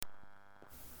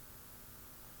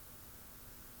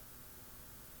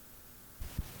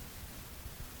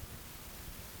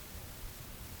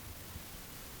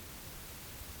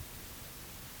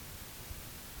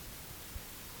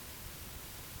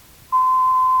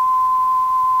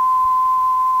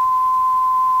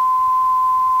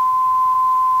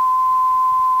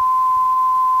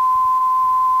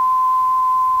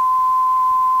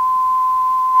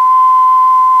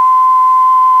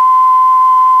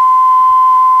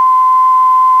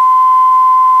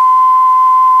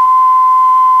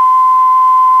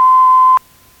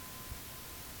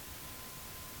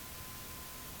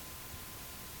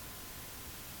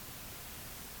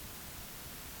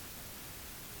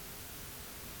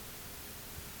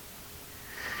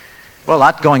Well, a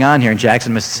lot going on here in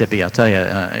Jackson, Mississippi, I'll tell you.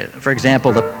 For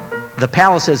example, the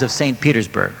palaces of St.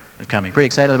 Petersburg are coming. Pretty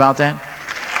excited about that?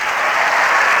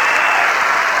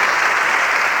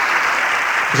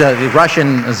 The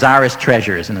Russian Tsarist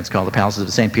treasures, and it's called the Palaces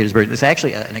of St. Petersburg. It's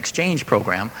actually an exchange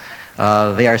program.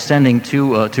 They are sending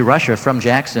to Russia from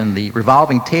Jackson the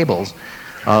revolving tables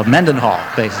of Mendenhall,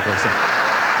 basically. So.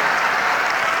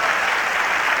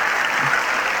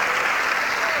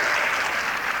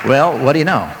 Well, what do you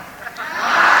know?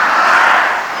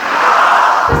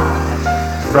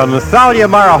 From Thalia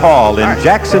Mara Hall in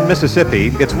Jackson,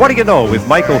 Mississippi, it's What Do You Know with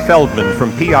Michael Feldman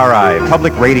from PRI,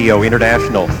 Public Radio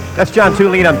International. That's John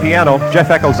Tulene on piano, Jeff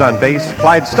Eccles on bass,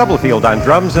 Clyde Stubblefield on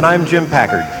drums, and I'm Jim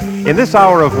Packard. In this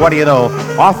hour of What Do You Know,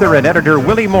 author and editor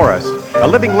Willie Morris, a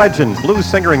living legend, blues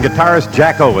singer and guitarist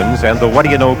Jack Owens, and the What Do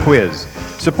You Know quiz.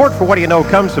 Support for What Do You Know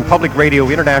comes from Public Radio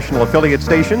International affiliate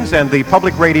stations and the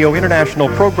Public Radio International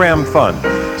Program Fund.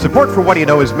 Support for What Do You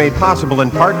Know is made possible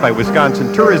in part by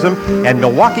Wisconsin Tourism and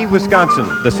Milwaukee, Wisconsin,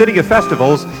 the city of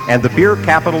festivals and the beer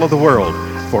capital of the world.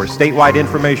 For statewide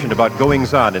information about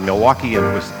goings-on in Milwaukee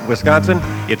and Wisconsin,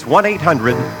 it's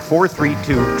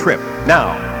 1-800-432-TRIP.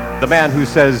 Now, the man who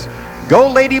says, "Go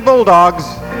Lady Bulldogs,"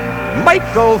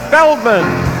 Michael Feldman.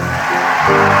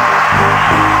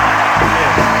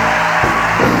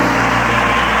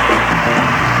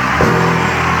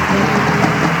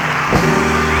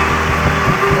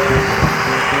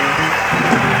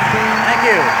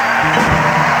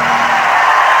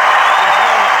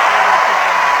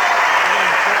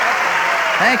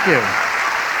 Thank you.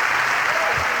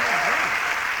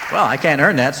 Well, I can't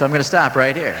earn that, so I'm going to stop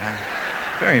right here.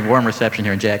 Very warm reception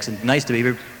here in Jackson. Nice to be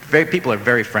here. People are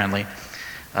very friendly.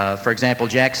 For example,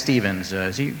 Jack Stevens.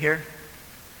 Is he here?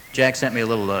 Jack sent me a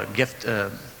little gift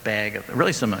bag of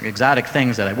really some exotic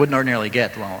things that I wouldn't ordinarily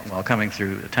get while coming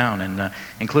through the town, and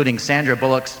including Sandra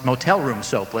Bullock's motel room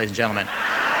soap, ladies and gentlemen.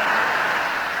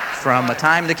 From A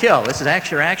Time to Kill. This is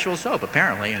actually actual soap,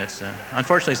 apparently, and it's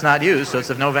unfortunately it's not used, so it's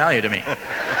of no value to me.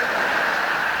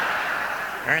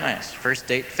 Very nice. First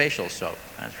date facial soap.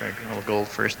 That's very good. A little gold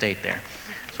first date there.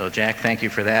 So, Jack, thank you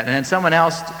for that. And then someone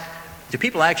else. Do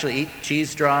people actually eat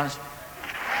cheese straws?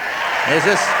 Is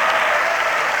this?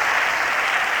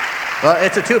 Well,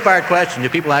 it's a two-part question. Do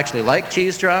people actually like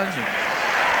cheese straws?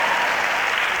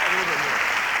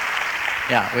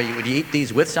 Yeah. Would you eat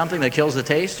these with something that kills the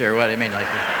taste, or what? I mean, like.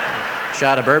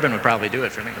 Shot of bourbon would probably do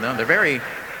it for me. No, they're very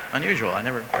unusual. I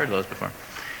never heard of those before.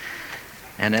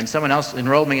 And then someone else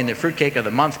enrolled me in the Fruitcake of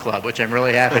the Month Club, which I'm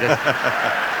really happy to.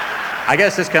 I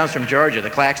guess this comes from Georgia, the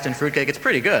Claxton Fruitcake. It's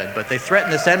pretty good, but they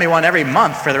threaten to send me one every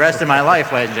month for the rest of my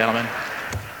life, ladies and gentlemen,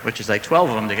 which is like 12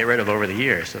 of them to get rid of over the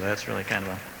year. So that's really kind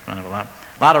of a lot.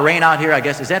 A lot of rain out here, I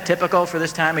guess. Is that typical for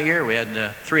this time of year? We had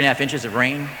 3.5 inches of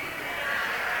rain.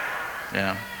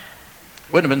 Yeah.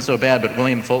 Wouldn't have been so bad, but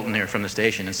William Fulton here from the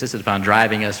station insisted upon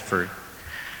driving us for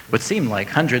what seemed like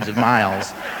hundreds of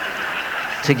miles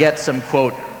to get some,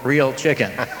 quote, real chicken.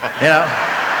 You know?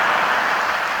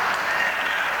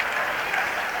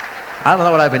 I don't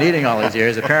know what I've been eating all these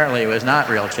years. Apparently it was not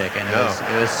real chicken. It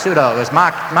was pseudo, it was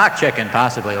mock chicken,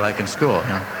 possibly, like in school, you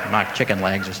know, mock chicken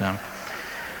legs or something.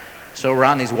 So we're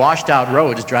on these washed out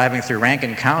roads driving through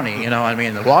Rankin County, you know, I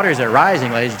mean, the waters are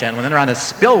rising, ladies and gentlemen. Then we're on a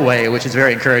spillway, which is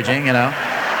very encouraging, you know.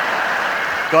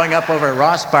 Going up over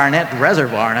Ross Barnett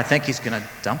Reservoir, and I think he's going to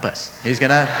dump us. It's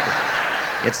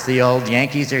the old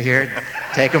Yankees are here.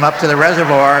 Take them up to the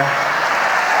reservoir.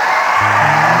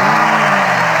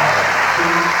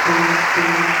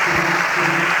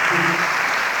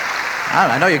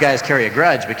 I know you guys carry a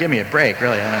grudge, but give me a break,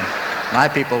 really. I mean, my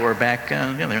people were back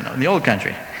in the old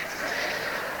country.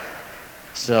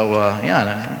 So,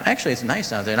 actually it's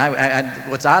nice out there. And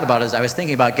what's odd about it is I was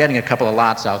thinking about getting a couple of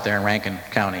lots out there in Rankin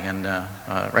County, and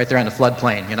right there on the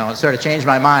floodplain, you know, it sort of changed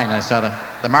my mind. I saw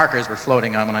the markers were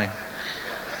floating on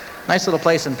nice little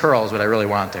place in Pearl is what I really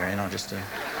want there, you know, just to...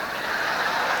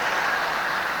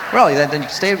 Well, then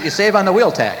you save on the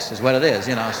wheel tax is what it is,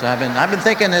 you know, so I've been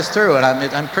thinking this through, and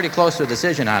I'm pretty close to a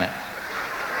decision on it.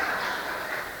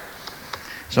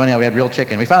 So anyhow, we had real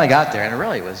chicken. We finally got there, and it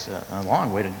really was a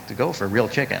long way to go for real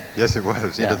chicken. Yes, it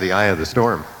was, into the eye of the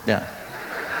storm. Yeah.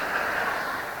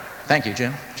 Thank you,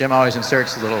 Jim. Jim always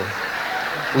inserts little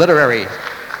literary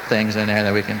things in there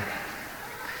that we can...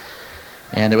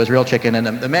 And it was real chicken, and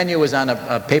the menu was on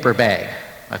a paper bag,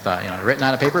 I thought, you know, written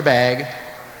on a paper bag.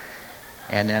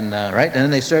 And then, and then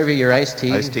they serve you your iced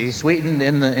tea, sweetened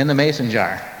in the mason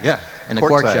jar. Yeah. In the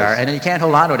quart jar. And then you can't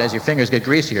hold on to it as your fingers get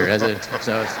greasier, so it's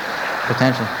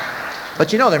potential.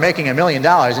 But you know they're making $1 million,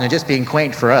 and they're just being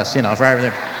quaint for us, you know.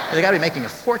 They got to be making a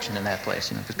fortune in that place,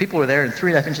 you know, because people were there in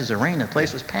 3.5 inches of rain, and the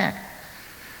place was packed.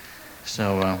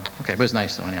 So, okay, but it was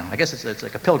nice though, anyhow. I guess it's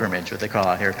like a pilgrimage, what they call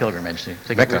out here, pilgrimage, to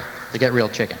Mecca. get real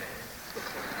chicken.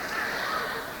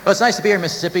 Well, it's nice to be here in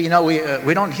Mississippi. You know,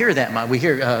 we don't hear that much. We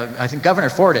hear, I think Governor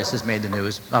Fortas has made the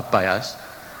news up by us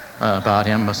about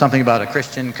him, something about a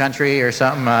Christian country or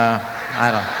something.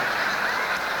 I don't know.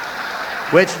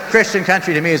 Which Christian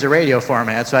country to me is a radio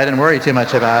format, so I didn't worry too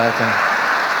much about it.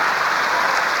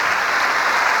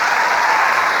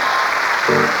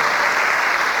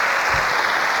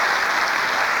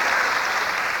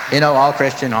 You know, all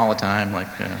Christian all the time, like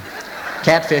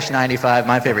Catfish 95,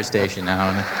 my favorite station now.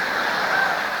 And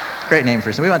great name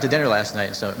for it. So we went to dinner last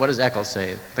night, so what does Eccles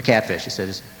say? The Catfish. He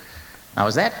says, now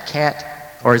is that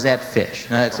cat or is that fish?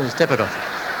 It's typical.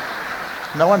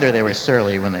 No wonder they were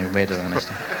surly when they made it on this.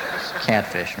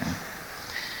 Catfish. Right?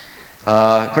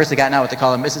 Of course, they got now what they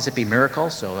call a Mississippi Miracle,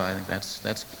 so I think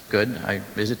that's good.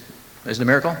 Is it a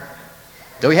miracle?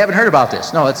 Though we haven't heard about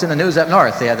this. No, it's in the news up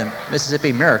north. They had the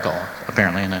Mississippi Miracle,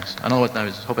 apparently, and I don't know what, I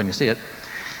was hoping to see it.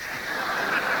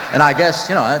 And I guess,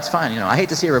 you know, that's fine. You know, I hate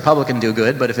to see a Republican do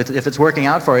good, but if it's working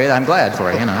out for you, I'm glad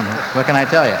for you, you know. What can I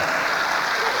tell you?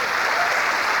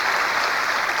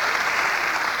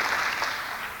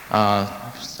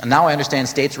 And now I understand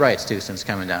states' rights, too, since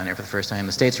coming down here for the first time.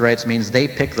 The states' rights means they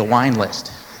pick the wine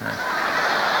list.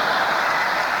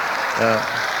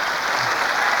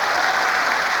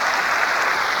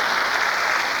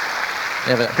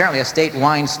 They have apparently a state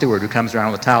wine steward who comes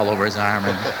around with a towel over his arm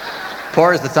and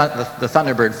pours the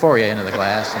Thunderbird for you into the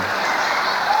glass. And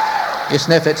you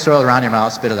sniff it, swirl it around your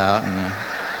mouth, spit it out, and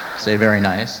say very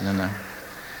nice. And then,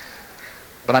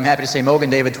 but I'm happy to say Mogan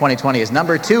David 2020 is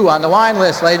number 2 on the wine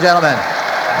list, ladies and gentlemen.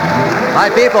 My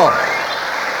people.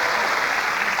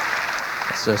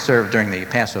 It's served during the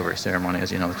Passover ceremony,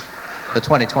 as you know, the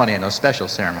 2020 and those special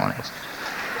ceremonies.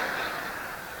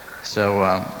 So,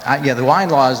 yeah, the wine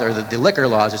laws, or the liquor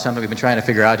laws, are something we've been trying to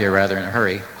figure out here rather in a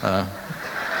hurry.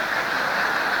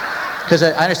 Because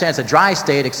I understand it's a dry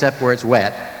state except where it's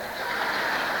wet.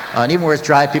 And even where it's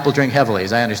dry, people drink heavily,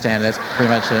 as I understand. That's pretty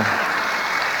much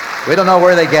we don't know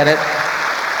where they get it.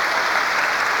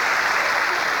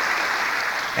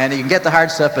 And you can get the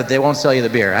hard stuff, but they won't sell you the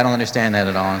beer. I don't understand that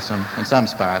at all in some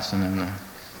spots. And then,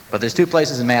 but there's 2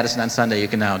 places in Madison on Sunday you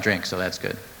can now drink, so that's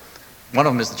good. One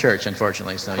of them is the church,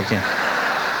 unfortunately, so you can't.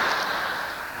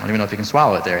 I don't even know if you can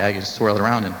swallow it there. You can just swirl it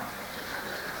around.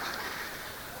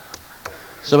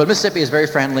 So, but Mississippi is very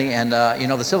friendly, and you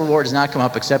know, the Civil War does not come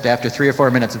up except after 3 or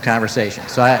 4 minutes of conversation.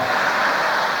 So I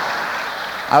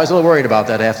was a little worried about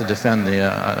that. I have to defend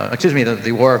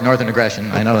the war of Northern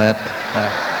aggression. I know that.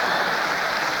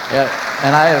 Yeah,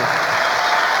 and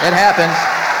it happens.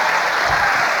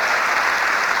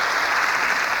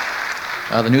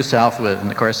 The New South, and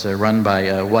of course, run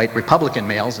by white Republican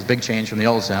males, is a big change from the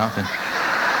Old South. And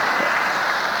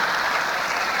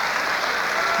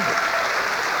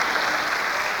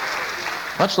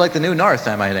much like the New North,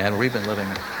 I might add, where we've been living.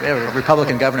 We have a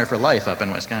Republican governor for life up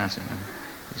in Wisconsin.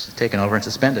 He's taken over and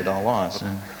suspended all laws.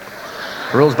 And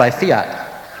rules by fiat.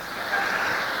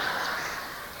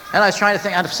 And I was trying to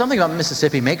think, if something about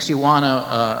Mississippi makes you want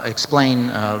to explain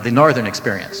the Northern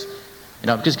experience. You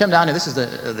know, because come down here, this is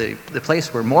the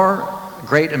place where more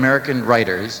great American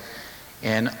writers,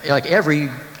 and like every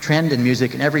trend in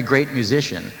music and every great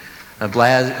musician, from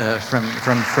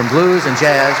blues and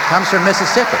jazz, comes from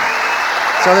Mississippi.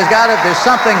 So there's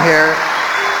something here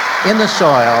in the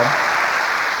soil,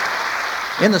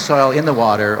 in the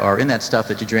water, or in that stuff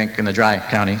that you drink in the dry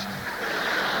counties.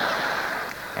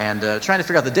 And trying to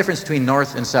figure out the difference between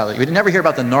North and South. We never hear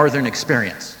about the Northern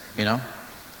experience, you know?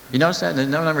 You notice that?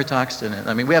 No one ever talks to it.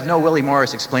 I mean, we have no Willie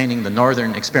Morris explaining the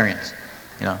Northern experience.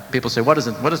 You know, people say, what is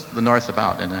the North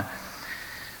about? And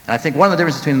I think one of the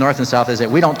differences between the North and South is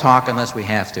that we don't talk unless we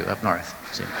have to up north.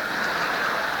 See?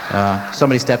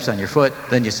 Somebody steps on your foot,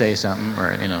 then you say something,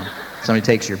 or, you know, somebody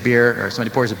takes your beer, or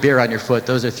somebody pours a beer on your foot.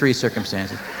 Those are 3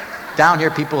 circumstances. Down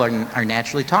here, people are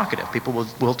naturally talkative. People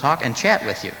will talk and chat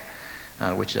with you.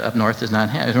 Which up north does not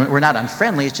have. We're not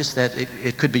unfriendly, it's just that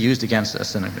it could be used against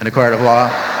us in a court of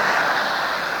law.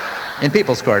 In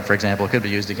People's Court, for example, it could be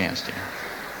used against you.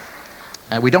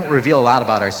 We don't reveal a lot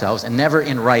about ourselves, and never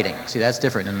in writing. See, that's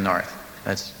different in the North.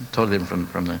 That's totally different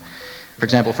from the... For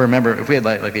example, if we had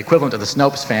like the equivalent of the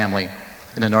Snopes family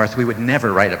in the North, we would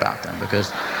never write about them,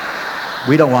 because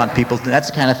we don't want people...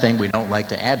 That's the kind of thing we don't like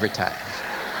to advertise.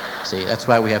 See, that's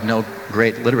why we have no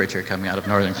great literature coming out of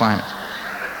northern climates.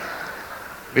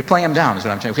 We play them down, is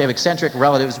what I'm saying. If we have eccentric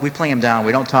relatives, we play them down.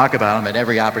 We don't talk about them at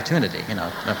every opportunity, you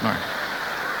know, up north.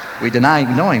 We deny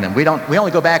knowing them. We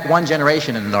only go back 1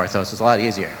 generation in the North, though, so it's a lot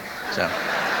easier. So.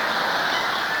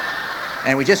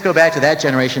 And we just go back to that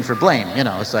generation for blame.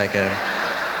 It's like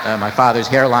my father's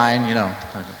hairline,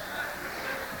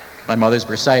 my mother's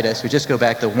bursitis. We just go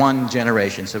back to one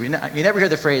generation. So you never hear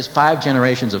the phrase 5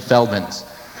 generations of Feldmans.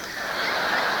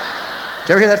 Did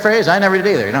you ever hear that phrase? I never did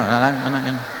either.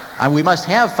 No, we must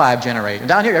have 5 generations.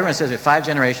 Down here, everyone says we have 5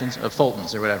 generations of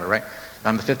Fultons or whatever, right?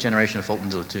 I'm the 5th generation of Fulton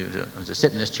to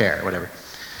sit in this chair or whatever.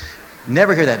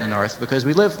 Never hear that in the North because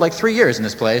we live like 3 years in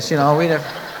this place.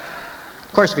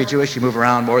 Of course, if you're Jewish, you move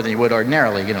around more than you would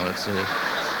ordinarily.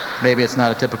 Maybe it's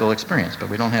not a typical experience, but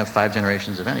we don't have 5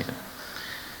 generations of anything.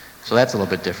 So that's a little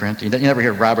bit different. You never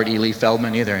hear Robert E. Lee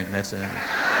Feldman either. And that's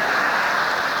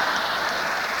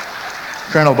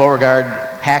Colonel Beauregard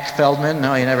Hack Feldman.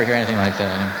 No, you never hear anything like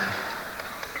that.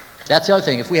 That's the other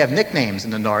thing. If we have nicknames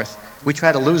in the North, we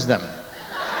try to lose them.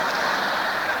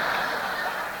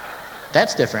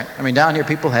 That's different. Down here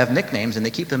people have nicknames and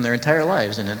they keep them their entire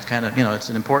lives, and it's kind of, it's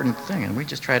an important thing, and we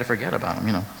just try to forget about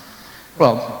them,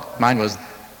 Well, mine was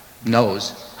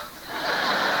Nose.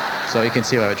 So you can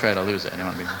see why I would try to lose it.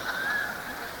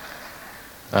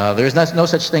 There's no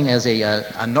such thing as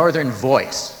a northern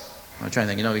voice. I'm trying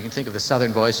to think, you can think of the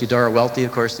Southern voice. Eudora Welty,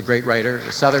 of course, the great writer,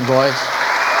 the Southern voice.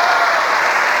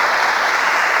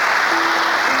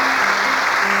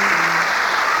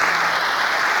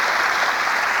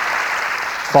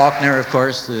 Faulkner, of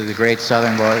course, the great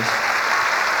Southern voice.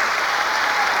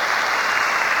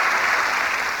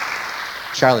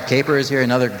 Charlotte Caper is here,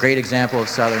 another great example of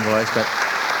Southern voice. But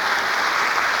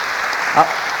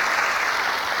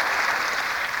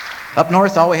up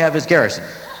north, all we have is Garrison.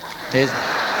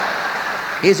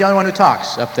 He's the only one who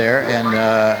talks up there,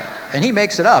 and he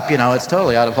makes it up. It's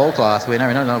totally out of whole cloth. We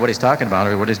never know what he's talking about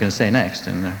or what he's going to say next.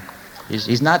 And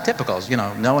he's not typical.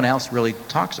 No one else really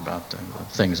talks about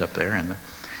things up there. And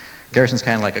Garrison's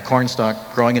kind of like a cornstalk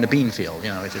growing in a bean field.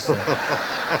 It's just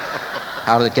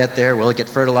how did it get there? Will it get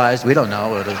fertilized? We don't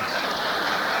know.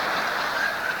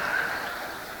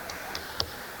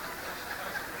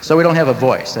 So we don't have a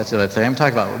voice. That's the other thing. I'm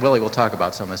talking about, Willie will talk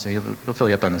about some of this. He'll fill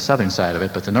you up on the southern side of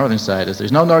it, but the northern side is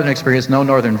there's no northern experience, no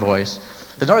northern voice.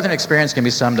 The northern experience can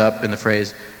be summed up in the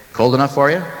phrase, cold enough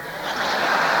for you?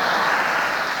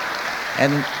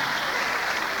 And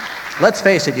let's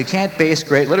face it, you can't base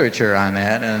great literature on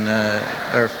that, and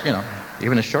or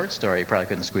even a short story you probably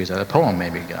couldn't squeeze out. A poem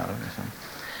maybe you got it.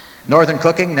 Northern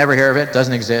cooking, never hear of it,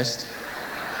 doesn't exist.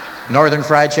 Northern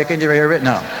fried chicken, did you ever hear of it?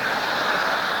 No.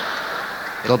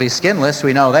 It'll be skinless,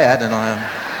 we know that, and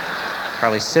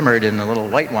probably simmered in a little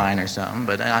white wine or something,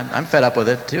 but I'm fed up with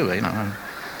it too,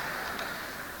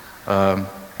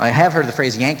 I have heard the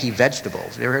phrase Yankee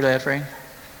vegetables. You ever heard of that phrase?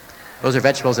 Those are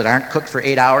vegetables that aren't cooked for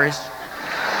 8 hours.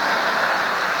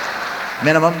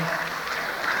 Minimum.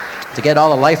 To get all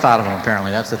the life out of them,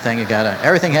 apparently. That's the thing.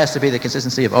 Everything has to be the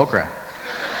consistency of okra.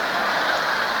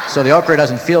 So the okra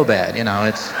doesn't feel bad,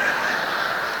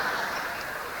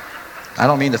 I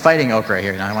don't mean the fighting okra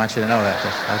here. I want you to know that.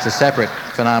 That's a separate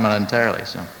phenomenon entirely.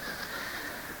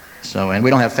 And we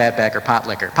don't have fatback or pot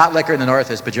liquor. Pot liquor in the North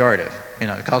is pejorative.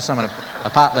 To call someone a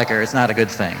pot liquor, it's not a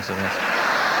good thing.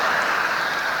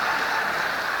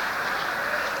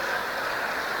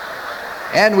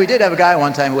 And we did have a guy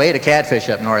one time who ate a catfish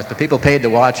up north, but people paid to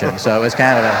watch him, so it was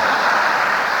kind of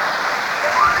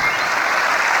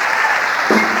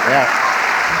Yeah.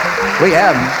 We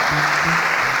have him.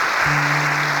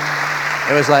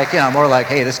 It was like, more like,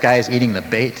 hey, this guy's eating the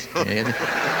bait.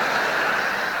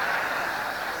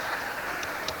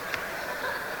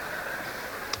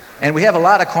 And we have a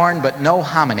lot of corn, but no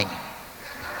hominy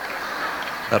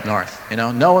up north.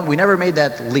 We never made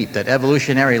that leap, that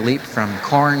evolutionary leap from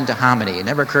corn to hominy. It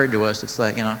never occurred to us. It's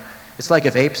like, it's like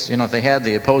if apes, if they had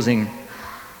the opposing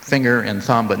finger and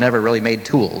thumb, but never really made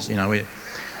tools.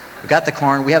 We got the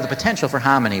corn. We have the potential for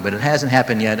hominy, but it hasn't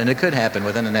happened yet, and it could happen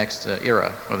within the next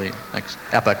era or the next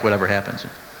epoch, whatever happens.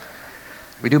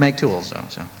 We do make tools, though,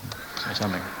 so there's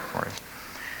something for it.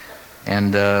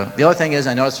 And the other thing is,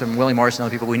 I noticed from Willie Morris and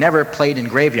other people, we never played in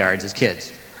graveyards as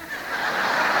kids.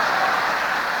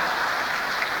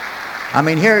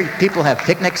 Here people have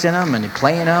picnics in them, and they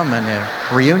play in them, and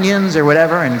reunions or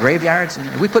whatever, in graveyards.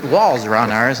 And we put walls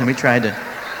around ours, and we tried to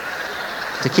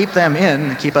keep them in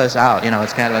and keep us out.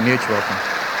 It's kind of a mutual thing.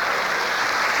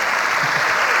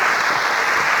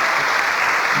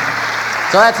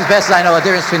 So that's as best as I know the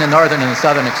difference between the northern and the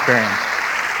southern experience.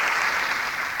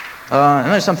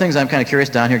 And there's some things I'm kind of curious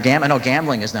down here. I know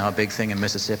gambling is now a big thing in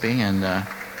Mississippi, and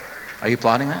are you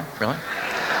applauding that? Really?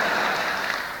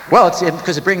 Well, it's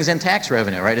because it brings in tax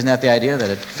revenue, right? Isn't that the idea, that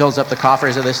it fills up the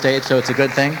coffers of the state, so it's a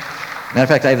good thing? Matter of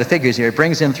fact, I have the figures here. It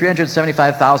brings in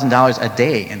 $375,000 a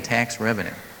day in tax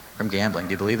revenue from gambling.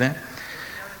 Do you believe that?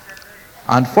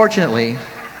 Unfortunately,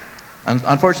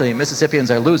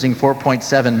 Mississippians are losing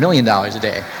 $4.7 million a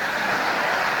day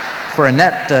for a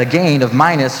net gain of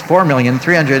minus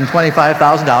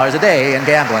 $4,325,000 a day in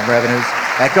gambling revenues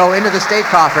that go into the state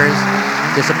coffers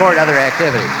to support other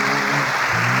activities.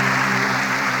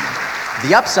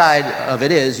 The upside of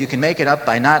it is you can make it up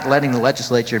by not letting the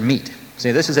legislature meet.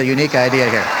 See, this is a unique idea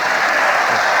here.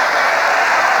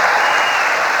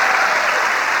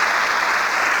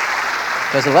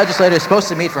 Because the legislature is supposed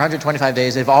to meet for 125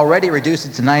 days. They've already reduced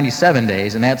it to 97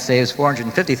 days, and that saves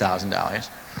 $450,000.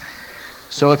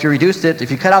 So if you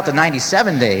cut out the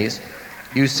 97 days,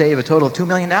 you save a total of $2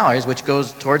 million, which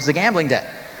goes towards the gambling debt.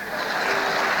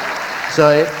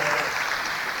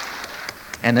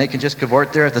 And they can just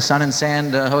cavort there at the Sun and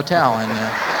Sand Hotel and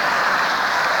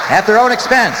at their own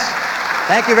expense.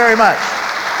 Thank you very much.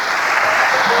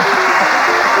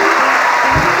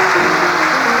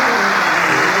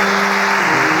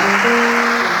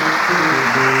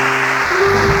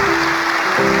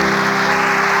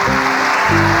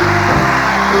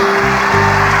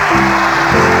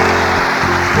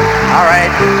 All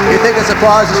right, you think this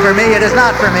applause is for me? It is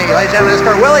not for me, ladies and gentlemen. It's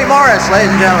for Willie Morris,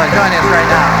 ladies and gentlemen, joining us right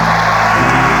now.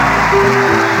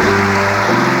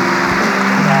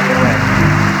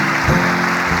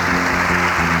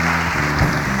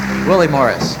 Willie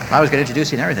Morris. I was going to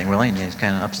introduce you and everything, Willie, and you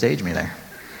kind of upstaged me there.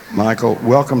 Michael,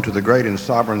 welcome to the great and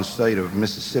sovereign state of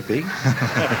Mississippi.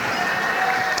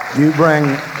 You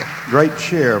bring great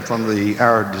cheer from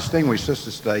our distinguished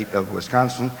sister state of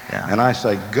Wisconsin, and I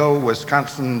say, go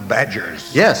Wisconsin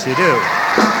Badgers. Yes, you do.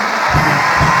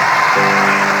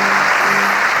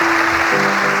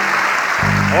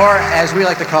 Or, as we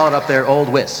like to call it up there, Old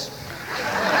Wiss.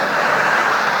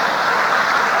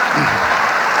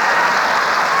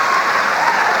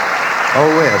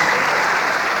 Old Wiss.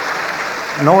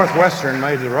 Northwestern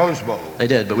made the Rose Bowl. They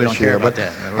did, but we don't care about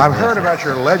that. I've heard about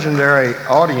your legendary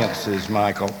audiences,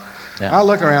 Michael. Yeah. I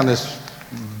look around this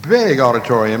big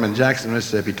auditorium in Jackson,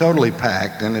 Mississippi, totally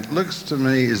packed, and it looks to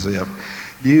me as if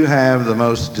you have the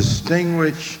most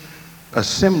distinguished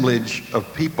assemblage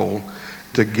of people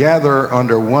to gather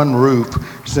under one roof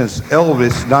since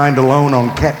Elvis dined alone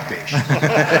on catfish.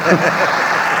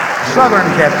 Southern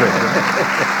catfish.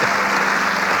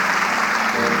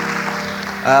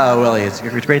 Willie, it's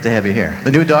great to have you here.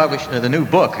 The new dog, the new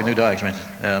book, you mentioned.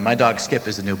 My Dog Skip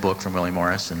is the new book from Willie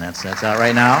Morris, and that's out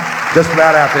right now. Just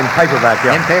about out in paperback,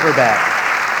 yeah. In paperback.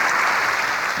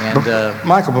 And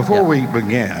Michael, before we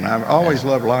begin, I've always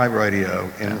loved live radio,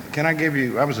 and can I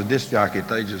I was a disc jockey at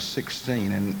the age of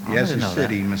 16 in Yazoo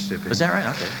City, Mississippi. Is that right?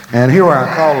 Okay. And here are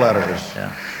our call letters.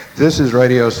 Yeah. This is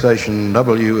radio station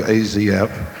WAZF.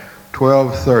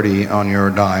 1230 on your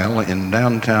dial in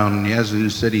downtown Yazoo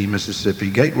City, Mississippi,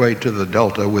 gateway to the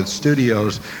Delta with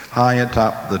studios high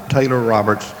atop the Taylor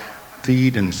Roberts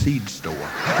Feed and Seed Store.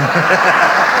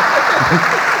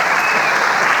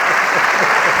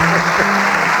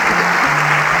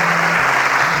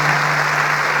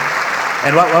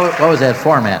 And what was that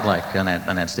format like on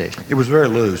that station? It was very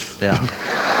loose. Yeah.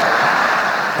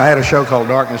 I had a show called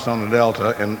Darkness on the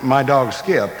Delta, and my dog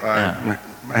Skip, I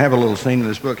have a little scene in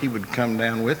this book. He would come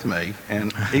down with me,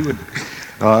 and he would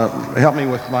help me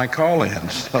with my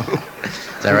call-ins. So,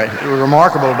 is that right? A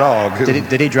remarkable dog.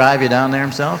 Did he drive you down there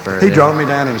himself? Or he drove me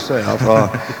down himself.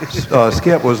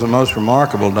 Skip was the most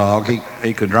remarkable dog.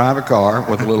 He could drive a car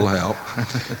with a little help.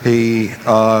 He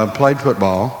played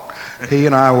football. He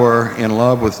and I were in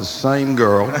love with the same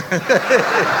girl,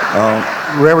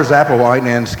 Rivers Applewhite,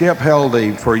 and Skip held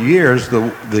for years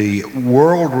the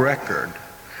world record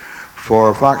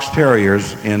for fox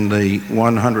terriers in the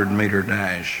 100-meter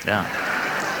dash. Yeah.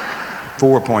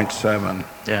 4.7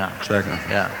 seconds.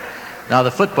 Yeah. Now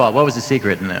the football, what was the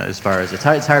secret as far as it's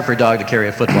hard for a dog to carry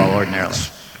a football ordinarily?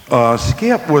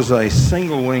 Skip was a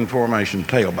single-wing formation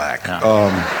tailback.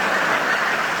 Yeah.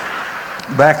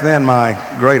 Back then, my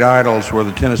great idols were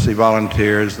the Tennessee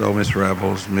Volunteers, the Ole Miss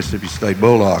Rebels, Mississippi State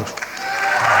Bulldogs.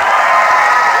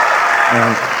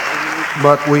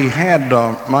 But we had,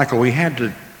 Michael, we had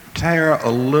to tear a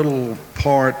little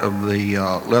part of the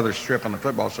leather strip on the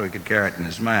football so he could carry it in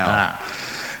his mouth.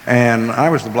 And I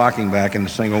was the blocking back in the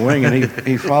single wing, and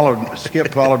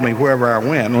Skip followed me wherever I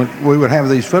went. We would have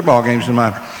these football games in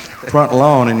my front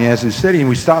lawn in Yazoo City, and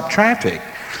we stopped traffic.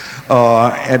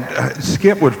 And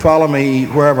Skip would follow me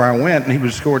wherever I went, and he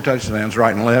would score touchdowns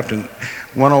right and left. And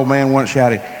one old man once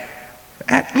shouted,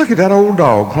 "Look at that old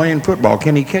dog playing football.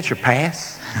 Can he catch a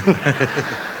pass?"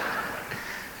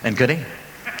 And could he?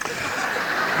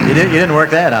 You didn't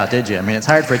work that out, did you? I mean, it's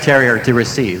hard for a terrier to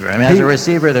receive. I mean, as a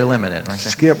receiver, they're limited.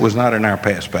 Skip was not in our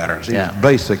pass patterns. He was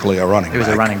basically a running back. He was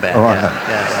a running back. Yeah.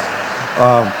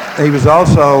 He was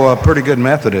also a pretty good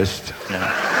Methodist. Yeah.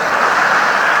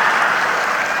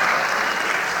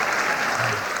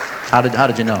 How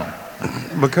did you know?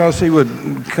 Because he would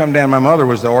come down. My mother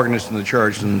was the organist in the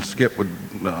church, and Skip would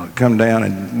come down,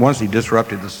 and once he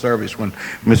disrupted the service when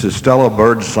Mrs. Stella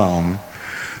Birdsong,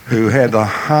 who had the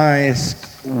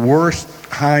worst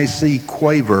high C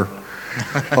quaver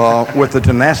with the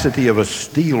tenacity of a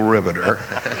steel riveter.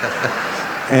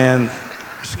 And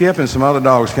Skip and some other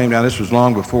dogs came down. This was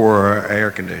long before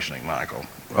air conditioning, Michael,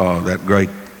 that great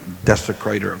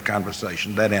desecrator of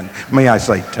conversation. That and may I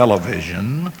say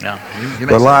television. Yeah,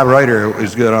 The live radio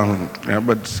is good on.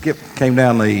 But Skip came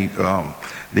down the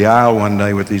aisle one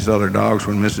day with these other dogs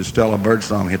when Mrs. Stella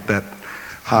Birdsong hit that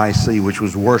high C, which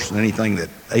was worse than anything that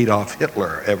Adolf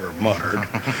Hitler ever muttered,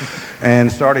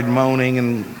 and started moaning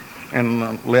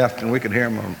and left, and we could hear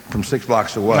him from 6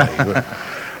 blocks away.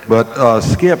 But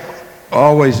Skip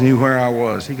always knew where I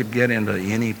was. He could get into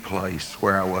any place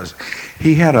where I was.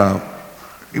 He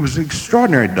was an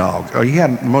extraordinary dog. He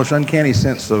had the most uncanny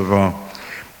sense of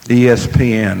ESP.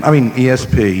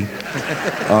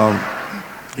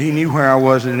 He knew where I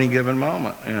was at any given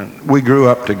moment. And we grew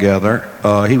up together.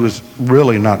 He was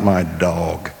really not my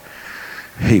dog.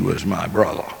 He was my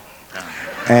brother.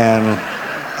 And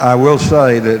I will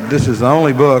say that this is the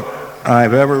only book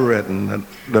I've ever written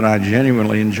that I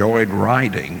genuinely enjoyed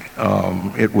writing.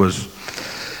 It was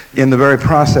in the very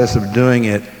process of doing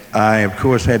it, I, of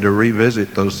course, had to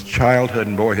revisit those childhood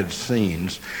and boyhood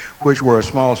scenes, which were a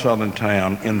small southern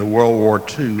town in the World War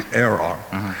II era.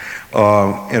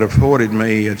 It afforded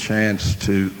me a chance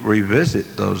to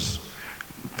revisit those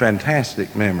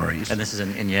fantastic memories. And this is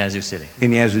in Yazoo City?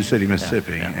 In Yazoo City,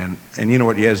 Mississippi. Yeah. And you know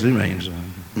what Yazoo means?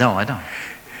 No, I don't.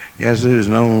 Yazoo is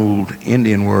an old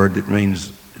Indian word that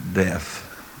means death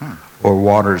or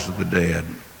waters of the dead.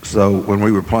 So when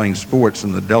we were playing sports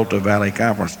in the Delta Valley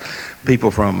Conference, people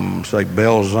from, say,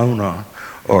 Belzona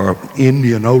or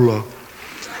Indianola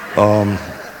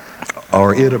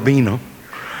or Itabena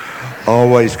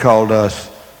always called us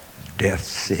Death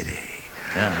City.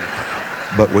 Yeah.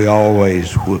 But we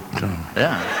always whooped them.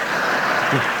 Yeah.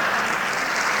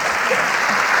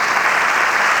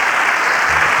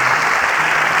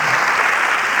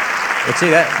 But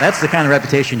see, that's the kind of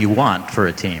reputation you want for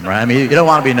a team, right? I mean, you don't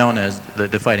want to be known as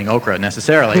the Fighting Okra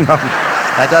necessarily.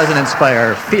 That doesn't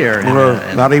inspire fear.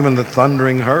 Not even the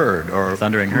Thundering Herd, or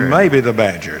Thundering Herd. Maybe the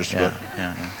Badgers. Yeah,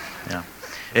 but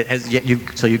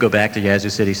yeah. So you go back to Yazoo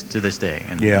City to this day?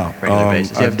 On yeah, a regular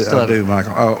basis. You still have do,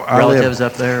 Michael. relatives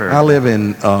up there? Or? I live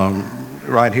in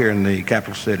right here in the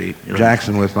capital city,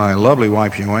 Jackson, with my lovely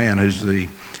wife Joanne, who's the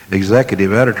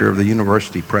executive editor of the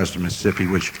University Press of Mississippi,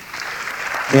 which,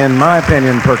 in my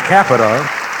opinion, per capita,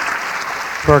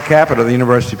 the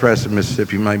University Press of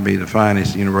Mississippi may be the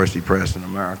finest university press in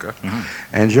America.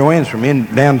 Mm-hmm. And Joanne's from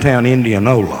downtown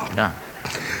Indianola. Yeah.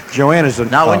 Joanne is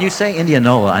Now, when you say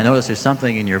Indianola, I notice there's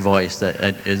something in your voice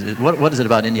that what is it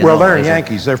about Indianola? Well, they're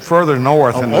Yankees. They're further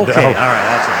north in the okay, all right,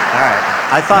 that's it. All right.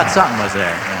 I thought something was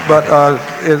there. Yeah. But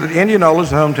Indianola's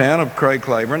the hometown of Craig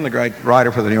Claiborne, the great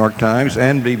writer for the New York Times,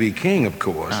 and B.B. King, of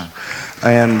course.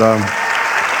 And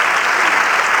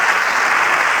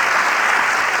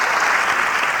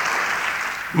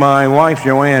my wife,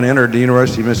 Joanne, entered the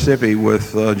University of Mississippi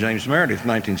with James Meredith in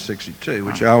 1962,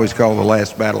 which I always call the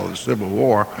last battle of the Civil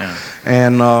War. Yeah.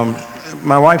 And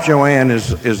my wife, Joanne,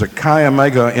 is a Chi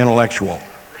Omega intellectual.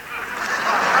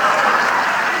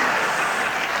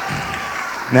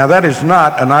 Now, that is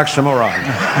not an oxymoron.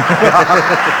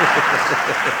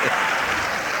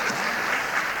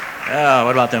 Oh,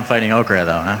 what about them Fighting Okra,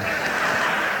 though, huh?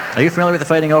 Are you familiar with the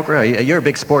Fighting Okra? You're a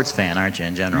big sports fan, aren't you,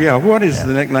 in general? Yeah, what is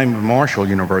the nickname of Marshall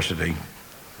University?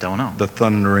 Don't know. The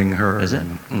Thundering Herd. Is it?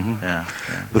 Mm-hmm. Yeah.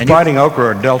 The Fighting Okra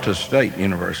are Delta State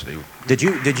University. Did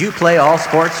you play all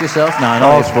sports yourself? No, I know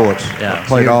all sports. Yeah. I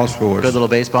played all sports. Good little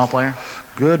baseball player?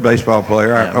 Good baseball player.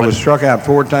 Yeah, I was struck out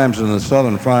 4 times in the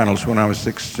Southern Finals when I was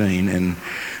 16 in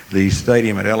the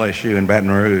stadium at LSU in Baton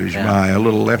Rouge by a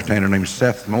little left-hander named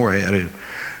Seth Moorhead, who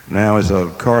now is a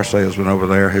car salesman over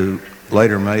there, who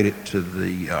later made it to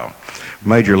the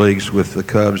major leagues with the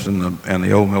Cubs and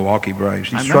the old Milwaukee Braves.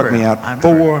 He struck me out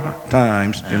 4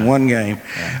 times in one game,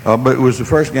 but it was the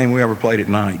first game we ever played at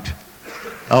night.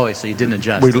 Oh, so you didn't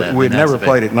adjust to that. We'd never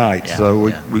played at night,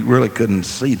 so we really couldn't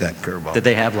see that curveball. Did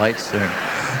they have lights?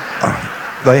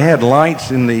 They had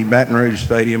lights in the Baton Rouge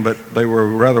Stadium, but they were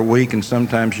rather weak, and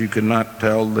sometimes you could not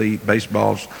tell the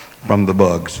baseballs from the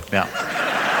bugs. Yeah.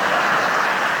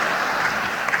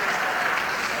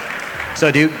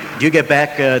 So do you get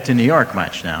back to New York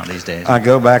much now these days? I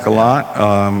go back a lot.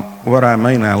 What I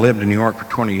mean, I lived in New York for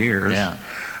 20 years. Yeah.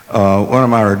 One of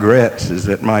my regrets is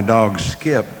that my dog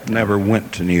Skip never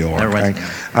went to New York. Never went to New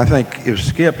York. I think if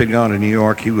Skip had gone to New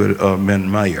York, he would have been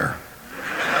mayor.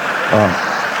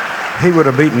 He would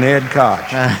have beaten Ed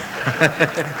Koch.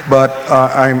 But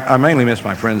I mainly miss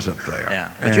my friends up there.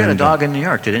 Yeah. But you had a dog in New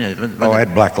York, didn't you? I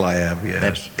had Black Lab,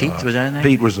 yes. Pete was that in there?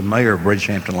 Pete was the mayor of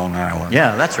Bridgehampton, Long Island.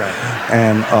 Yeah, that's right.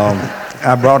 And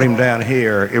I brought him down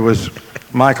here. It was,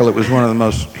 Michael, it was one of the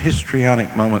most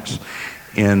histrionic moments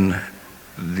in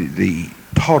the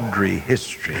tawdry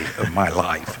history of my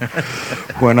life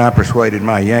when I persuaded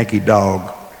my Yankee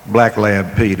dog, Black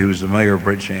Lab Pete, who was the mayor of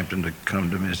Bridgehampton, to come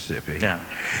to Mississippi. Yeah.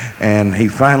 And he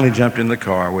finally jumped in the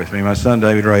car with me. My son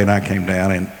David Ray and I came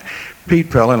down, and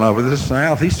Pete fell in love with the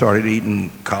South. He started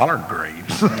eating collard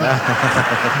greens.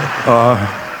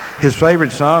 His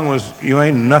favorite song was "You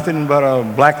Ain't Nothing But a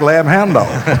Black Lab Hound Dog."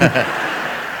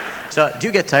 So, do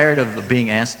you get tired of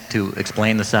being asked to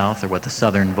explain the South, or what the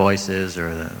Southern voice is,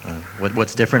 or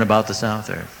what's different about the South?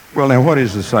 Or Well, now, what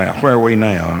is the South? Where are we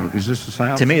now? Is this the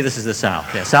South? to me, this is the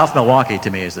South. Yeah, South Milwaukee to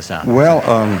me is the South. Well,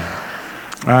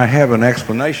 I have an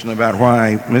explanation about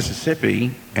why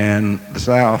Mississippi and the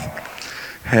South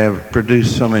have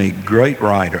produced so many great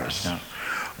writers,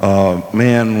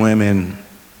 men, women,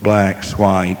 blacks,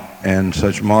 white, and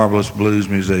such marvelous blues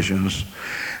musicians,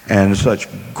 and such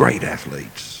great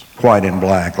athletes, white and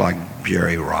black, like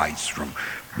Jerry Rice from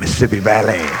Mississippi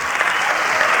Ballet,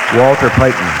 Walter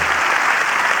Payton,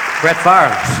 Brett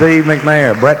Favre. Steve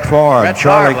McNair, Brett Favre, Brett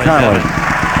Charlie Favre, Connolly.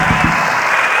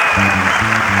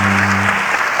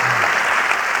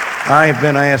 I have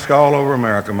been asked all over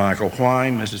America, Michael, why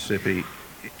Mississippi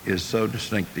is so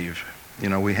distinctive. You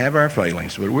know, we have our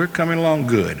failings, but we're coming along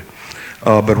good.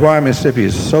 But why Mississippi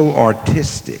is so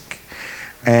artistic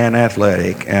and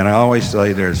athletic, and I always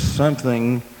say there's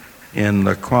something in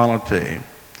the quality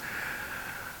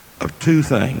of two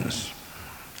things: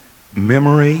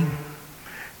 memory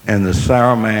and the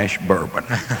sour mash bourbon.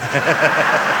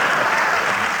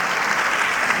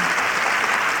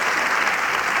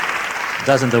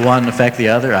 Doesn't the one affect the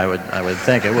other? I would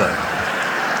think it would.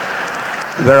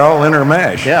 They're all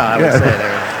intermeshed. Yeah, I would say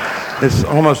they're. It's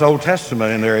almost Old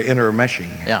Testament in their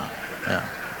intermeshing. Yeah, yeah.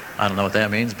 I don't know what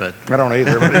that means, but I don't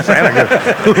either, but it sounded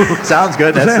good. sounds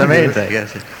good. That's the Sounds main good. thing.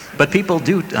 Yes. But people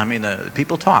do. I mean,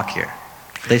 people talk here.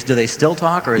 Do they still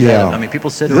talk, or is Yeah. that? I mean, people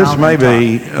sit This around. may and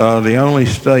talk. be the only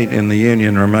state in the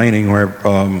Union remaining where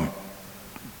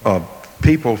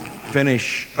people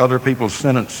finish other people's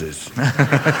sentences.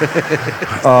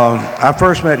 I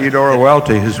first met Eudora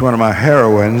Welty, who's one of my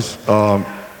heroines,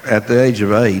 at the age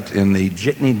of 8 in the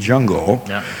Jitney Jungle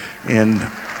in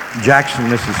Jackson,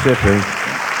 Mississippi.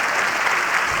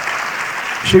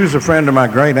 She was a friend of my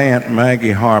great aunt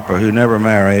Maggie Harper, who never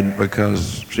married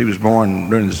because she was born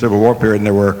during the Civil War period and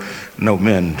there were no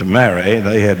men to marry.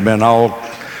 They had been all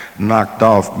knocked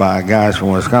off by guys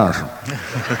from Wisconsin.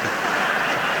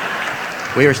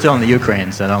 We were still in the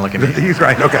Ukraine, so don't look at me.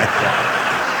 Ukraine, okay.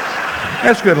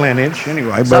 That's good lineage,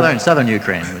 anyway. Southern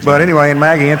Ukraine. But anyway, and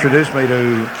Maggie introduced me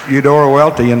to Eudora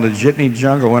Welty in the Jitney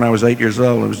Jungle when I was 8 years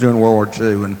old. It was during World War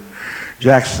II, and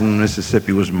Jackson,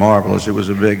 Mississippi was marvelous. It was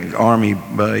a big army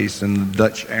base, and the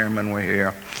Dutch airmen were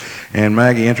here. And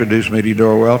Maggie introduced me to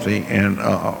Eudora Welty, and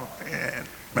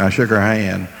I shook her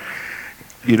hand.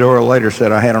 Eudora later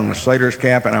said I had on a sailor's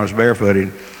cap and I was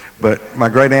barefooted. But my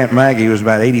great Aunt Maggie was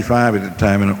about 85 at the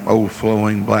time in an old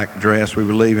flowing black dress. We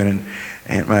were leaving, and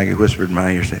Aunt Maggie whispered in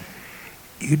my ear, said,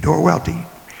 "Eudora Welty,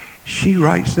 she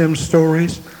writes them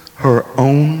stories her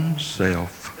own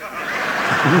self."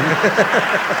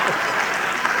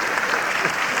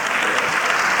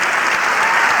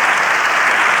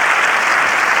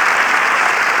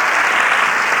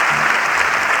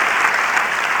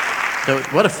 So,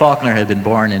 what if Faulkner had been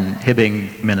born in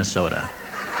Hibbing, Minnesota?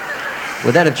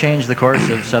 Would that have changed the course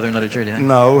of Southern literature, do you think?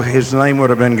 No, his name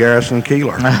would have been Garrison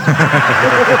Keillor.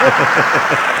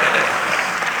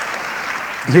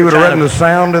 He would have written The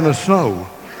Sound in the Snow.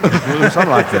 Something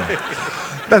like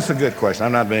that. That's a good question.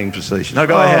 I'm not being facetious. No,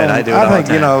 go ahead. I do it I all think,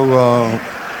 the you time. know,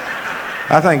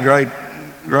 I think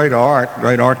great art,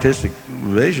 great artistic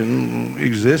vision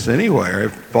exists anywhere.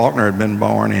 If Faulkner had been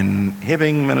born in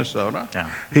Hibbing, Minnesota,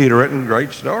 he'd have written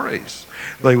great stories.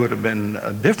 They would have been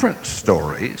different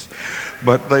stories,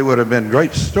 but they would have been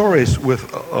great stories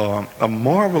with a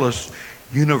marvelous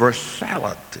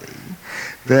universality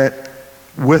that,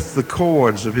 with the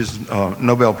chords of his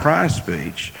Nobel Prize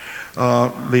speech,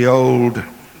 the old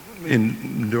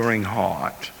enduring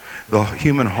heart, the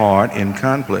human heart in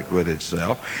conflict with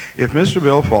itself. If Mr.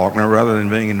 Bill Faulkner, rather than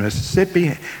being in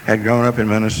Mississippi, had grown up in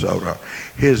Minnesota,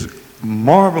 his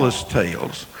marvelous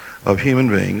tales of human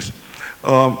beings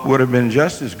would have been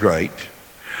just as great,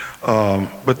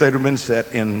 but they'd have been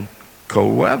set in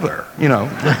cold weather, you know.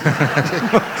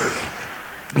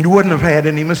 You wouldn't have had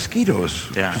any mosquitoes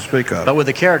to speak of. But would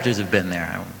the characters have been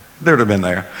there? They would have been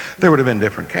there. There would have been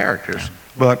different characters.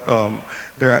 But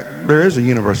there is a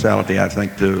universality, I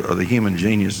think, to the human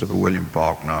genius of a William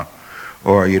Faulkner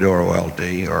or a Eudora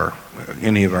Welty or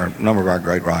any of our number of our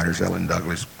great writers, Ellen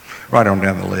Douglas, right on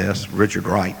down the list, Richard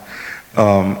Wright.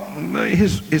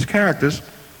 His characters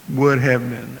would have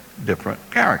been different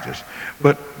characters,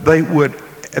 but they would,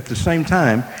 at the same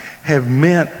time, have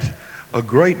meant a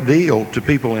great deal to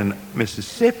people in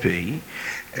Mississippi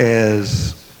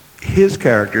as his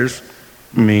characters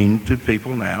mean to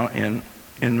people now in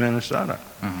Minnesota.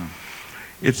 Mm-hmm.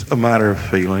 It's a matter of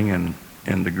feeling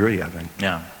and degree, I think.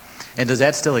 Yeah. And does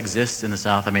that still exist in the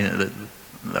South? I mean,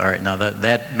 all right, now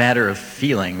that matter of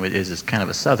feeling is kind of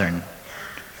a Southern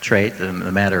trait, the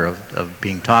matter of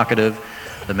being talkative,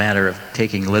 the matter of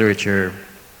taking literature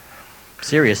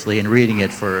seriously and reading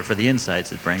it for the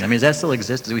insights it brings. I mean, does that still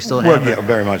exist? Do we still have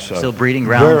very much so. Still breeding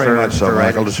ground very much so, for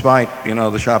Michael, writers? despite,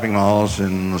 the shopping malls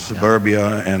and the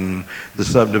suburbia and the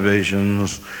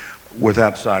subdivisions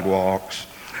without sidewalks.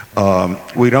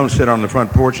 We don't sit on the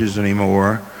front porches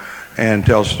anymore and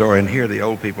tell stories and hear the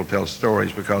old people tell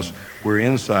stories because we're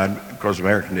inside because of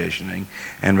air conditioning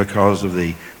and because of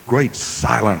the great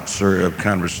silencer of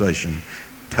conversation,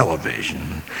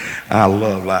 television. I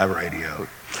love live radio.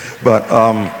 But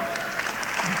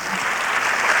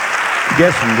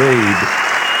yes, indeed,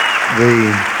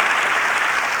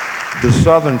 the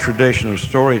Southern tradition of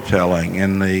storytelling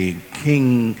and the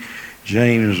King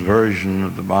James Version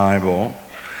of the Bible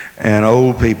and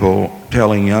old people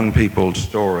telling young people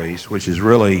stories, which is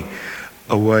really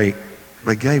a way,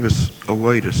 they gave us a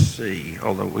way to see,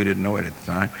 although we didn't know it at the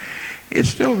time. It's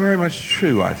still very much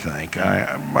true, I think.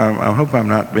 I hope I'm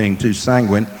not being too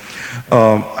sanguine.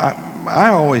 I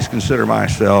always consider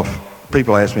myself,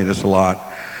 people ask me this a lot,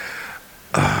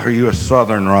 are you a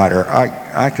Southern writer?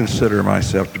 I consider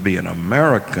myself to be an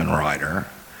American writer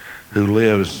who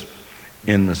lives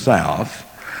in the South.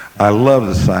 I love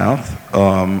the South.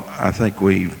 I think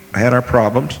we've had our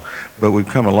problems, but we've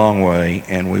come a long way,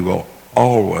 and we will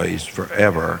always,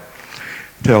 forever,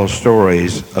 tell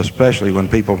stories, especially when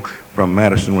people from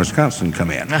Madison, Wisconsin come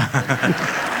in. Tell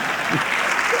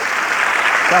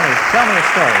me a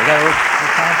story. We got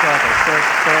time for like a short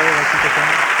story that you could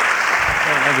tell?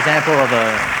 An example of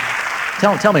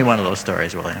a... Tell me one of those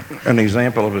stories, William. An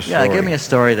example of a story? Yeah, give me a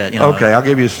story that, Okay, I'll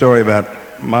give you a story about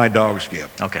my dog, Skip.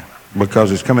 Okay.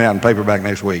 Because it's coming out in paperback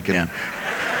next week. And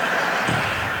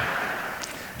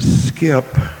Skip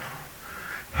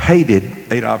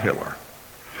hated Adolf Hitler.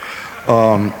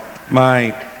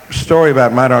 My story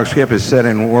about my dog Skip is set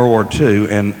in World War II,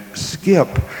 and Skip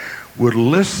would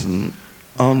listen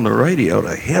on the radio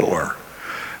to Hitler.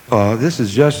 This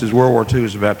is just as World War II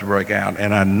is about to break out,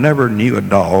 and I never knew a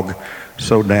dog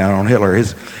so down on Hitler.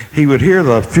 He would hear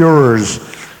the Fuhrer's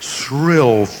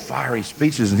shrill, fiery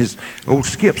speeches, and his old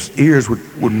Skip's ears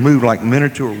would move like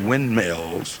miniature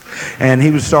windmills, and he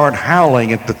would start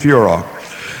howling at the Fuhrer.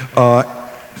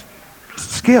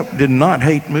 Skip did not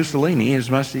hate Mussolini as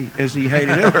much as he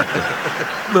hated Hitler.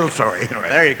 Little story. Anyway.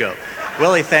 There you go.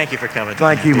 Willie, thank you for coming.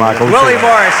 Thank you, Michael. Willie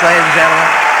Morris, ladies and gentlemen.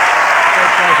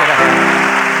 Great pleasure to have you.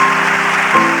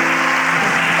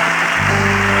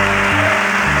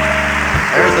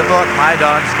 There's the book, My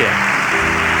Dog Skip.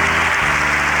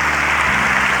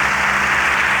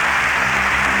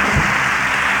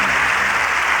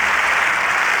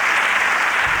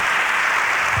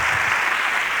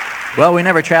 Well, we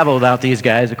never travel without these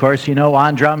guys. Of course,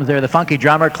 on drums, they're the funky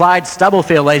drummer, Clyde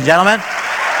Stubblefield, ladies and gentlemen.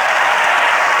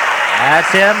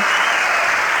 That's him.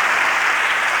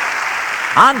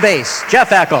 On bass,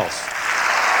 Jeff Eccles.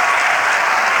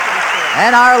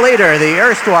 And our leader, the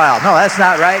erstwhile, no, that's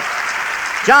not right,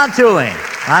 John Tooling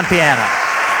on piano.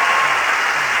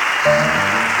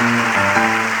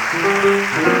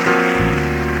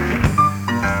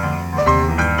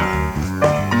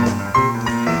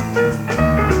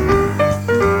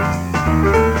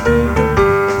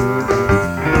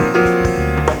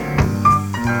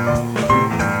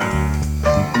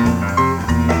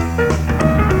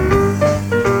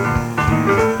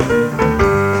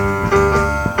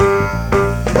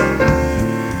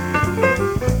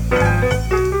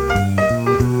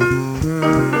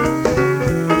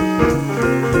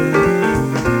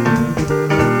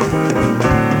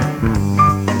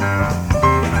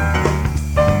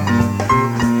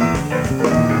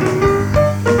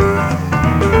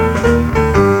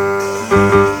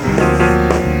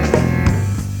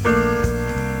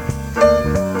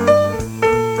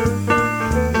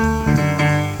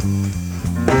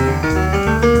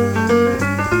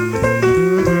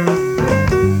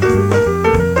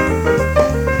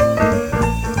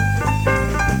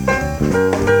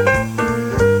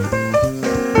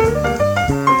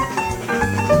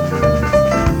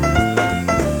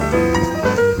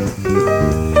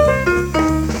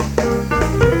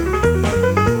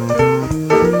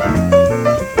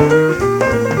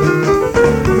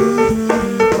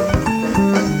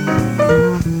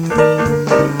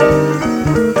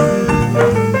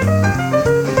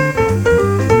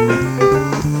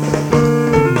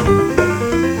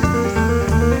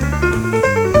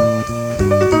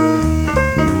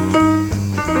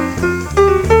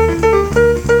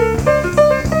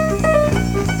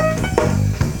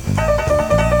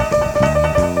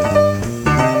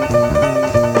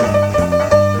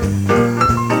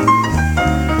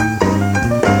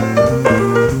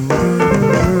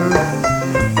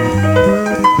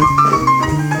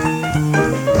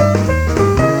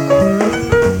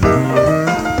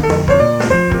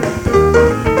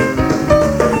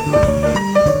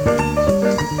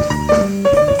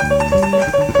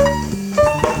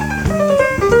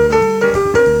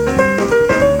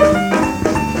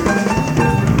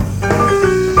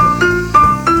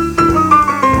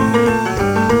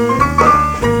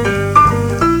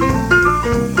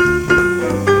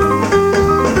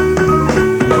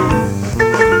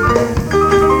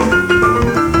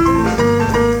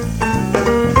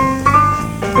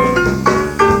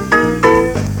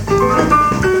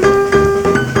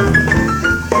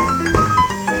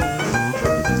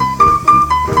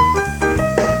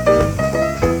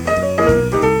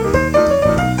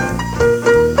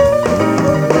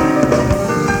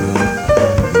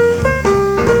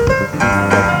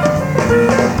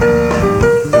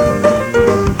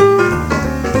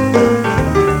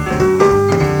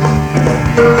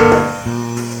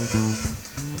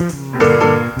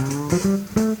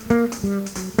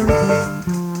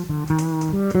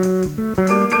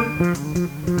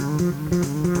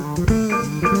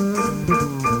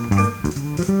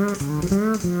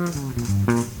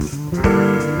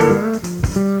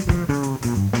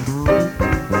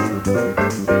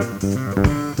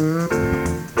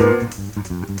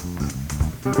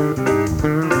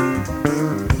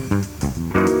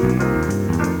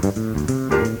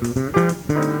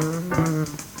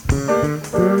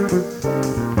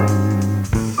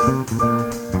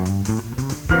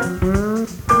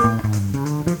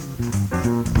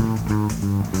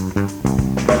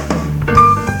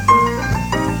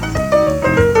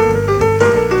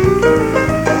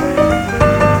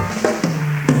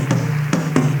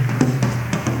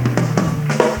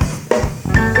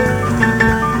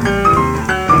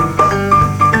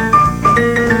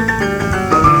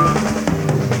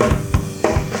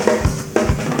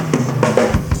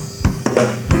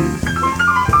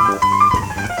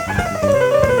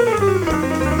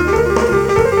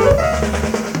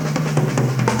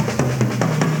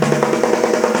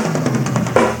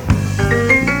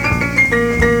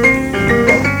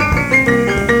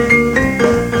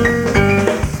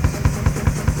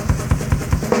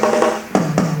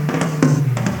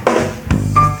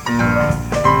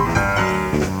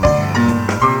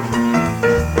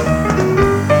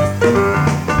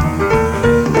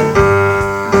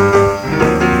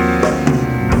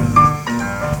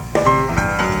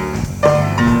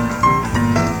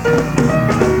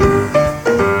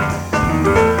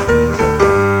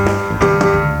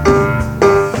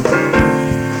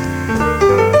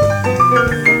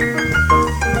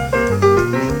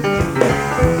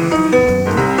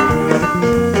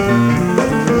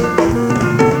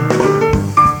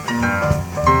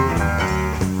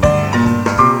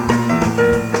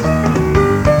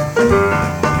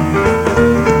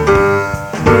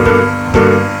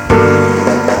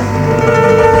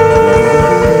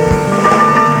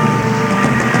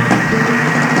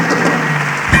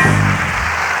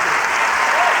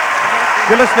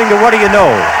 You're listening to What Do You Know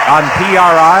on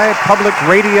PRI, Public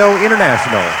Radio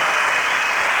International.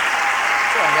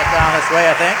 So I can get down this way,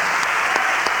 I think.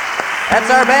 That's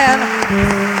our band.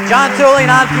 John Tulane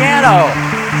on piano.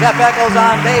 Jeff Eccles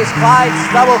on bass. Clyde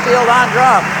Stubblefield on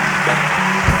drums.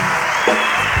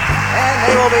 And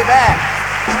they will be back.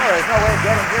 Oh, there's no way of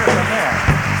getting here from there.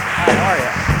 Hi, how are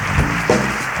you?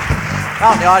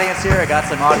 Out in the audience here, I got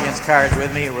some audience cards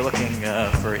with me. We're looking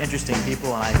for interesting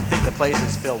people, and I think the place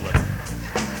is filled with them.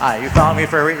 Hi, you following me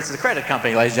for a reason? It's the credit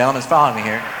company, ladies and gentlemen, is following me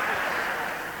here.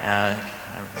 I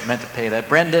meant to pay that.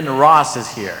 Brendan Ross is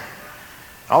here.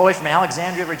 All the way from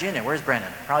Alexandria, Virginia. Where's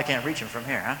Brendan? Probably can't reach him from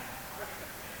here, huh?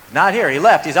 Not here. He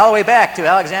left. He's all the way back to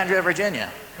Alexandria,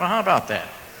 Virginia. Well, how about that?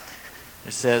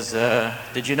 It says,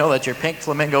 did you know that your pink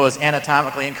flamingo is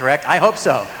anatomically incorrect? I hope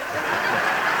so.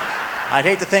 I'd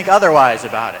hate to think otherwise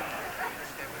about it.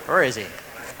 Where is he?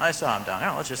 I saw him down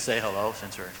there. Let's just say hello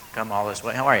since we're come all this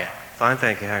way. How are you? Fine,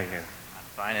 thank you. How are you?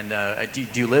 Fine. And do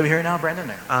you live here now, Brendan?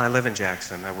 Or? I live in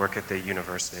Jackson. I work at the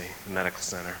university, the medical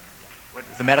center.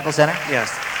 The medical center?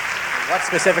 Yes. What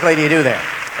specifically do you do there?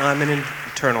 I'm in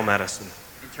internal medicine.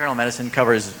 Internal medicine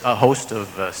covers a host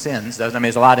of sins, doesn't it? I mean,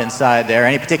 there's a lot inside there.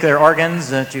 Any particular organs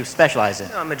that you specialize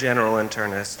in? I'm a general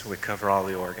internist. We cover all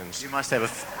the organs. You must have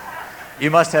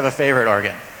a favorite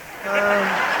organ.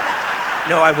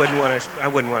 No, I wouldn't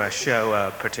want to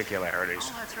show particularities.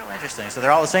 Oh, that's really interesting. So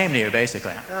they're all the same to you,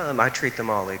 basically. I treat them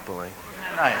all equally.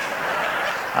 Nice.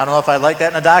 I don't know if I'd like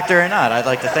that in a doctor or not. I'd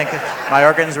like to think that my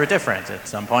organs were different at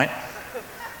some point.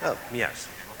 Oh, yes.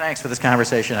 Thanks for this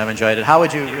conversation. I've enjoyed it. How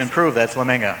would you improve that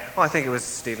flamingo? Well, I think it was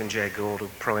Stephen Jay Gould who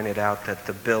pointed out that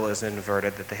the bill is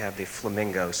inverted, that they have the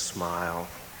flamingo smile.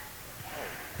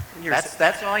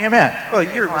 That's all you meant. Well,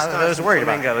 your I was worried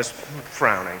about flamingo is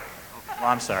frowning. Well,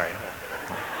 I'm sorry.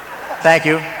 Thank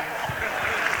you.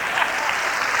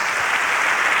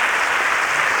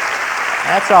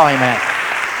 That's all he meant.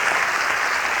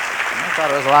 I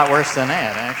thought it was a lot worse than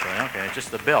that, actually. Okay,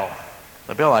 just the bill.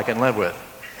 The bill I can live with.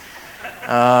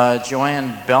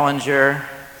 Joanne Bellinger.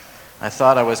 I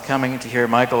thought I was coming to hear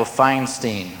Michael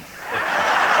Feinstein.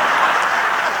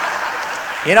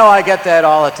 You know, I get that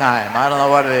all the time. I don't know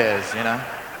what it is, you know.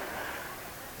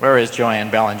 Where is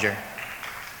Joanne Bellinger?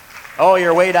 Oh,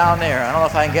 you're way down there. I don't know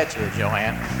if I can get to you,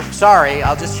 Joanne. Sorry,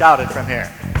 I'll just shout it from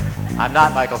here. I'm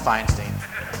not Michael Feinstein.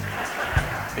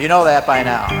 You know that by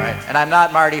now, right? And I'm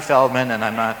not Marty Feldman, and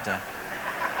I'm not...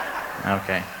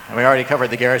 Okay. And we already covered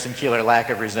the Garrison Keillor lack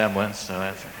of resemblance, so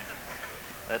that's...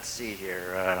 Let's see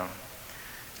here.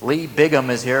 Lee Bigham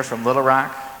is here from Little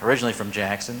Rock, originally from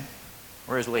Jackson.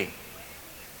 Where's Lee?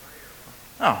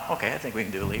 Oh, okay. I think we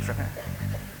can do Lee from here.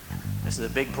 This is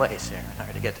a big place here. It's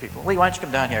hard to get to people. Lee, why don't you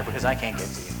come down here because I can't get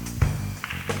to you.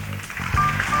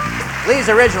 Lee's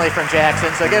originally from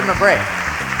Jackson, so give him a break.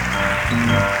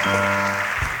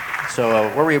 So,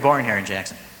 where were you born here in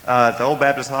Jackson? The Old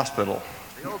Baptist Hospital.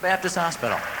 The Old Baptist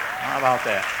Hospital. How about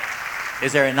that?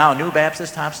 Is there now a new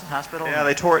Baptist hospital? Yeah,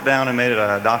 they tore it down and made it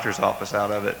a doctor's office out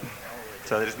of it.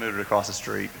 So they just moved it across the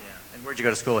street. Yeah. And where'd you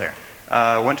go to school here?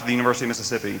 Went to the University of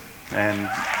Mississippi and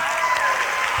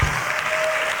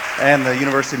the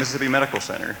University of Mississippi Medical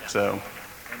Center. So.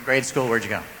 In grade school, where'd you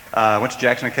go? Went to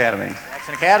Jackson Academy.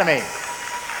 Jackson Academy.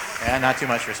 Yeah, not too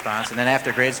much response. And then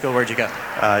after grade school, where'd you go?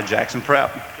 Jackson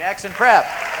Prep. Jackson Prep.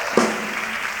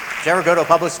 Did you ever go to a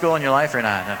public school in your life or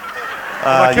not?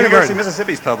 University of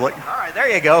Mississippi's public. All right, there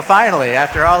you go, finally,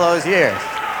 after all those years.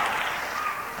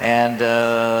 And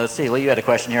let's see, Lee, you had a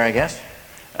question here, I guess?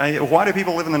 Why do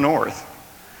people live in the North?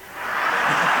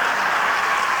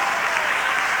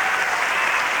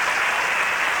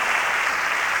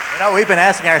 You know, we've been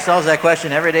asking ourselves that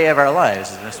question every day of our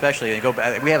lives, especially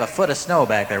we have a foot of snow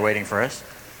back there waiting for us.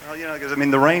 Well, you know, because, I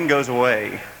mean, the rain goes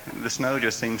away. The snow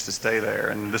just seems to stay there.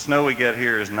 And the snow we get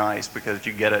here is nice because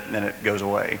you get it and then it goes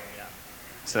away. Yeah.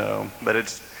 So, but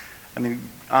it's, I mean,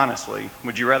 honestly,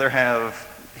 would you rather have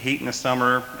heat in the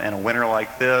summer and a winter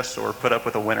like this or put up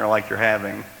with a winter like you're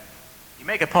having? You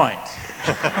make a point.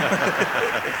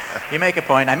 You make a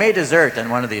point. I may desert on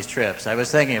one of these trips. I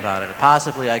was thinking about it.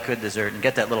 Possibly I could desert and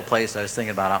get that little place I was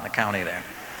thinking about out in the county there.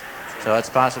 So it's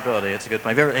a possibility. It's a good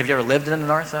point. Have you ever lived in the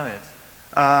North?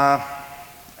 I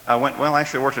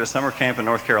actually worked at a summer camp in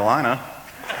North Carolina.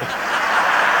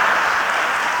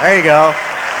 There you go.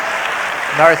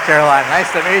 North Carolina. Nice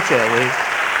to meet you, Lee.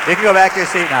 You can go back to your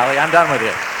seat now, Lee. I'm done with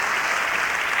you.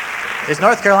 Is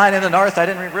North Carolina in the North? I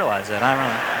didn't realize that. I'm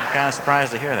kind of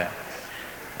surprised to hear that.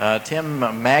 Tim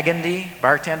Magandy,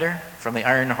 bartender from the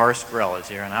Iron Horse Grill, is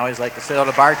here. And I always like to say hello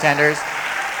to bartenders.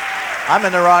 I'm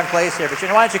in the wrong place here, but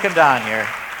why don't you come down here?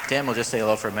 Tim will just say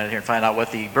hello for a minute here and find out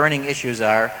what the burning issues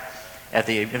are at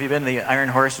the... Have you been to the Iron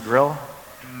Horse Grill?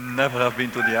 Never have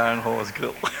been to the Iron Horse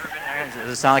Grill. Does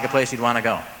it sound like a place you'd want to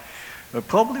go? I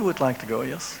probably would like to go,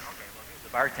 yes.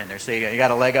 The bartender, so you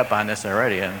got a leg up on this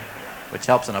already, which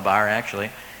helps in a bar, actually.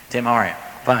 Tim, how are you?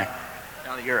 Fine.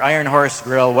 Now, your Iron Horse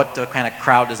Grill, what kind of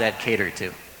crowd does that cater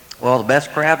to? Well, the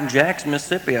best crowd in Jackson,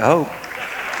 Mississippi, I hope.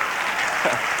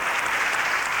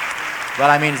 Well,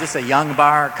 I mean, is this a young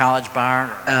bar, college bar?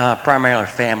 Primarily a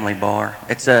family bar.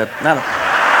 It's not a...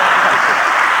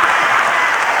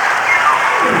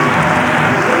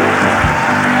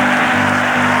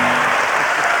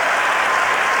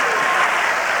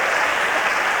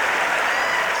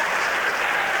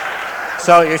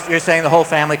 So you're saying the whole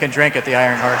family can drink at the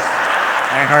Iron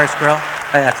Horse Grill?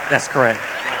 That's correct.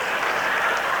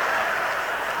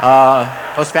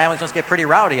 Those families must get pretty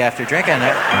rowdy after drinking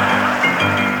there.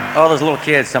 Oh, those little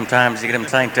kids sometimes, you get them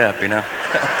tanked up, you know.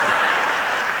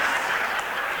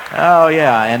 Oh,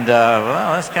 yeah, and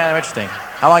well, that's kind of interesting.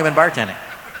 How long have you been bartending?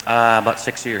 About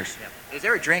 6 years. Yeah. Is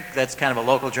there a drink that's kind of a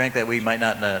local drink that we might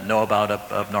not know about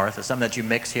up north? Is something that you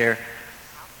mix here?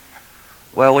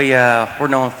 Well, we're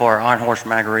known for our Iron Horse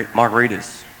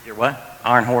margaritas. Your what?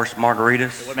 Iron Horse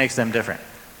margaritas. So what makes them different?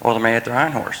 Well, they're made at the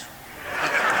Iron Horse.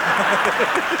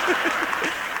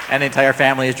 And the entire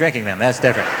family is drinking them. That's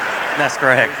different. That's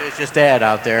correct. It's just Dad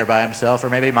out there by himself, or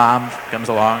maybe Mom comes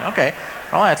along. Okay,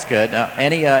 well that's good.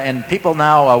 And people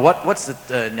now, what's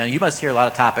the? Now you must hear a lot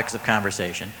of topics of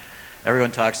conversation.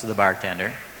 Everyone talks to the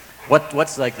bartender.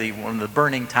 What's like one of the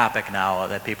burning topic now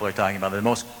that people are talking about? The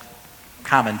most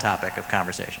common topic of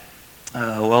conversation?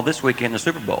 Well, this weekend the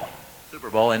Super Bowl. Super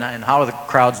Bowl, and how are the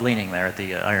crowds leaning there at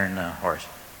the Iron Horse?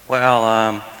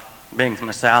 Well, being from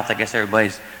the South, I guess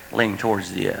everybody's leaning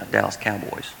towards the Dallas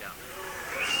Cowboys.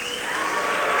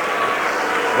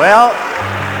 Well,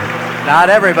 not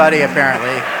everybody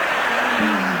apparently.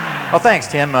 Well, thanks,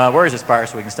 Tim. Where is this bar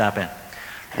so we can stop in?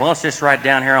 Well, it's just right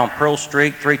down here on Pearl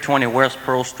Street, 320 West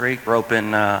Pearl Street. We're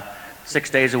open 6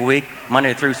 days a week,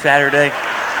 Monday through Saturday.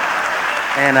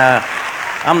 And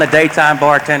I'm the daytime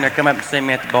bartender. Come up and see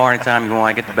me at the bar anytime you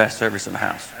want. I get the best service in the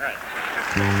house. All right.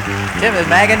 Tim, is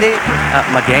Magandy?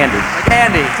 Magandy.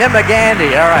 Magandy. Tim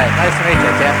Magandy. All right. Nice to meet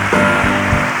you, Tim.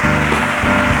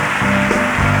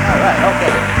 All right.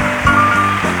 Okay.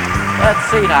 Let's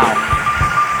see now.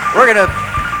 We're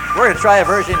gonna try a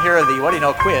version here of the What Do You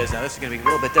Know quiz. Now this is gonna be a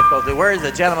little bit difficult. Where is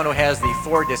the gentleman who has the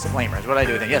 4 disclaimers? What do I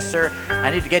do with them? Yes, sir. I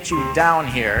need to get you down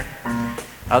here.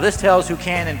 This tells who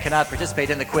can and cannot participate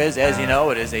in the quiz. As you know,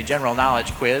 it is a general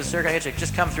knowledge quiz. Sir, can I get you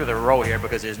just come through the row here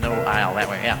because there's no aisle that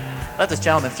way. Yeah. Let this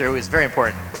gentleman through. He's a very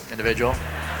important individual.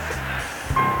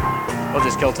 We'll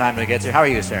just kill time to get you. How are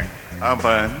you, sir? I'm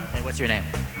fine. And what's your name?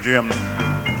 Jim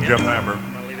Hammer.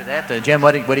 I'm going to leave it at that. Jim,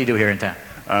 what do you do here in town?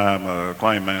 I'm a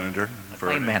claim manager for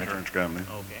claim an manager. insurance company.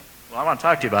 Okay. Well, I want to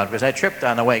talk to you about it because I tripped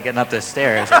on the way getting up the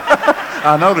stairs.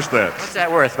 I noticed that. What's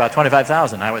that worth? About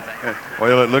 25,000, I would think.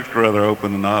 Well, it looks rather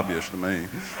open and obvious to me.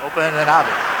 Open and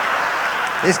obvious.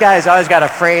 These guys always got a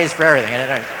phrase for everything.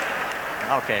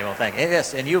 Okay, well, thank you.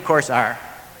 Yes, and you, of course, are?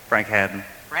 Frank Haddon.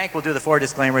 Frank will do the 4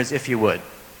 disclaimers if you would.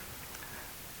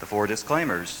 The 4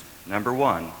 disclaimers. Number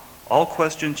 1, all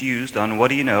questions used on What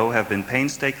Do You Know have been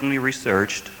painstakingly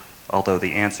researched, although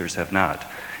the answers have not.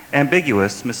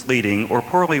 Ambiguous, misleading, or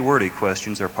poorly worded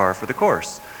questions are par for the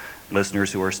course.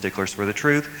 Listeners who are sticklers for the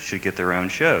truth should get their own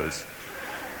shows.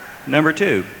 Number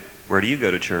 2, where do you go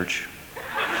to church?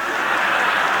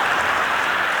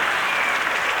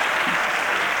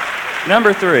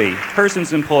 Number 3,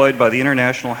 persons employed by the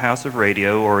International House of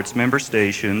Radio or its member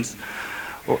stations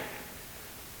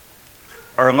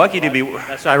are unlucky to be...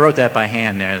 So I wrote that by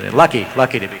hand there. Lucky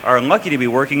to be. Are unlucky to be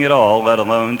working at all, let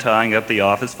alone tying up the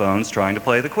office phones trying to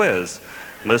play the quiz.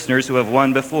 Listeners who have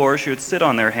won before should sit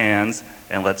on their hands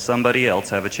and let somebody else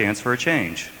have a chance for a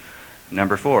change.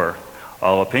 Number 4,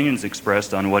 all opinions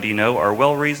expressed on What Do You Know are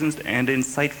well-reasoned and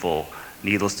insightful.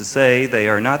 Needless to say, they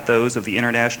are not those of the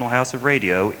International House of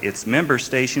Radio, its member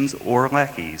stations, or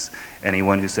lackeys.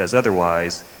 Anyone who says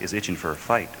otherwise is itching for a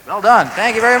fight. Well done.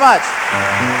 Thank you very much.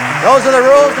 Those are the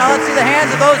rules. Now let's see the hands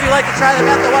of those who like to try the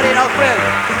Method What Do You Know quiz.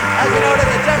 As you know, it is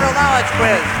a general knowledge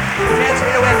quiz. Chance for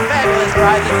you to win fabulous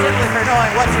prizes simply for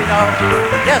knowing what you know.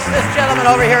 Yes, this gentleman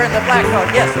over here in the black coat.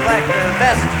 Yes, the black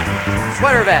vest,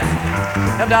 sweater vest.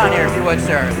 Come down here if you would,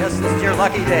 sir. Yes, this is your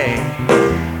lucky day.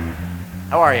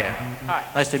 How are you? Hi.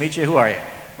 Nice to meet you. Who are you?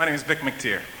 My name is Vic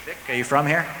McTeer. Vic, are you from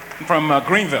here? I'm from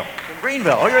Greenville. From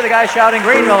Greenville. Oh, you're the guy shouting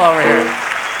Greenville over here.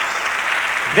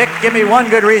 Vic, give me one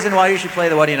good reason why you should play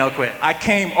the What Do You Know quiz. I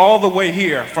came all the way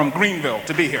here from Greenville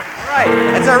to be here. All right,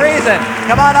 it's a reason.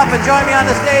 Come on up and join me on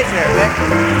the stage here, Vic.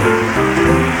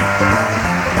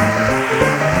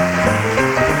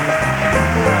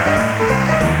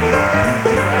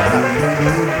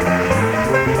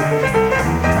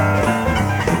 All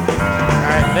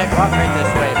right, Vic, walk right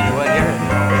this way if you would. Here.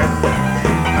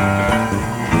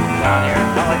 Down here.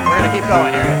 No, we're going to keep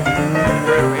going here.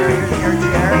 Here's your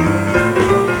chair.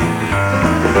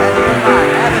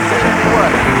 Have a seat if you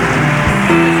would.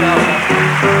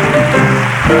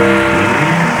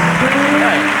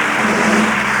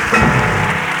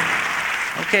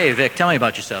 Okay, Vic, tell me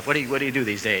about yourself. What do you do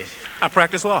these days? I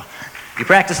practice law. You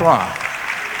practice law.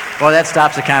 Well, that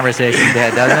stops the conversation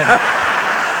dead, doesn't it?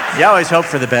 You always hope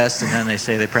for the best, and then they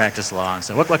say they practice law. And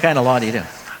so what kind of law do you do?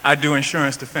 I do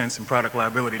insurance defense and product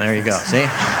liability There you go. defense. See?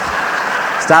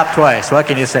 Stop twice. What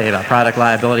can you say about product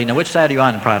liability? Now, which side are you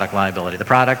on in product liability? The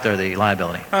product or the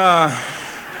liability? I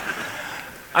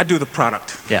do the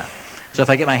product. Yeah. So if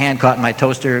I get my hand caught in my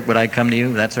toaster, would I come to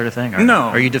you, that sort of thing? Or, No.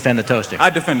 Or you defend the toaster? I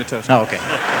defend the toaster. Oh, okay.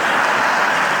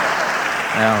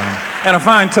 Well, And a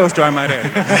fine toaster, I might add.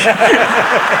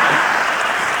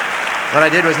 what I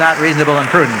did was not reasonable and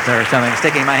prudent or something.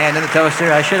 Sticking my hand in the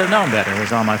toaster, I should have known better. It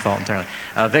was all my fault entirely.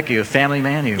 Vic, you a family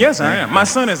man? Yes, I am. My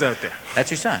son is out there.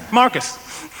 That's your son? Marcus.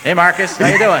 Hey, Marcus. How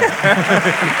you doing?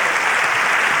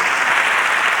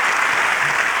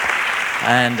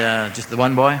 And just the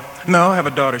one boy? No, I have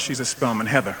a daughter. She's a Spelman,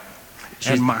 Heather.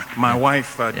 Yes. My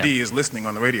wife, Dee, is listening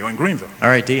on the radio in Greenville. All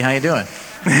right, Dee, how you doing?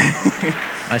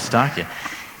 Nice to talk to you.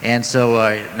 And so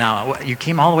now, you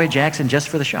came all the way to Jackson just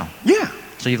for the show? Yeah.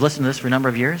 So you've listened to this for a number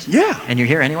of years? Yeah. And you're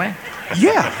here anyway?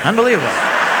 Yeah. Unbelievable.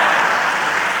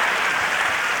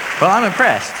 Well, I'm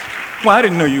impressed. Well, I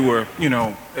didn't know you were,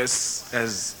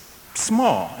 as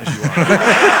small as you are.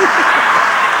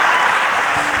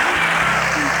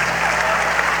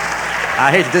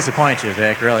 I hate to disappoint you,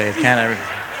 Vic, really. It kind of...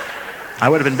 I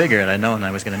would have been bigger had I known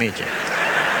I was going to meet you.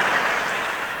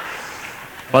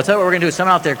 Well, I'll tell you what we're going to do.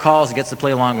 Someone out there calls and gets to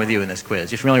play along with you in this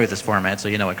quiz. You're familiar with this format, so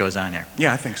you know what goes on here.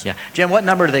 Yeah, I think so. Yeah. Jim, what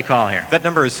number do they call here? That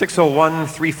number is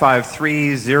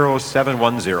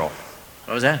 601-353-0710.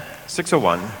 What was that?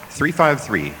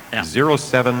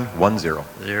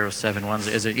 601-353-0710.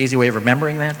 0710. Is there an easy way of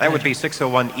remembering that? That would be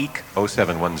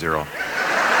 601-EEK-0710.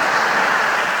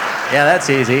 Yeah, that's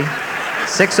easy.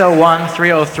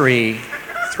 601-303...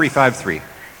 353.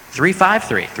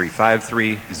 353.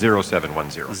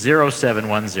 353-0710.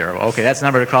 0710. Okay, that's the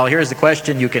number to call. Here's the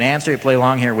question you can answer. You play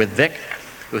along here with Vic,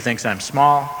 who thinks I'm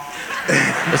small.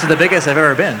 This is the biggest I've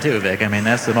ever been, too, Vic. I mean,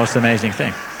 that's the most amazing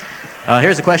thing.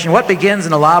 Here's the question. What begins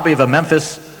in the lobby of a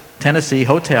Memphis, Tennessee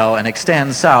hotel and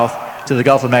extends south to the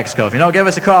Gulf of Mexico? If you know, give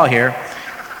us a call here.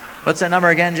 What's that number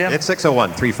again, Jim? It's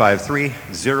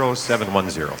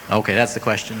 601-353-0710. Okay, that's the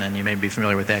question, and you may be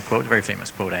familiar with that quote. A very famous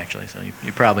quote, actually, so you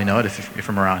probably know it if you're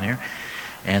from around here.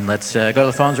 And let's go to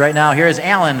the phones right now. Here's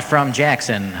Alan from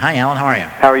Jackson. Hi, Alan. How are you?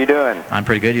 How are you doing? I'm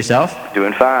pretty good. Yourself?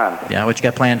 Doing fine. Yeah, what you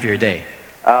got planned for your day?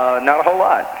 Not a whole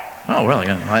lot. Oh, really?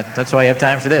 Well, that's why you have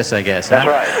time for this, I guess. That's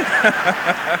right.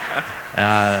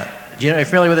 Are you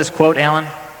familiar with this quote, Alan?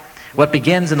 What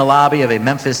begins in the lobby of a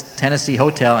Memphis, Tennessee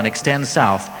hotel and extends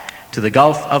south to the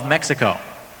Gulf of Mexico?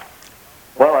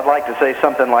 Well, I'd like to say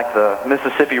something like the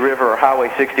Mississippi River or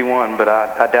Highway 61, but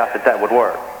I doubt that would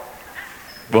work.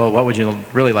 Well, what would you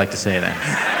really like to say then?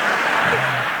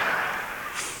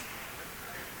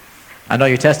 I know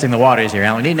you're testing the waters here,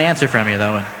 Alan. We need an answer from you,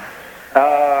 though.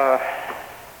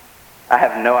 I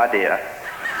have no idea.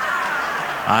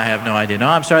 I have no idea. No,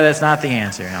 I'm sorry, that's not the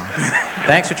answer, Alan.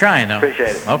 Thanks for trying, though.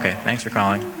 Appreciate it. Okay, thanks for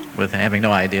calling with having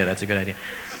no idea. That's a good idea.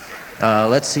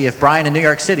 Let's see if Brian in New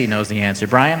York City knows the answer.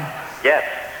 Brian? Yes.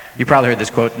 You probably heard this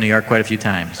quote in New York quite a few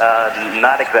times.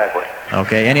 Not exactly.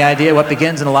 Okay, any idea what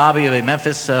begins in the lobby of a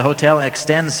Memphis hotel and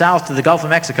extends south to the Gulf of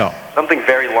Mexico? Something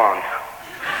very long.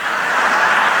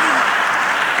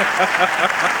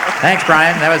 Thanks,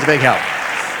 Brian. That was a big help.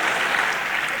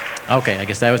 Okay, I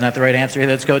guess that was not the right answer.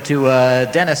 Let's go to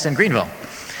Dennis in Greenville.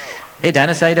 Hey,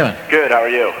 Dennis, how you doing? Good, how are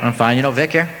you? I'm fine. You know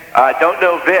Vic here? I don't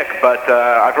know Vic, but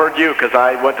I've heard you because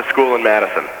I went to school in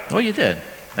Madison. Oh, you did?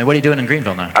 And what are you doing in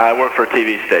Greenville now? I work for a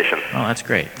TV station. Oh, that's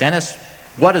great. Dennis,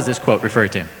 what does this quote refer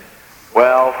to?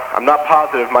 Well, I'm not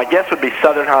positive. My guess would be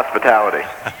Southern hospitality.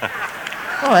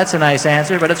 Oh, that's a nice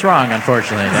answer, but it's wrong,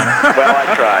 unfortunately. Well,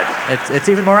 I tried. It's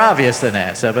even more obvious than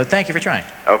that, but thank you for trying.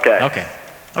 Okay.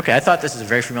 Okay, I thought this is a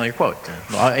very familiar quote.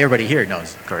 Well, everybody here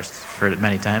knows, of course. Heard it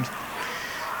many times.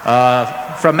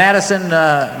 From Madison,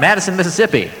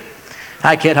 Mississippi.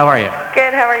 Hi, Kit, how are you?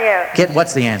 Good, how are you? Kit,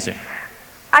 what's the answer?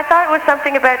 I thought it was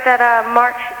something about that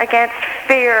march against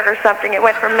fear or something. It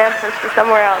went from Memphis to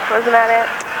somewhere else. Wasn't that it?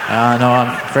 No,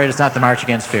 I'm afraid it's not the March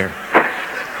Against Fear.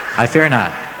 I fear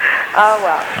not. Oh,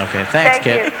 well. Okay, thanks, Thank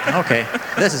Kit. you. Okay,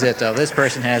 this is it, though. This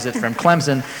person has it from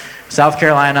Clemson, South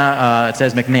Carolina. It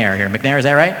says McNair here. McNair, is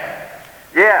that right?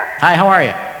 Yeah. Hi, how are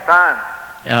you?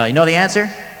 Fine. You know the answer?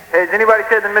 Has anybody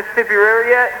said the Mississippi River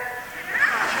yet?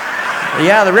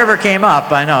 Yeah, the river came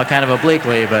up, I know, kind of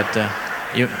obliquely, but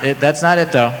that's not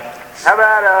it, though. How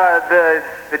about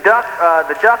the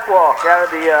duck walk out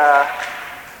of the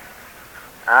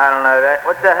I don't know that.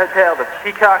 What's that hotel? The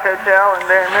Peacock Hotel in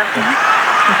there in Memphis?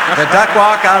 The duck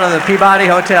walk out of the Peabody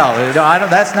Hotel. No,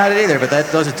 that's not it either, but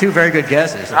those are two very good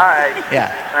guesses. All right.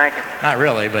 Yeah. Thank you. Not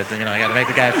really, but I got to make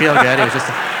the guy feel good. He was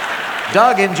just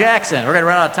Doug in Jackson. We're going to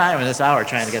run out of time in this hour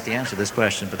trying to get the answer to this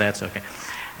question, but that's okay.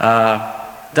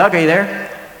 Doug, are you there?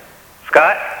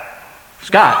 Scott?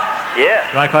 Scott? Yeah.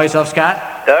 You want to call yourself Scott?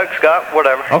 Doug, Scott,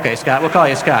 whatever. Okay, Scott. We'll call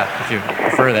you Scott if you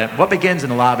prefer that. What begins in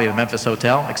the lobby of a Memphis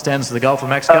hotel, extends to the Gulf of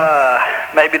Mexico?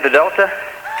 Maybe the Delta?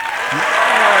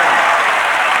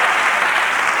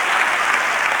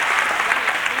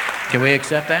 Can we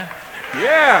accept that?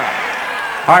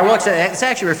 Yeah. All right, well, it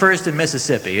actually refers to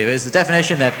Mississippi. It was the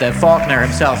definition that Faulkner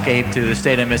himself gave to the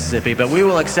state of Mississippi, but we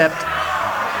will accept.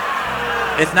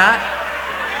 It's not?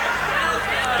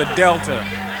 The Delta.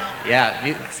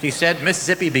 Yeah, you said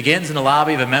Mississippi begins in the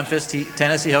lobby of a Memphis,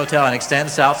 Tennessee hotel and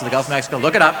extends south to the Gulf of Mexico.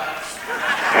 Look it up.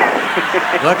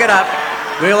 Look it up.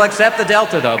 We will accept the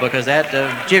Delta, though, because that,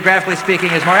 geographically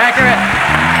speaking, is more accurate.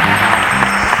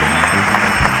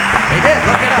 He did.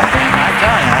 Look it up. I'm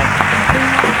telling you.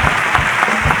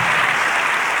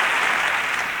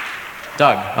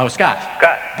 Doug. Oh, Scott.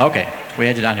 Scott. Okay. We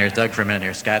had you down here as Doug for a minute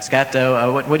here. Scott. Scott,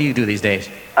 what do you do these days?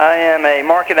 I am a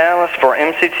market analyst for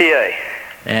MCTA.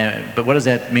 But what does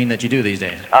that mean that you do these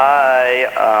days? I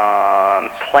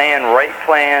plan rate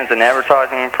plans and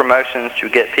advertising promotions to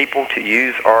get people to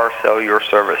use our cellular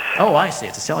service. Oh, I see.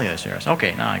 It's a cellular service.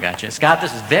 Okay, now I got you. Scott,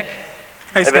 this is Vic.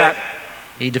 Hey, Scott.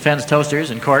 He defends toasters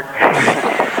in court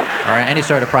or any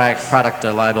sort of product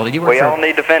liability. We all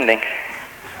need defending.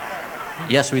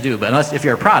 Yes, we do. But if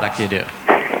you're a product, you do.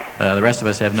 The rest of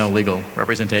us have no legal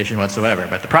representation whatsoever.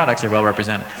 But the products are well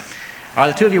represented.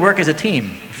 The two of you work as a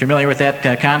team. Familiar with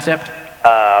that concept?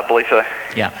 I believe so.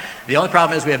 Yeah. The only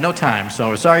problem is we have no time, so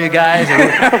we're sorry, you guys.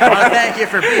 I want to thank you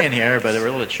for being here, but we're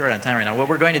a little bit short on time right now. What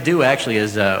we're going to do, actually,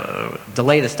 is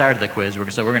delay the start of the quiz.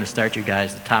 So we're going to start you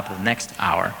guys at the top of the next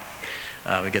hour.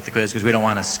 We get the quiz because we don't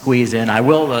want to squeeze in. I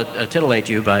will titillate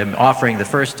you by offering the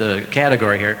first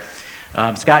category here.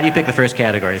 Scott, you pick the first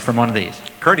category from one of these.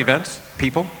 Current events,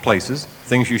 people, places,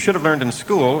 things you should have learned in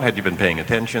school had you been paying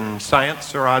attention,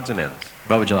 science, or odds and ends.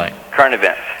 What would you like? Current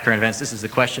events. Current events. This is the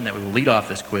question that we will lead off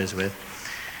this quiz with.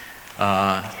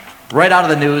 Right out of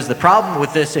the news, the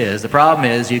problem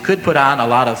is you could put on a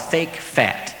lot of fake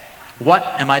fat. What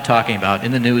am I talking about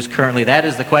in the news currently? That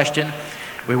is the question.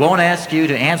 We won't ask you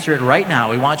to answer it right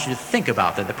now. We want you to think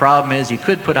about that. The problem is you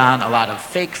could put on a lot of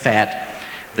fake fat.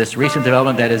 This recent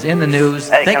development that is in the news.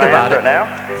 Hey, Think can I about answer it. it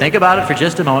now? Think about it for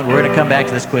just a moment. We're going to come back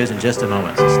to this quiz in just a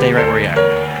moment. So stay right where you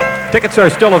are. Tickets are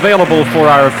still available for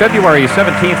our February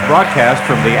 17th broadcast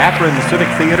from the Akron Civic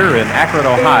Theater in Akron,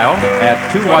 Ohio at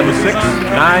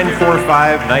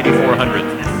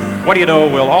 216-945-9400. What Do You Know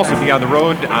will also be on the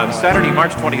road on Saturday,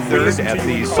 March 23rd at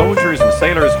the Soldiers and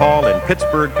Sailors Hall in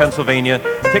Pittsburgh, Pennsylvania.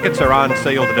 Tickets are on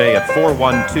sale today at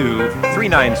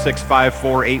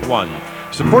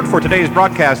 412-396-5481. Support for today's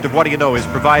broadcast of What Do You Know is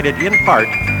provided in part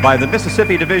by the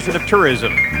Mississippi Division of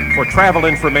Tourism. For travel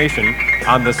information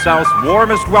on the South's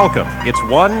warmest welcome, it's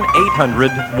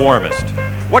 1-800-WARMEST.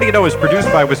 What Do You Know is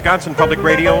produced by Wisconsin Public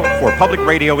Radio for Public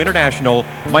Radio International.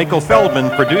 Michael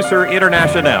Feldman, producer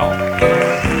international.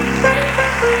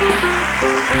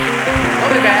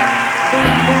 We'll be back.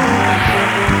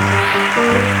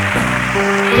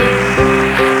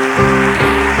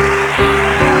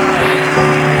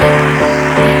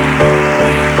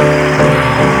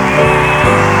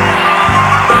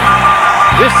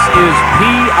 This is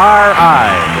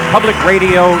PRI, Public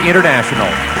Radio International.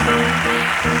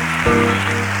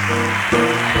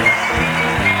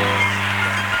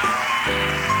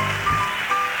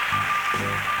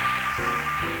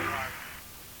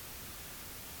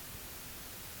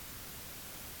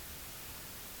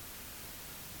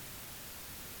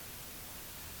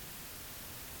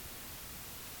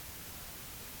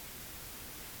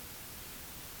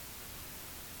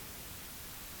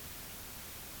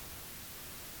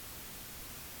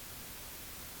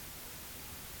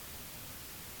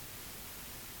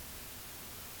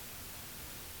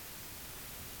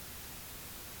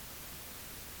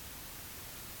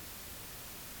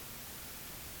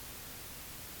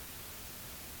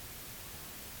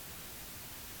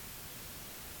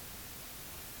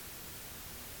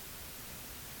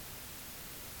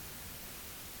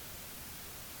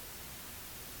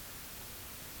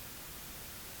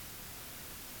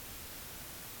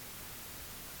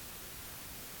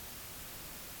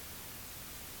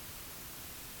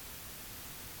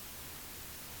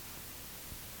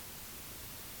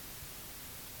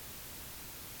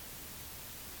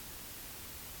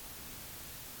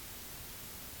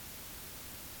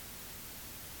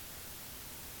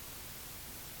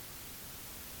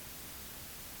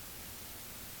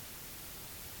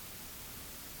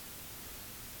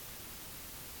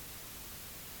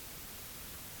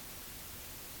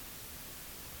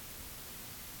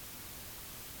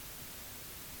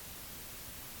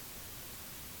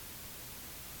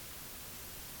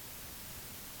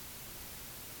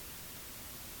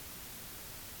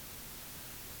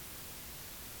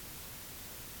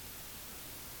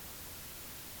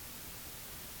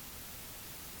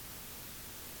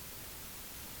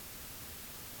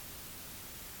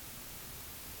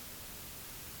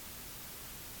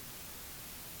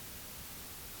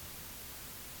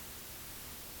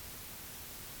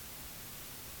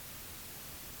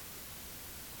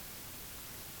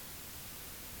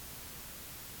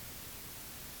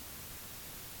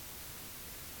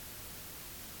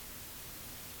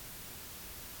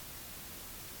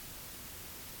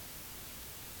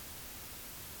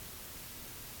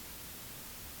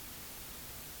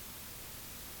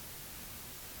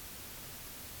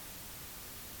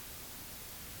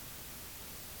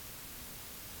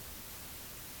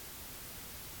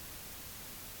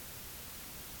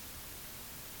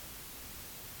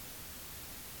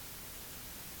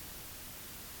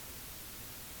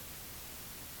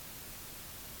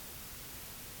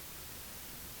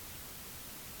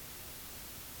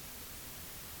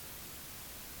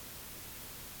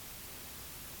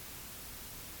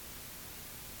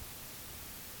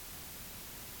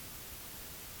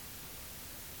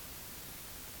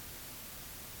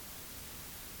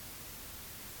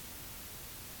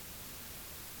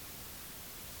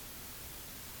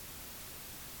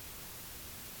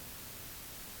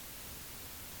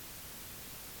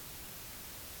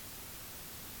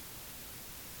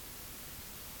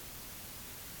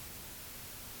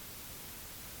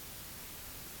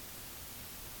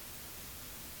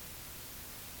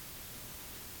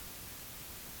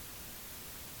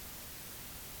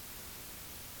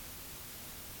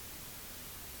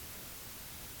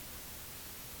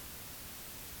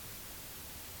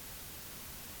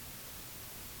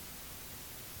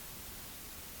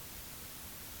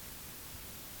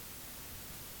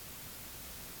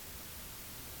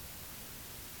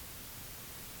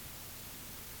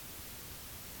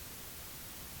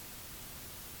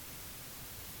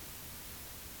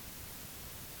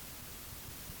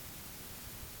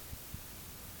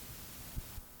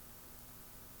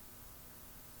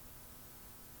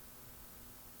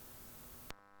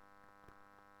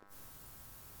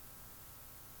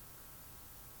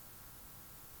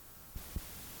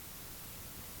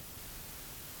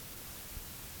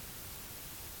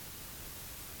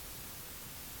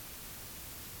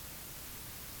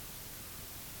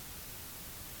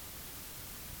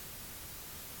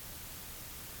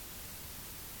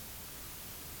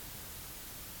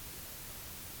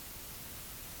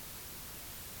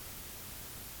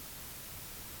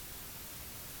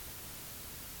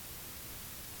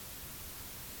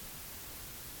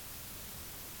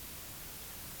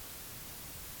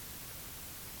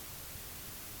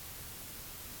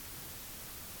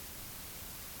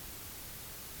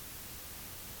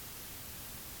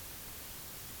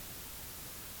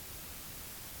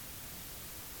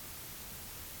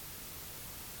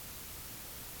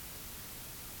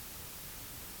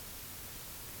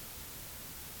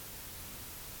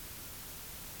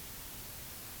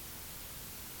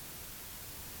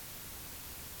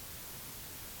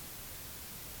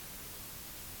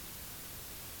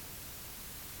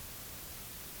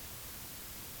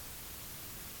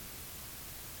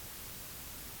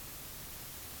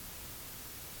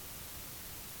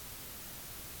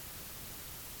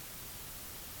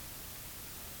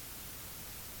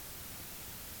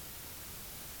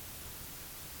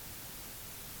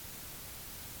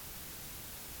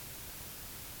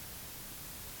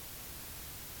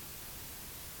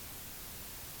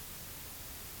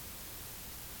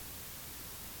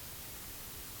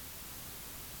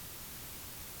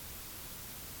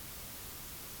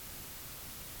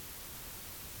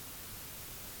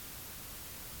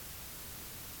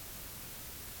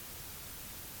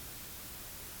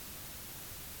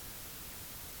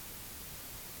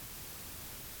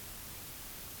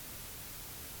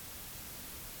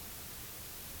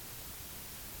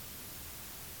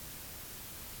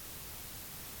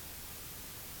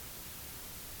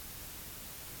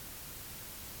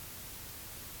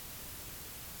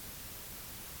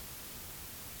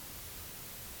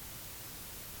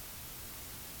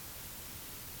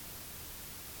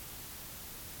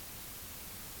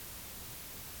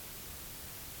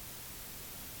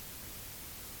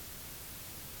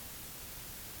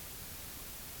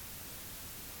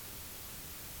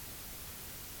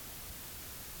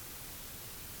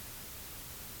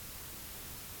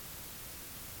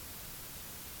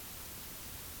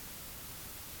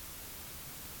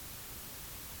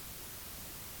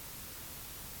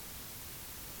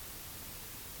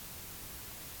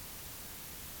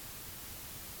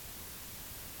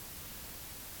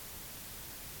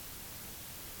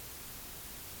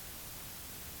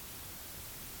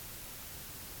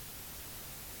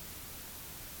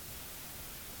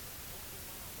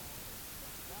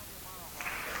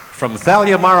 From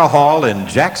Thalia Mara Hall in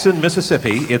Jackson,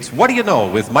 Mississippi, it's What Do You Know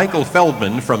with Michael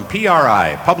Feldman from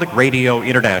PRI, Public Radio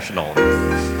International.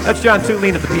 That's John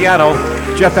Tulene at the piano,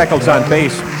 Jeff Eccles on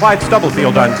bass, Clyde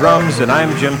Stubblefield on drums, and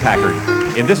I'm Jim Packard.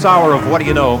 In this hour of What Do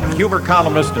You Know, humor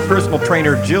columnist and personal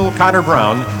trainer Jill Connor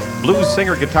Brown, blues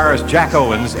singer-guitarist Jack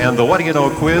Owens, and the What Do You Know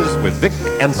quiz with Vic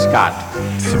and Scott.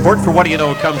 Support for What Do You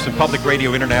Know comes from Public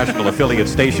Radio International affiliate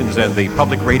stations and the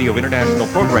Public Radio International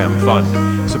Program Fund.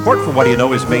 Support for What Do You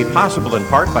Know is made possible in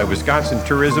part by Wisconsin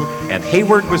Tourism and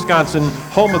Hayward, Wisconsin,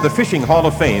 home of the Fishing Hall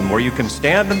of Fame, where you can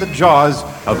stand in the jaws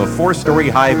of a 4-story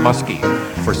high muskie.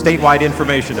 For statewide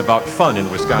information about fun in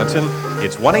Wisconsin,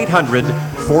 it's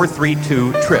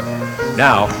 1-800-432-TRIP.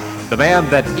 Now, the man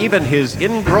that even his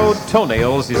ingrown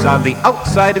toenails is on the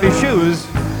outside of his shoes,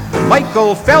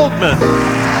 Michael Feldman.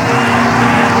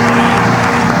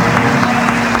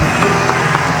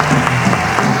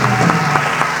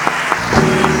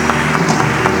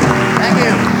 Thank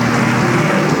you.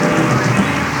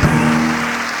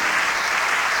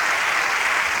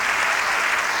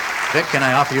 Vic, can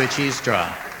I offer you a cheese straw?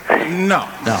 No.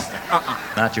 No.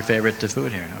 Not your favorite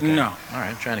food here? Okay. No. All right,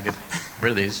 I'm trying to get rid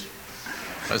of these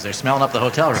because they're smelling up the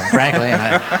hotel room, frankly,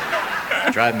 and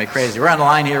driving me crazy. We're on the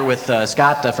line here with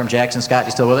Scott from Jackson. Scott,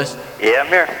 you still with us? Yeah, I'm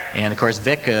here. And, of course,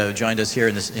 Vic joined us here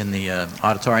in the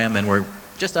auditorium, and we're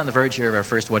just on the verge here of our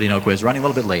first What Do You Know quiz. Running a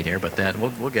little bit late here, but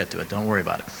we'll get to it. Don't worry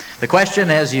about it. The question,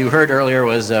 as you heard earlier,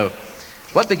 was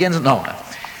what begins... No,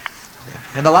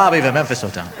 in the lobby of a Memphis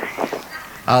hotel.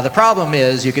 The problem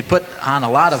is you could put on a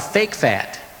lot of fake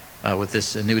fat with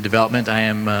this new development. I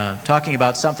am talking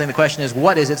about something. The question is,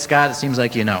 what is it, Scott? It seems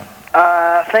like you know.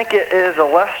 I think it is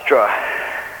Olestra.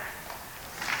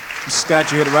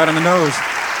 Scott, you hit it right on the nose.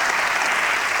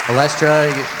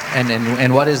 Olestra,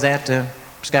 and what is that,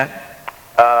 Scott?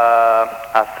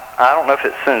 I don't know if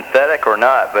it's synthetic or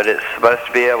not, but it's supposed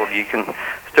to be able to, you can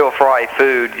still fry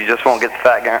food, you just won't get the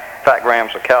fat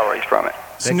grams or calories from it.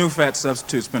 It's a new fat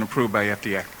substitute's been approved by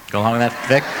FDA. Go along with that,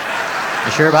 Vic?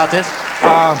 You sure about this?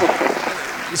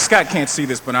 Scott can't see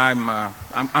this, but I'm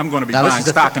going to be buying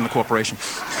stock in the corporation.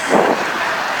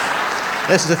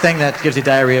 This is the thing that gives you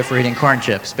diarrhea for eating corn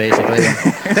chips, basically.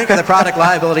 Think of the product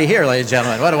liability here, ladies and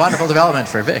gentlemen. What a wonderful development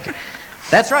for Vic.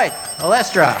 That's right,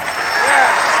 Olestra.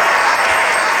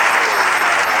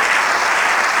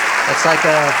 It's like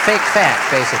a fake fat,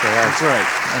 basically. That's right.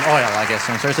 An oil, I guess.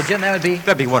 So, Jim, that would be...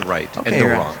 That'd be one right, okay, and no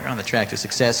wrong. We're on the track to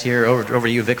success here. Over to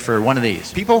you, Vic, for one of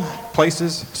these. People,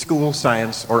 places, school,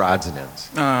 science, or odds and ends?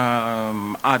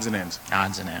 Odds and ends.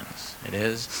 Odds and ends. It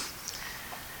is.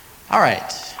 All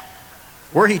right.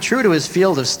 Were he true to his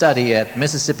field of study at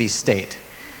Mississippi State,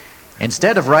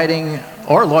 instead of writing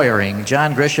or lawyering,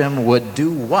 John Grisham would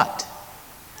do what?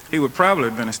 He would probably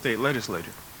have been a state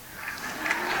legislator.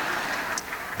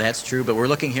 That's true, but we're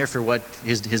looking here for what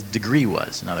his degree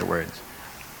was, in other words.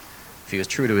 If he was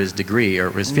true to his degree or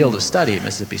his field of study at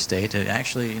Mississippi State,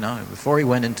 actually, before he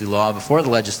went into law, before the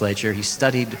legislature, he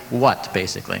studied what,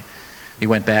 basically? He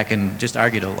went back and just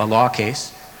argued a law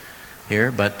case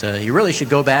here, but he really should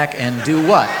go back and do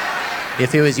what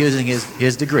if he was using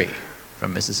his degree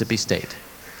from Mississippi State?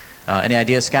 Any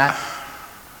ideas, Scott?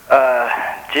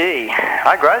 Gee,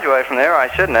 I graduated from there. I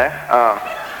should know.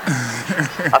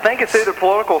 I think it's either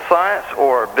political science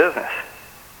or business.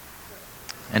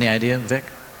 Any idea, Vic?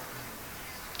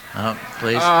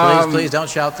 Please don't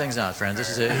shout things out, friends. This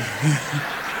is it.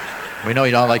 We know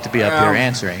you don't like to be up here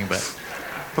answering, but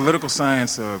political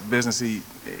science or business. He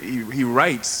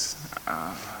writes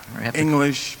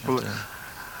English.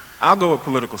 I'll go with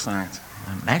political science.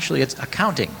 Actually, it's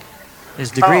accounting. His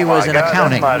degree was in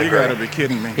accounting. You gotta be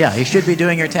kidding me. Yeah, he should be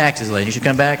doing your taxes, lady. You should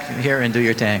come back here and do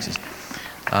your taxes.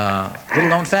 Little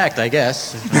known fact, I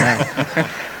guess.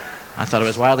 I thought it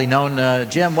was widely known.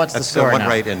 Jim, what's the score now? One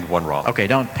right and one wrong. Okay,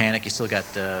 don't panic. You still got,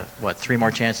 3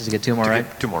 more chances to get 2 more right?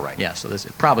 2 more right. Yeah, so this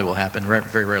probably will happen.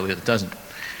 Very rarely it doesn't.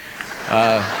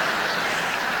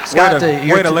 Scott,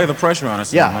 way to lay the pressure on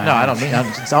us. Yeah, no, I don't mean,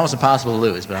 it's almost impossible to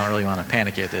lose, but I don't really want to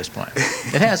panic you at this point.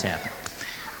 It has happened.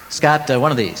 Scott,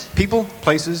 one of these. People,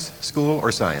 places, school,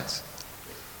 or science?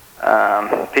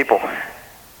 People.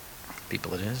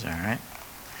 People it is, all right.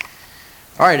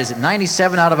 All right, is it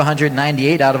 97 out of 100,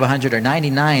 98 out of 100, or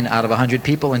 99 out of 100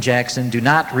 people in Jackson do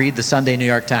not read the Sunday New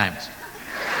York Times?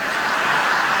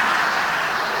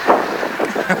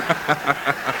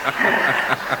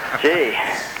 Gee.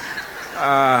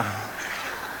 I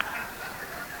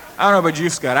don't know about you,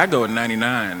 Scott. I go with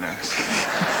 99.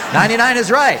 99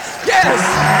 is right. Yes!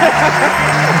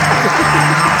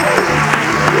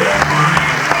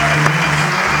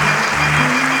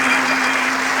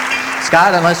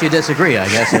 Scott, unless you disagree, I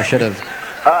guess I should have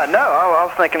No, I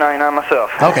was thinking 99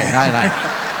 myself. Okay, 99.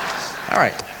 All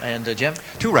right. And Jim?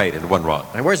 2 right and 1 wrong.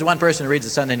 Where's the one person who reads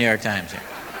the Sunday New York Times here?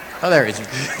 Oh, there he is.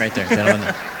 Right there,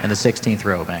 gentleman in the 16th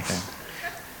row back there.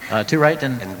 2 right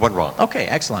and 1 wrong. Okay,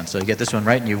 excellent. So you get this one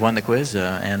right and you've won the quiz.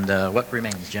 And what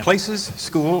remains, Jim? Places,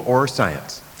 school, or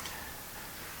science?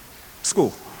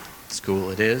 School.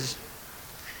 School it is.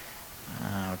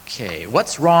 Okay.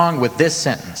 What's wrong with this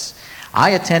sentence?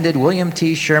 I attended William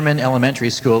T. Sherman Elementary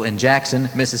School in Jackson,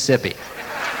 Mississippi.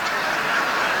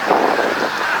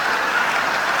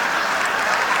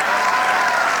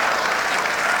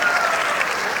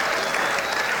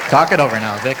 Talk it over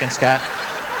now, Vic and Scott.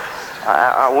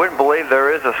 I wouldn't believe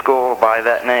there is a school by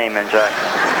that name in Jackson.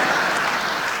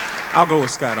 I'll go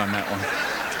with Scott on that one.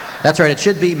 That's right. It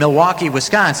should be Milwaukee,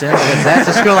 Wisconsin, because that's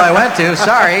the school I went to.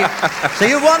 Sorry. So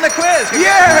you won the quiz.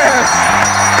 Yes!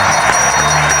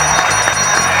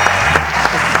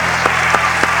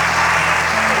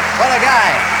 What a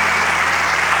guy.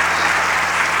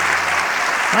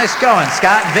 Nice going,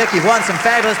 Scott and Vic. You've won some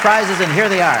fabulous prizes, and here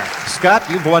they are. Scott,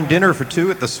 you've won dinner for 2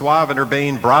 at the Suave and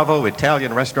Urbane Bravo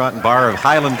Italian Restaurant and Bar of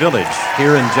Highland Village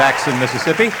here in Jackson,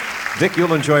 Mississippi. Vic,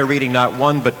 you'll enjoy reading not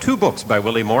 1 but 2 books by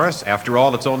Willie Morris. After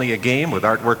All, It's Only a Game, with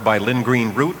artwork by Lynn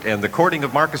Green Root, and The Courting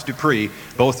of Marcus Dupree,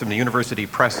 both from the University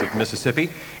Press of Mississippi.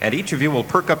 And each of you will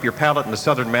perk up your palate in a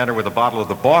southern manner with a bottle of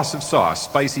the Boss of Sauce,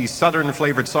 spicy southern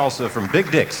flavored salsa from Big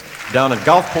Dick's down in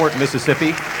Gulfport,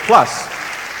 Mississippi, plus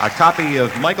a copy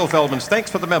of Michael Feldman's Thanks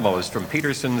for the Memos from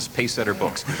Peterson's Pacesetter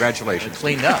Books. Congratulations.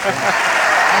 Cleaned up. Thank you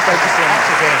so much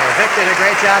for being here. Vic did a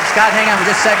great job. Scott, hang on for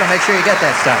just a second. Make sure you get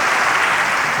that stuff.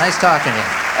 Nice talking to you.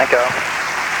 Thank you.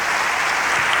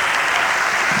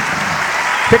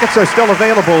 Tickets are still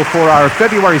available for our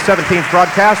February 17th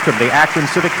broadcast from the Akron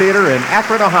Civic Theater in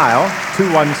Akron, Ohio,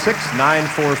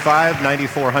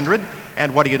 216-945-9400.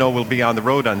 And What Do You Know will be on the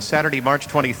road on Saturday, March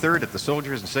 23rd at the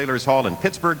Soldiers and Sailors Hall in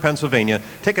Pittsburgh, Pennsylvania.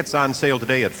 Tickets on sale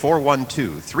today at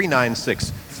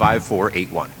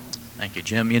 412-396-5481. Thank you,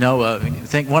 Jim. You know, one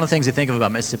of the things you think of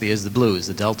about Mississippi is the blues,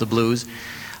 the Delta blues.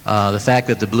 The fact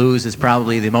that the blues is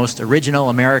probably the most original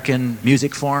American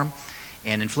music form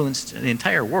and influenced the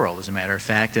entire world, as a matter of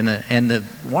fact. And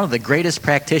one of the greatest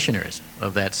practitioners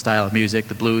of that style of music,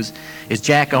 the blues, is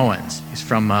Jack Owens. He's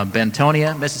from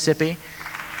Bentonia, Mississippi.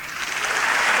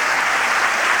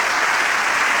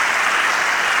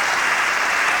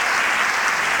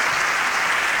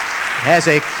 Has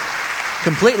a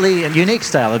completely unique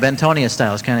style. The Bentonia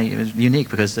style is kind of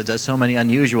unique because it does so many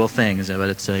unusual things.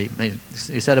 But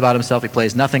he said about himself, he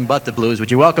plays nothing but the blues. Would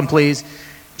you welcome, please,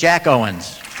 Jack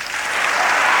Owens.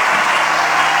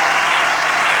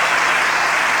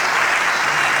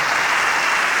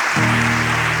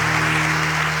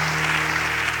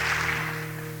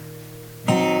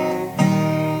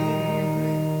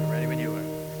 Ready when you are.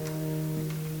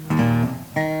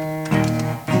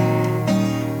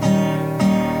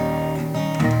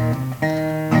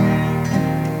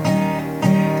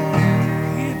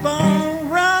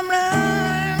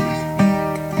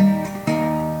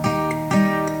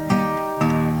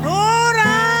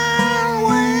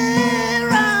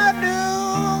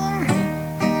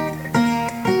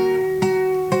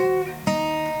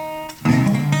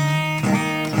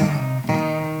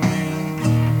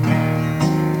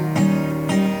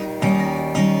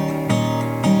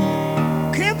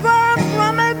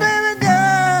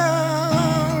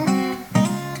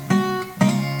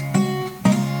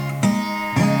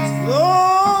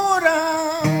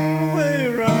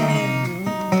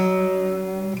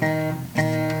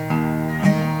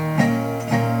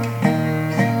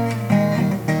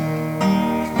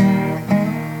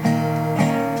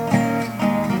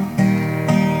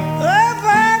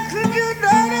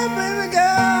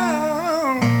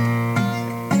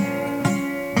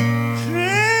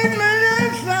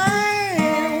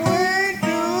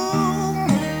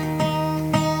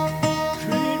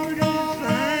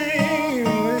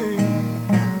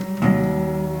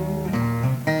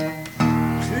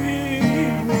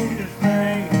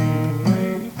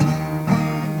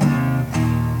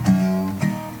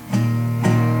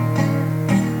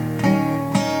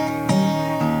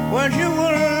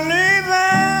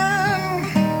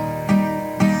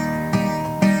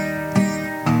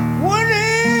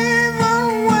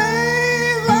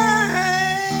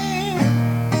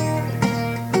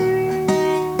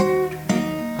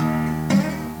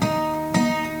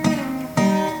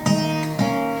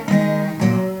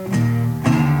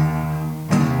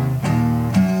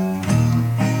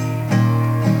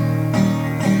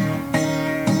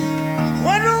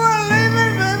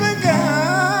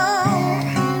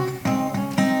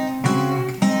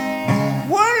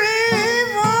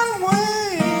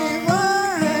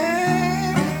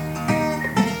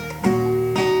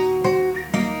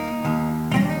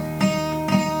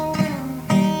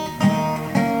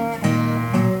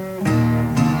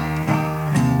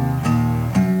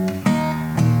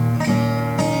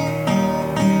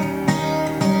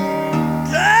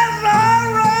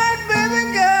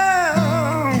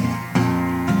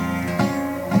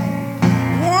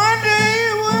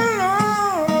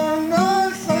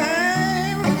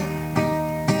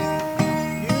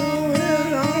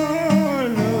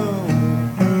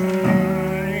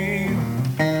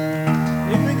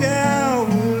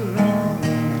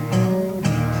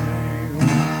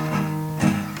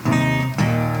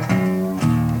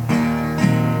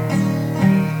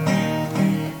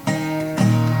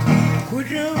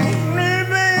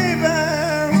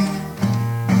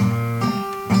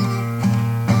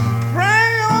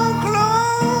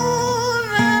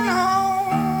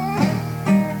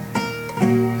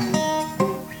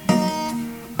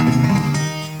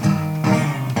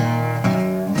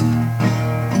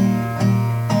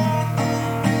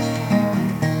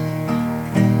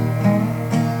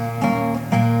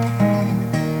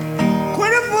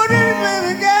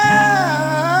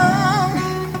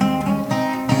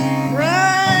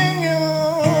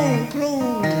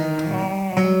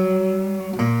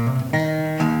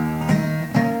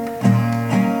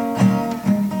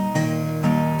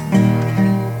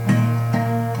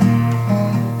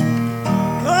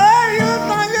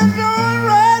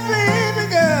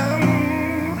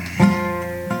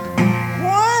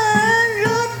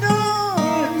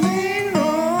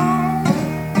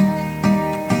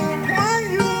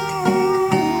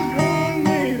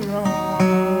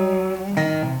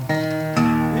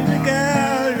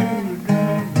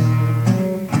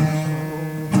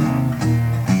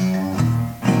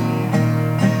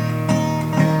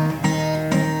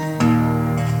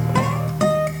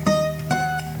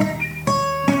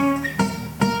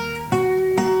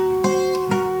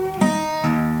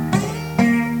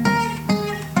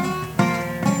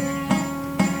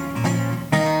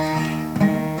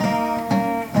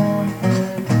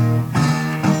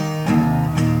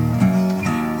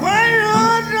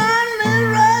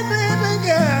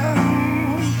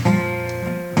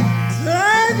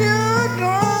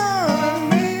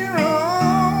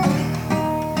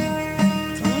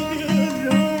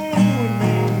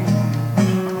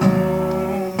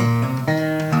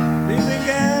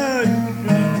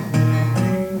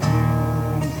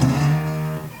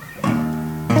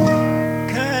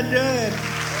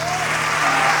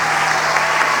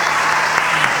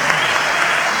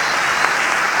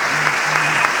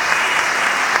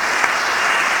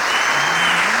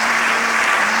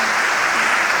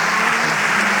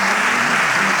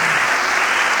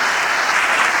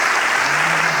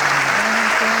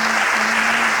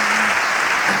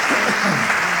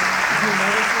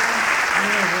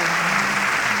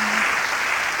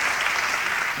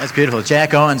 That's beautiful.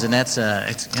 Jack Owens, and that's,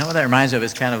 it's, you know what that reminds me of?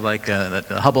 It's kind of like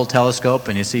the Hubble telescope,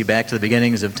 and you see back to the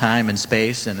beginnings of time and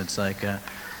space, and it's like,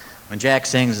 when Jack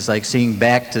sings, it's like seeing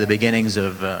back to the beginnings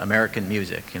of American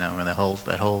music, you know, and that whole,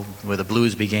 where the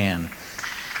blues began.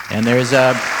 And there's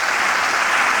there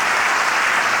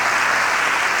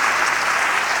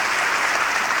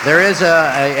is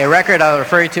a record I'll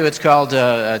refer you to. It's called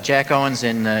Jack Owens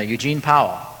and Eugene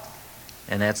Powell,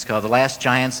 and that's called The Last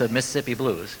Giants of Mississippi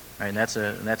Blues. Right, and that's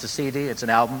a CD. It's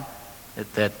an album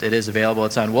that is available.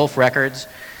 It's on Wolf Records.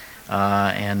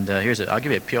 And here's it. I'll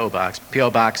give you a P.O. box.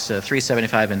 P.O. Box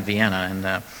 375 in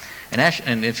Vienna.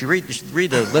 And if you read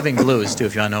the Living Blues too,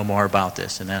 if you want to know more about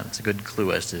this, and that's a good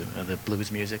clue as to the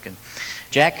blues music. And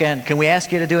Jack, can we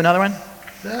ask you to do another one?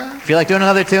 Yeah. Feel like doing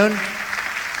another tune? I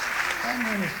don't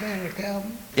understand the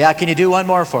Calvin. Yeah. Can you do one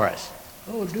more for us?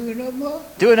 Oh, do another more?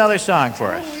 Do another song for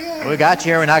us. Yeah. We got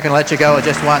you here. We're not going to let you go with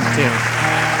just one tune.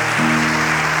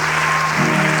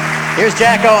 Here's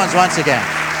Jack Owens once again.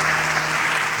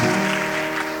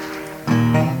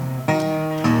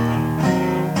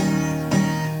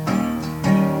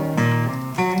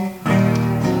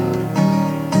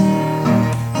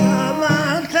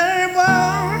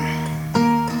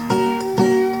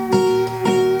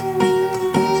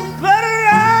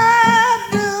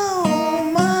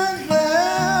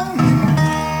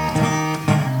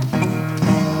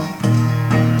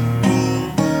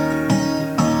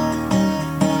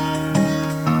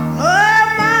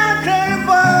 Oh,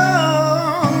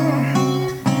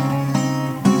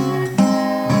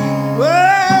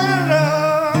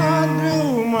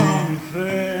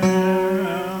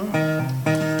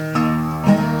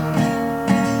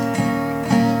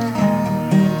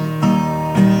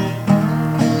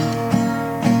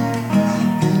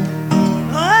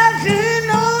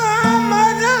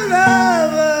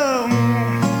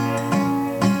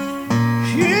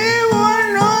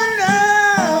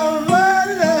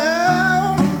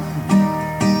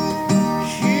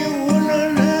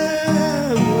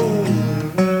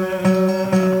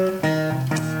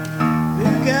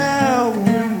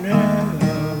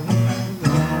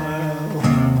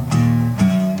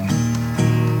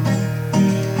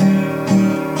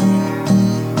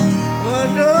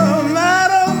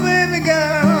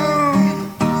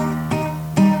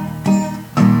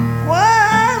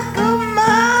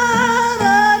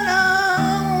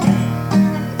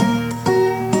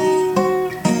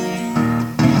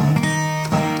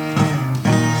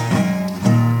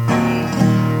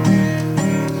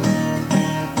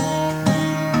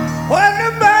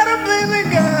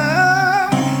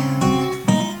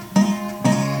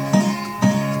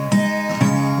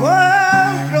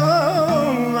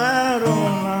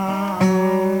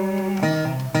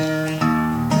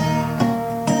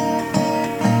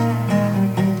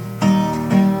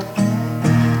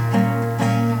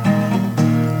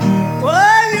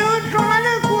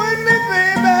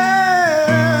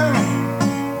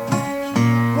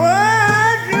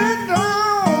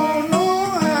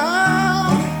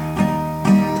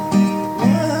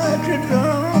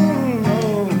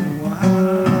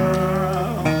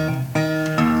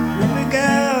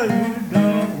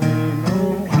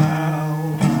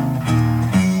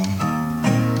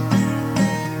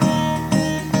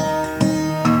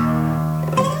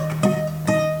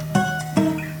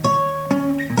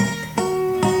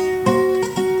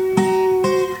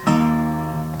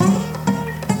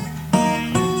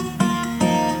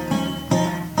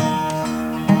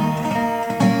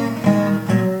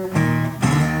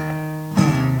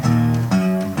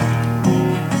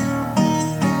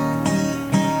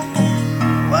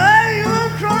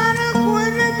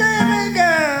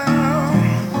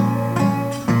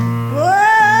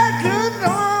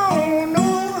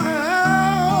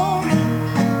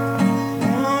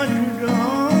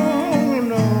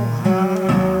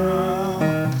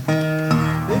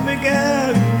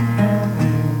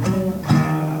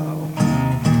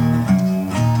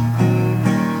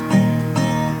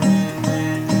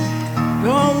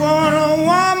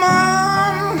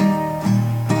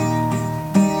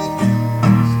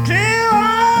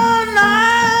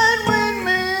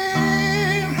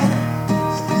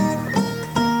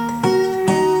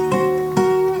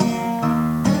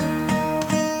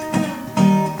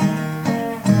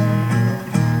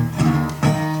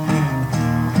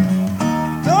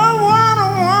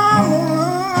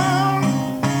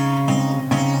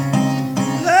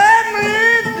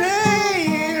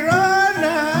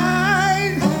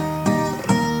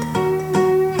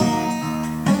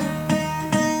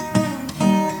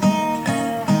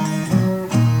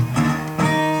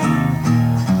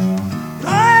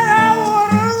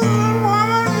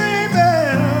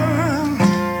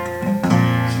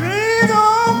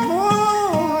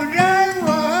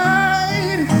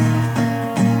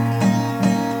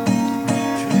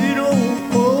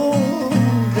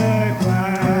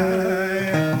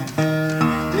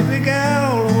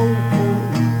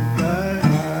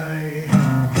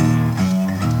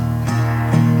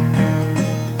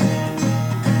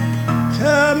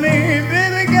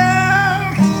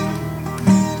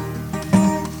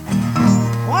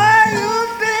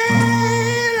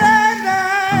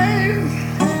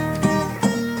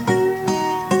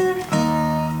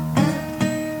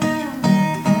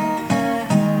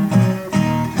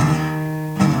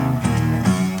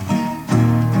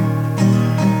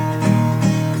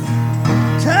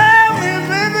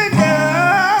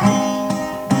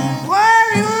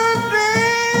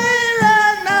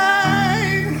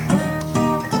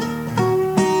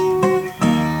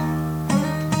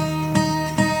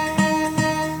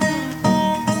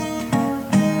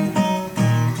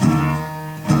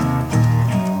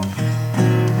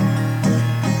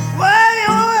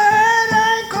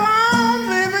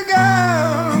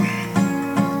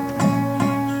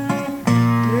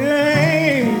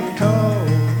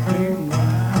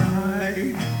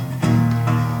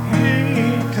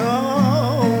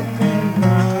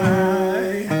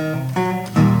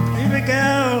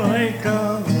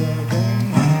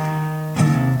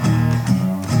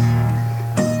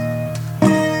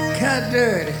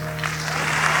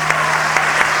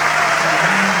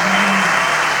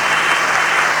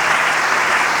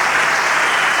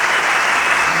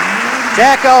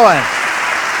 Jack Owens.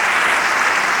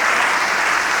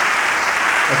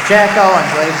 It's Jack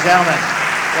Owens, ladies and gentlemen.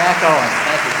 Jack Owens.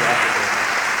 Thank you, Jack.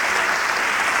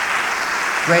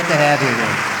 Great to have you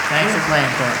here. Thanks for playing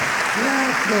for us.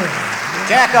 Yeah, good.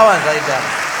 Jack Owens, ladies and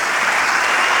gentlemen.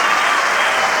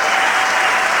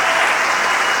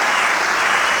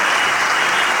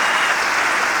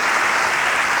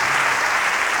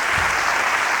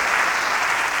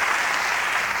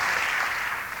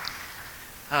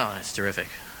 Oh, that's terrific.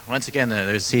 Once again,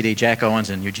 there's CD Jack Owens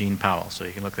and Eugene Powell, so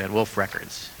you can look at that. Wolf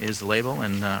Records is the label,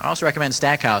 and I also recommend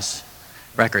Stackhouse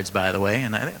Records, by the way,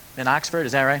 and in Oxford,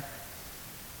 is that right?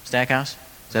 Stackhouse?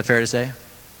 Is that fair to say?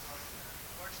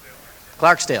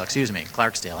 Clarksdale, excuse me.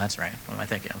 Clarksdale, that's right. What am I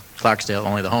thinking? Clarksdale,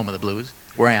 only the home of the blues.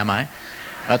 Where am I?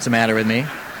 What's the matter with me?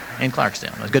 In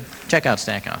Clarksdale. That's good. Check out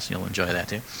Stackhouse. You'll enjoy that,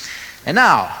 too. And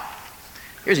now,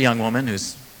 here's a young woman who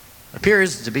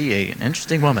appears to be an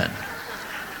interesting woman.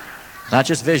 Not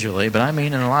just visually, but I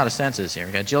mean in a lot of senses here.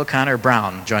 We've got Jill Connor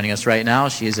Brown joining us right now.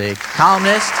 She is a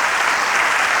columnist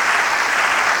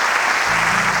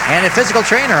and a physical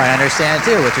trainer, I understand,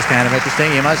 too, which is kind of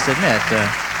interesting, you must admit.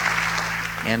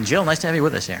 And Jill, nice to have you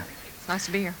with us here. It's nice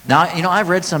to be here. Now, you know, I've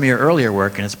read some of your earlier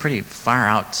work, and it's pretty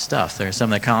far-out stuff. There's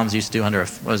some of the columns you used to do under,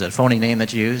 what was it, a phony name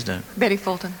that you used? Betty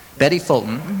Fulton. Betty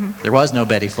Fulton. Mm-hmm. There was no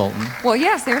Betty Fulton. Well,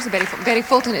 yes, there's a Betty Fulton. Betty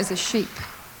Fulton is a sheep.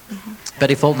 Mm-hmm.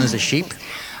 Betty Fulton is a sheep?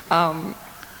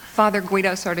 Father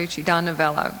Guido Sarducci, Don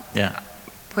Novello,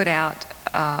 put out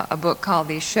a book called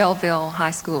the Shellville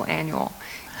High School Annual,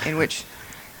 in which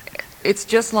it's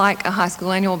just like a high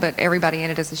school annual, but everybody in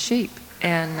it is a sheep.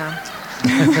 And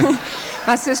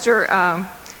my sister,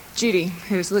 Judy,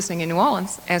 who's listening in New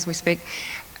Orleans as we speak,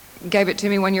 gave it to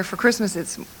me one year for Christmas.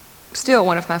 It's still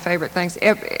one of my favorite things.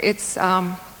 It's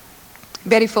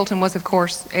Betty Fulton was, of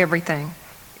course, everything.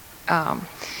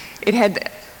 It had...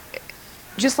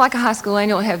 Just like a high school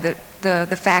annual, it had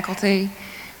the faculty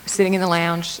sitting in the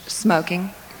lounge smoking,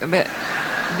 but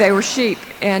they were sheep,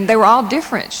 and they were all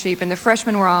different sheep, and the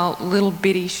freshmen were all little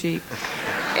bitty sheep.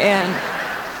 And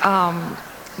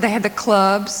they had the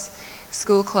clubs,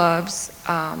 school clubs.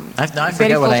 I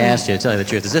forget what I asked you, to tell you the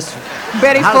truth. Is this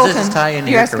Betty how Fulton. Does this tie into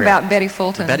you your asked career? about Betty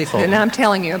Fulton. Betty Fulton. And I'm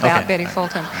telling you about Okay. Betty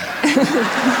Fulton.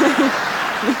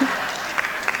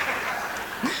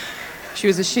 She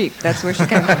was a sheep. That's where she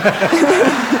came from.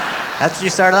 That's what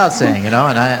you started out saying, you know,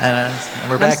 and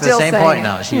we're back to the same point it.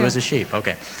 now. She was a sheep,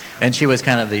 okay, and she was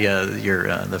kind of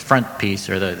the front piece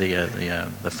or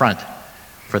the front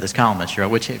for this column that you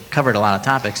wrote, which covered a lot of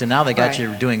topics. And now they got Right.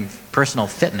 you doing personal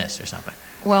fitness or something.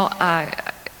 Well, I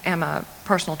am a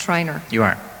personal trainer. You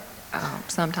are.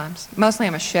 Sometimes. Mostly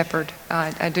I'm a shepherd.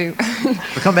 I do.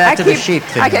 We'll come back to the sheep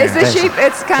thing. It's the sheep.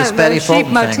 It's kind This of Betty the sheep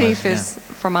Fulton thing motif was- is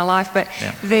for my life. But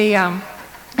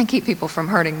I keep people from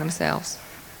hurting themselves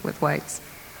with weights.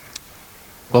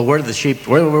 Well, where does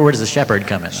the shepherd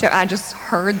come in? I just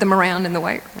herd them around in the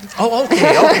weight room. Oh,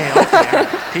 okay. All right.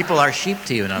 People are sheep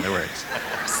to you, in other words.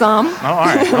 Some. Oh, all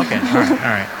right. Okay.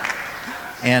 All right.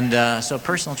 And so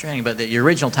personal training, but your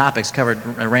original topics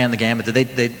ran the gamut. Do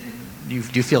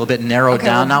you feel a bit narrowed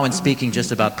down now in speaking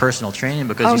just about personal training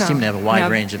because you seem to have a wide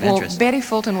range of interests? Well, Betty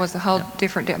Fulton was a whole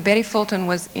different deal. Betty Fulton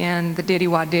was in the Diddy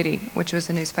Wah Diddy, which was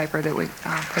a newspaper that we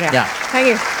put out. Yeah. Thank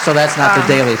you. So that's not the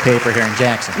daily paper here in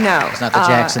Jackson. No. It's not the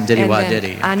Jackson Diddy and Wah then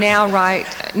Diddy. I now write,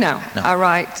 I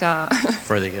write,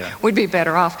 For the... we'd be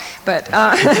better off, but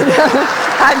I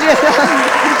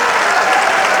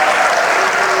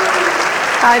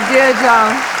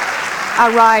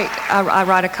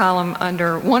write a column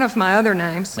under one of my other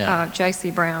names,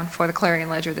 J.C. Brown, for the Clarion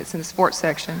Ledger that's in the sports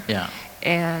section. Yeah.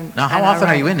 And now, how often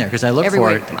are you in there? Because I look every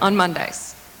for week, it on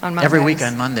Mondays. Every week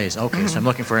on Mondays. Okay, so I'm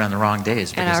looking for it on the wrong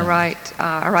days. And I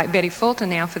write Betty Fulton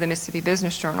now for the Mississippi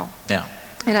Business Journal. Yeah.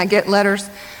 And I get letters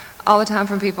all the time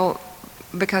from people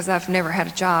because I've never had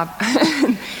a job.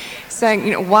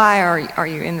 Saying, why are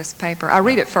you in this paper? I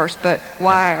read it first, but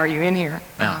why are you in here?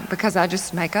 Because I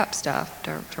just make up stuff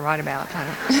to write about.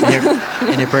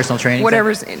 In your personal training?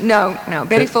 No.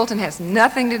 Betty Fulton has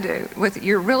nothing to do with,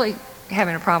 you're really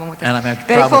having a problem with it. And I'm having a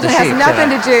Betty problem with Fulton the has sheep, nothing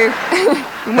to do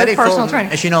with Betty personal Fulton,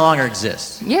 training. and she no longer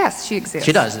exists. Yes, she exists.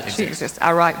 She does exist. She exists.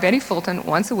 I write Betty Fulton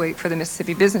once a week for the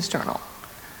Mississippi Business Journal.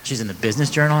 She's in the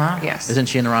Business Journal now? Yes. Isn't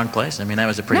she in the wrong place? I mean, that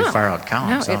was a pretty far-out column.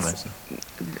 No, some of it's, it.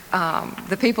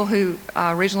 the people who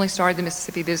originally started the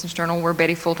Mississippi Business Journal were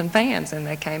Betty Fulton fans, and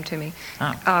they came to me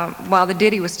while the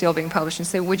Ditty was still being published and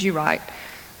said, would you write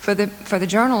for the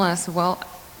journal? And I said, well,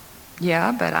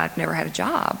 yeah, but I've never had a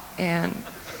job. And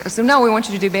I said, no, we want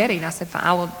you to do Betty. And I said, fine,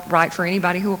 I will write for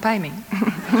anybody who will pay me.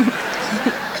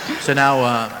 So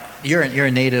now, you're a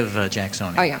native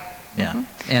Jacksonian. Oh, yeah. Yeah. Mhm.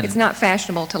 And It's not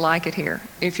fashionable to like it here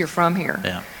if you're from here.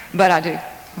 Yeah. But I do.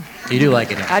 You do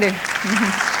like it here. I do.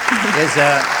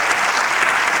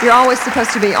 Is, You're always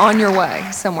supposed to be on your way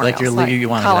somewhere Like else. you're- you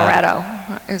wanna get out. Colorado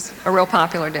is a real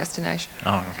popular destination.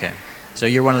 Oh, okay. So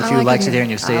you're one of the I few who like likes it it here, here.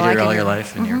 and you've stayed I like here it all your here.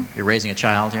 life, and you're raising a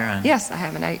child here. And Yes, I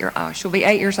have an 8-year-old. She'll be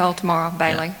 8 years old tomorrow,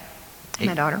 Bailey,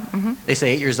 my daughter. Hmm. They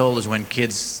say 8 years old is when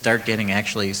kids start getting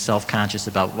actually self-conscious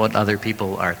about what other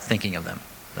people are thinking of them.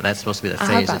 So that's supposed to be the I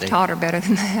phase hope that I've they. taught her better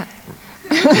than that.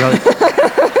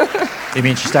 You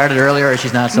mean she started earlier, or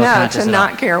she's not No, self-conscious to at all?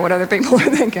 not care what other people are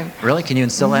thinking. Really? Can you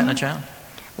instill that in a child?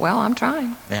 Well, I'm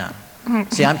trying. Yeah.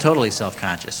 Mhm. See, I'm totally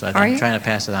self-conscious, so Are I'm you? trying to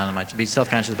pass it on to my. Be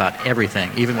self-conscious about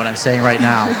everything, even what I'm saying right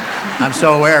now. I'm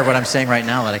so aware of what I'm saying right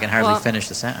now that I can hardly Well- finish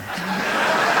the sentence.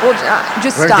 Well,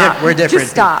 just stop. We're different.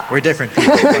 Just stop. We're different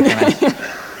people. What can I-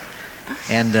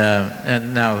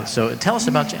 and now, so tell us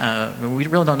about. We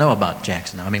really don't know about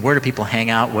Jackson. I mean, where do people hang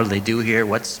out? What do they do here?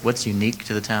 What's unique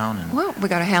to the town? And Well, we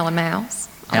go to Hal and Mal's.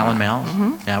 Alan Mal's.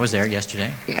 Mhm. Yeah, I was there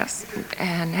yesterday. Yes,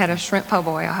 and had a shrimp po'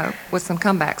 boy, I hope, with some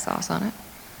comeback sauce on it.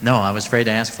 No, I was afraid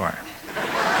to ask for it.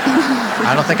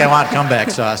 I don't think I want comeback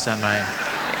sauce on my.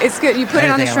 It's good. You put it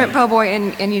on the Anything I shrimp want. po' boy,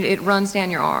 and it runs down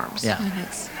your arms. Yeah. And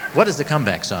it's What is the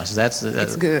comeback sauce?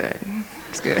 It's good.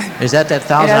 It's good. Is that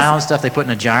Thousand It has- Island stuff they put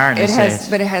in a jar and they It say has, it's-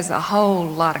 but it has a whole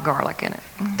lot of garlic in it.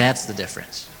 that's the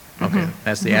difference? Okay, Mhm.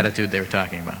 that's the attitude they were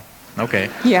talking about. Okay.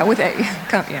 Yeah, with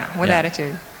with Yeah.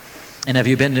 attitude. And have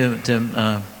you been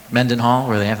to Mendenhall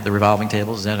where they have the revolving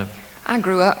tables? Is that a I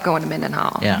grew up going to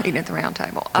Mendenhall, Yeah. eating at the Round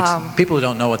Table. people who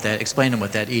don't know what that? Explain them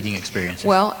what that eating experience is.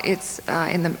 Well, it's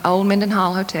in the old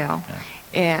Mendenhall Hotel,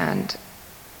 and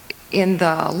in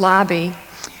the lobby,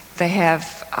 they have,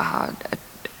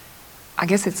 I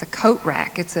guess it's a coat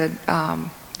rack. It's a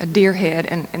deer head,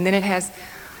 and then it has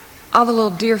all the little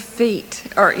deer feet,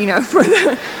 or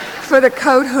for the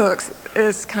coat hooks.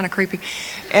 It's kind of creepy,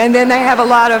 and then they have a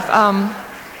lot of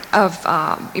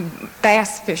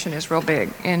bass fishing is real big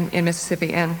in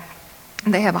Mississippi, and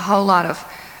they have a whole lot of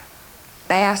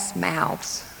bass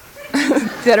mouths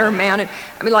that are mounted.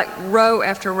 I mean, like row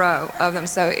after row of them.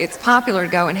 So it's popular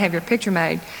to go and have your picture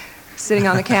made sitting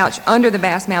on the couch under the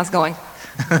bass mouths going.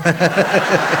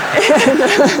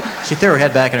 She threw her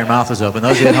head back and her mouth was open.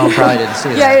 Those of you at home probably didn't see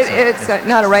Yeah, that. it's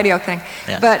not a radio thing.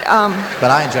 Yeah. But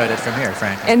I enjoyed it from here,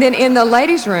 frankly. and then in the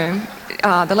ladies' room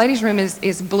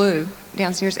is blue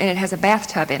downstairs, and it has a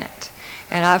bathtub in it.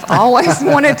 And I've always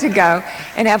wanted to go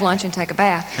and have lunch and take a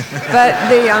bath. But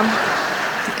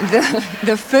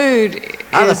the food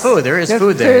the food. There is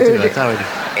food there, too. I thought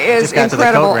we is just got to the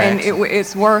coat incredible, and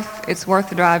racks. it's worth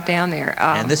the drive down there.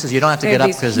 And this is, you don't have to they get have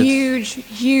up because these it's.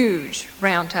 huge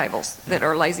round tables that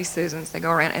are lazy Susans. They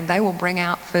go around, and they will bring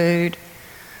out food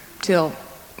till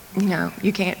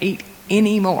you can't eat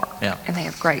anymore. Yeah. And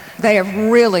they have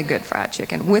really good fried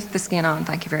chicken with the skin on.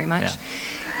 Thank you very much. Yeah.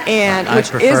 And I which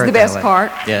prefer is it the that best way.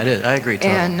 part. Yeah, it is. I agree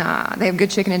totally. And they have good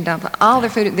chicken and dumpling. All their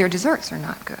food, their desserts are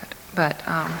not good, but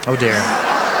Oh dear.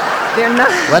 they're not.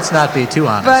 Let's not be too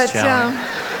honest, But shall we?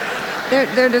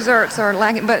 their desserts are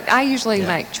lacking. But I usually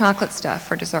make chocolate stuff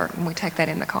for dessert, and we take that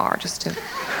in the car just to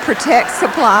protect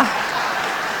supply.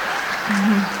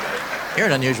 You're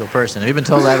an unusual person. Have you been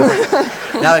told that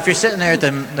before? Now, if you're sitting there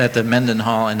at the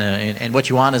Mendenhall and what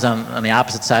you want is on the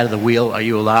opposite side of the wheel, are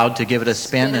you allowed to give it a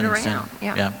spin? Spin it and around,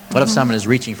 yeah. What if Mhm. someone is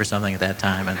reaching for something at that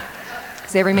time? And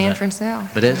It's every man for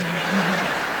himself. it is?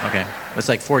 Okay. It's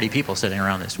like 40 people sitting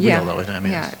around this wheel, Yeah, though, isn't it? I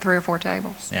mean, yeah, 3 or 4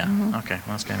 tables. Yeah. Mhm. Okay.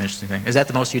 Well, that's kind of an interesting thing. Is that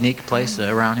the most unique place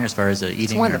around here as far as eating?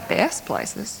 It's one or- of the best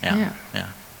places. Yeah. Yeah.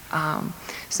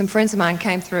 Some friends of mine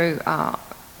came through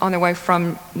on their way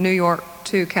from New York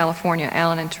to California,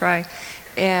 Alan and Trey,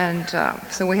 and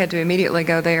so we had to immediately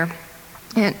go there.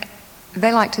 And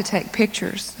they like to take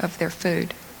pictures of their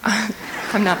food.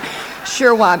 I'm not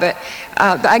sure why, but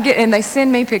and they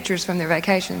send me pictures from their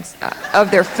vacations of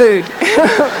their food.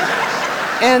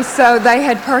 And so they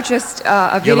had purchased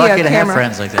a video You're lucky to camera. have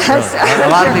friends like that. Really. A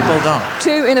lot of people don't.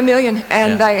 2 in a million,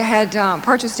 and they had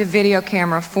purchased a video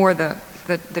camera for the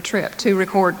trip to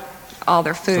record all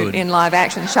their food in live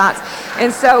action shots.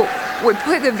 And so we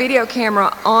put the video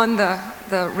camera on the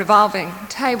revolving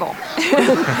table,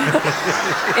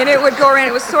 and it would go around.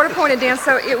 It was sort of pointed down,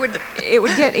 so it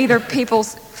would get either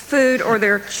people's food or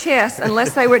their chest,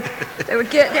 unless they would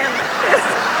get down like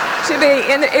this to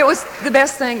be. And it was the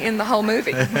best thing in the whole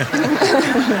movie.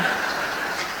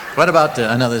 What about,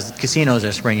 I know there's casinos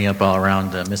are springing up all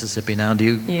around Mississippi now. Do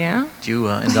you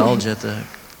indulge at the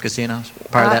casinos?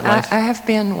 Part of that life? I have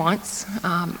been once.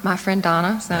 My friend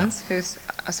Donna Sons, who's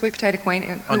a sweet potato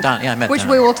queen, Donna, yeah, I met which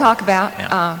Donna. we will talk about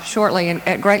shortly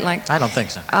at great length. I don't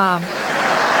think so.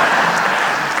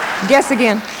 Guess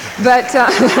again. But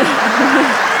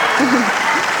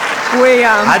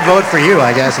I'd vote for you,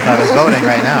 I guess, if I was voting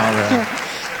right now.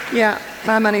 Yeah,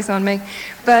 my money's on me.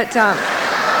 But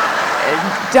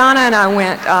Donna and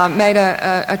I made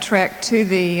a trek to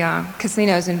the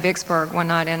casinos in Vicksburg one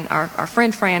night, and our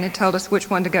friend Fran had told us which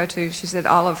one to go to. She said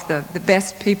all of the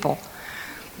best people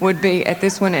would be at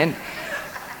this one, and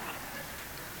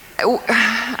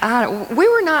we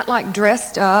were not like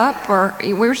dressed up, or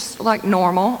we were like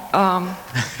normal.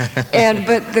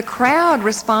 But the crowd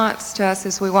response to us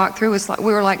as we walked through was like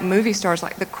we were like movie stars.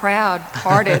 Like the crowd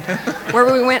parted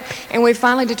wherever we went, and we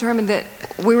finally determined that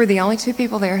we were the only two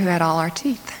people there who had all our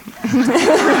teeth.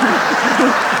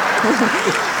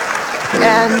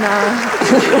 And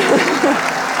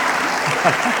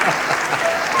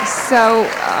so.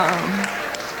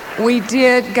 We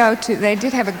did go to, they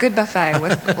did have a good buffet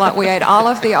with, like, we ate all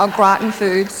of the au gratin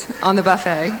foods on the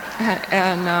buffet.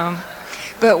 And,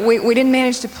 but we didn't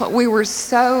manage to, we were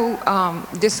so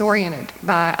disoriented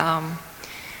by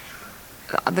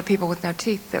the people with no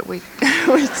teeth that we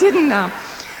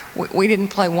didn't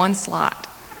play one slot.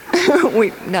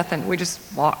 Nothing, we just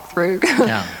walked through.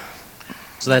 Yeah.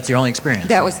 So that's your only experience?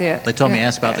 That was it. They told me to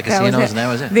ask about the casinos, and that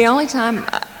was it? The only time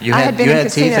you I had been in had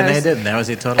casinos, teeth and they didn't. That was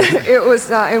it totally? It was,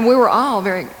 and we were all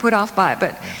very put off by it,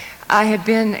 but I had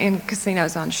been in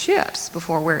casinos on ships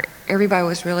before where everybody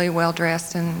was really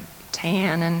well-dressed and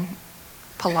tan and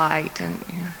polite, and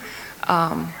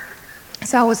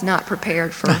so I was not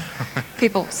prepared for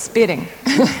people spitting.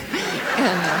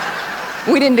 And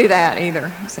we didn't do that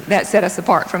either. So that set us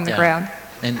apart from the crowd.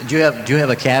 And do you have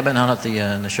a cabin out at the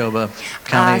Neshoba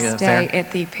County I Fair? stay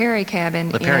at the Perry Cabin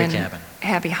in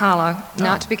Happy Hollow,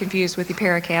 not to be confused with the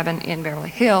Perry Cabin in Beverly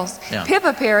Hills. Yeah.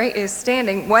 Pippa Perry is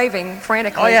standing, waving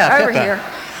frantically over Pippa. Here.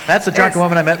 That's the drunken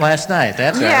woman I met last night.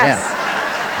 That's right, yes.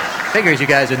 Yeah. Figures you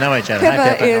guys would know each other. Pippa,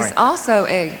 Hi, Pippa is also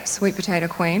a sweet potato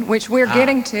queen, which we're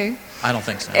getting to. I don't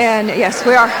think so. And yes,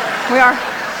 we are. We are.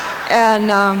 And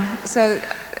so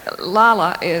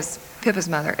Lala is Pippa's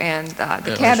mother, and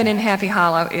the cabin in Happy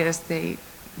Hollow is the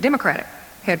Democratic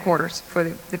headquarters for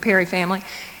the Perry family,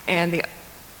 and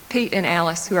Pete and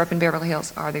Alice, who are up in Beverly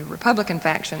Hills, are the Republican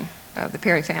faction of the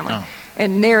Perry family,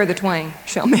 and ne'er the twain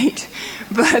shall meet.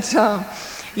 But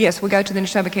yes, we go to the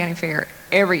Neshoba County Fair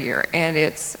every year, and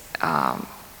it's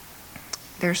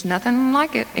there's nothing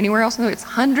like it anywhere else. It's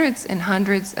hundreds and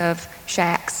hundreds of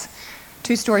shacks,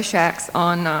 two-story shacks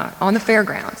on the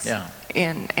fairgrounds. Yeah.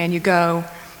 And you go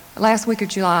last week of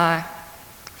July,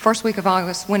 first week of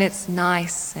August, when it's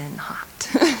nice and hot,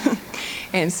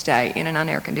 and stay in an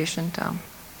unair-conditioned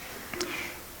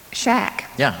shack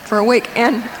for a week.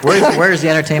 And where's the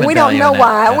entertainment we don't value know in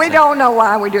why. that? We don't know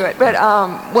why we do it. But,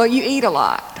 well, you eat a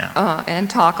lot and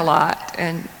talk a lot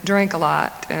and drink a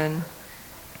lot and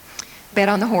bet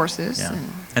on the horses. Yeah.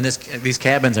 And these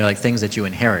cabins are like things that you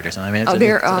inherit or something. I mean,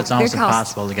 it's almost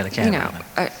impossible to get a cabin. You know,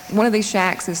 one of these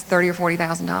shacks is $30,000 or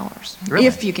 $40,000 Really?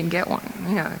 if you can get one.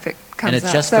 You know, if it comes and it's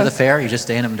up. just for the fair. You just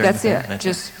stay in them during that's the fair. It. That's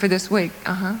just for this week.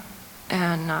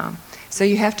 And so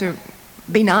you have to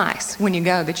be nice when you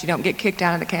go that you don't get kicked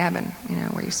out of the cabin. You know,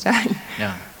 where you stay.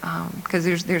 Yeah. Because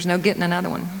there's no getting another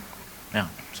one. Yeah.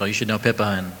 So you should know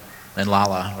Pippa and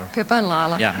Lala. Pippa and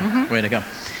Lala. Yeah. Way to go.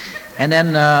 And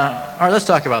then, all right, let's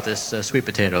talk about this sweet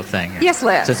potato thing. Yes,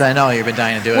 let's. Since I know you've been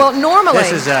dying to do it. Well, normally,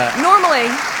 normally,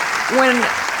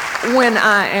 when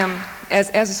I am as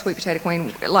a sweet potato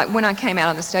queen, like when I came out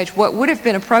on the stage, what would have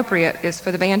been appropriate is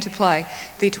for the band to play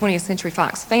the 20th Century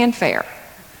Fox fanfare.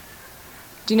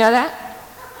 Do you know that?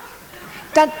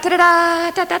 Da da da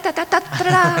da da da da da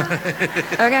da.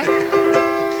 Okay.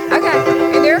 Okay.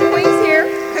 And there are queens here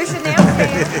who should now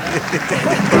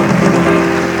stand.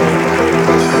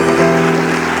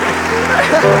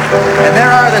 And there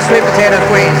are the sweet potato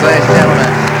queens, ladies and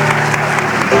gentlemen,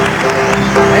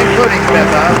 including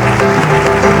Pippa.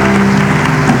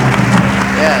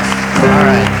 Yes. All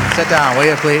right. Sit down, will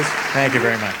you, please? Thank you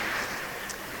very much.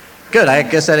 Good. I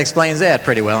guess that explains that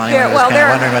pretty well. Anyone was kind of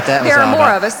wondering what that was all about. There are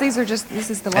more of us. This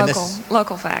is the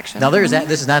local faction. Now,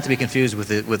 this is not to be confused with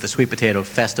the Sweet Potato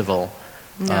Festival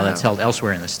that's held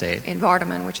elsewhere in the state. In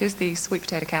Vardaman, which is the sweet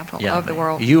potato capital of the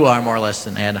world. You are more or less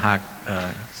an ad hoc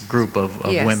group of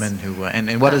women who,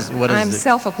 and what is I'm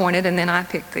self-appointed, and then I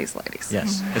pick these ladies.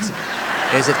 Yes.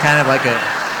 Is it kind of like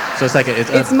so it's like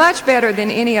it's much better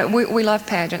than any, we love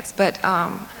pageants, but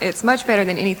it's much better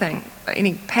than any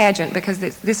pageant, because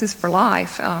this is for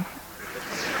life.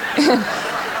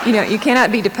 You know, you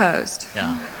cannot be deposed.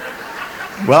 Yeah.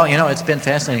 Well, you know, it's been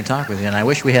fascinating talking with you, and I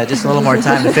wish we had just a little more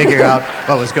time to figure out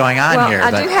what was going on here. I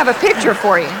do have a picture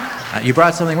for you. You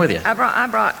brought something with you. I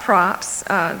brought props.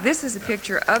 This is a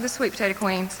picture of the Sweet Potato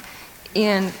Queens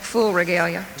in full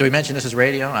regalia. Do we mention this is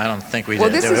radio? I don't think we Well,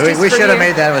 did. this is just We for should have you,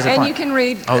 made that as a and point. you can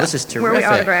read Oh, this is where we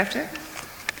terrific. autographed it.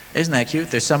 Isn't that cute?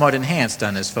 They're somewhat enhanced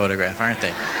on this photograph, aren't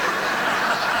they?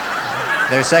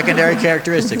 Their secondary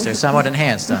characteristics are somewhat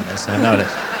enhanced on this, I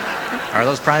noticed. Are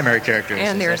those primary characteristics?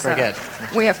 And there's I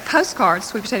forget. we have postcards,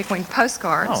 Sweet Potato Queen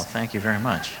postcards. Oh, thank you very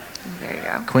much. There you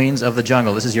go. Queens of the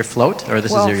Jungle. This is your float, or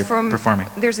this is your performing?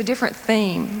 There's a different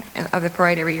theme of the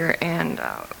parade every year, and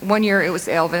one year it was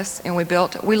Elvis, and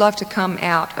we love to come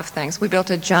out of things. We built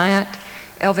a giant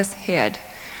Elvis head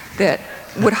that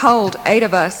would hold 8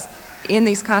 of us in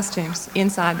these costumes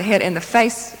inside the head, and the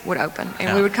face would open,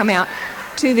 and we would come out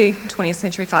to the 20th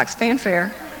Century Fox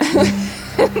Fanfare.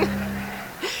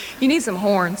 You need some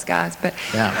horns, guys, but...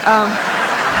 Yeah.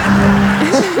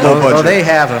 Oh, they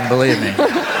have them, believe me.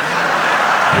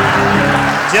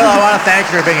 Jill, I want to thank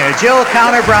you for being here. Jill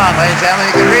Counter Brown, ladies and gentlemen.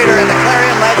 You can read her in the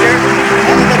Clarion Ledger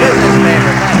and in the business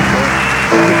paper.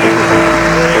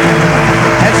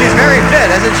 And she's very fit,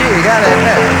 isn't she? You got to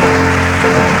admit.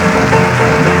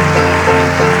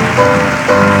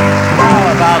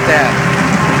 How about that?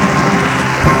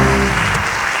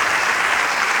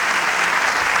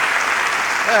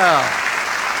 Well,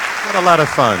 what a lot of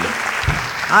fun.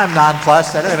 I'm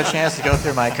nonplussed. I don't have a chance to go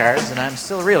through my cards, and I'm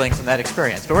still reeling from that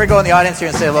experience. But we're going to go in the audience here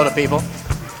and say hello to people,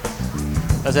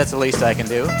 because that's the least I can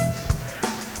do.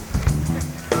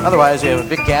 Otherwise, we have a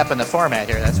big gap in the format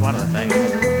here. That's one of the things.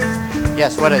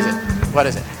 Yes, what is it? What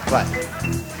is it? What?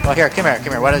 Well, here, come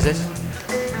here. What is this?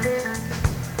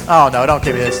 Oh, no, don't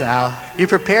give me this now. You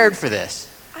prepared for this.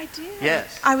 I did.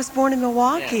 Yes. I was born in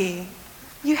Milwaukee.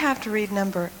 You have to read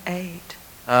number 8.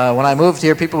 When I moved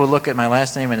here, people would look at my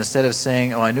last name, and instead of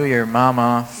saying, "Oh, I knew your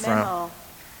mama from..."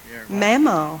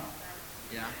 Memo.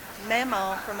 Yeah.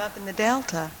 Memo from up in the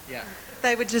Delta. Yeah.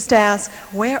 They would just ask,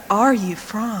 "Where are you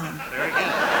from?" Very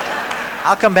good.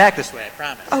 I'll come back this way, I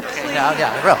promise. Oh, Okay, please.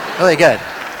 yeah, really good.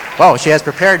 Whoa, she has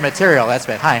prepared material. That's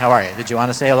bad. Hi, how are you? Did you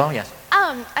want to say hello? Yes.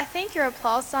 I think your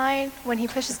applause sign, when he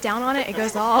pushes down on it, it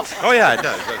goes off. Oh, yeah, it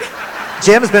does.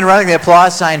 Jim's been running the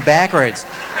applause sign backwards.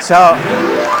 So,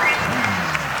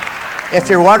 if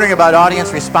you're wondering about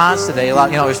audience response today,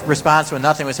 response when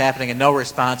nothing was happening and no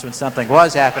response when something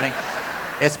was happening,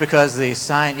 it's because the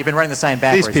sign, you've been running the sign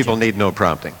backwards. These people need no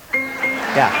prompting.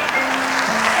 Yeah.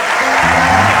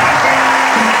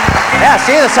 Yeah,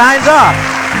 see, the sign's off.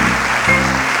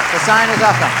 The sign is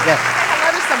off now. Yes.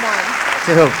 Hello to someone.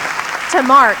 To who? To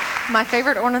Mark, my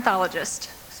favorite ornithologist.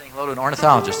 Saying hello to an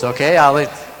ornithologist. Okay,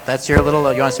 that's your little,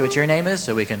 you want to see what your name is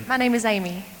so we can... My name is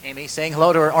Amy. Amy saying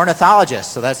hello to her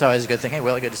ornithologist, so that's always a good thing. Hey,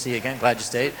 Willie, good to see you again. Glad you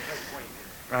stayed.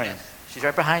 Right. She's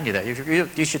right behind you there.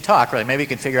 You should talk, really. Maybe you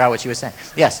can figure out what she was saying.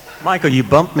 Yes? Michael, you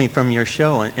bumped me from your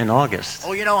show in August.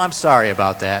 Oh, I'm sorry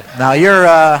about that. Now, you're...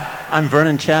 I'm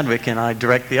Vernon Chadwick, and I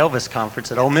direct the Elvis Conference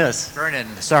at Ole Miss. Vernon,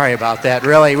 sorry about that.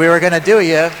 Really, we were going to do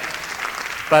you,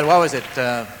 but what was it?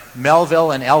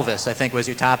 Melville and Elvis, I think, was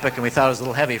your topic, and we thought it was a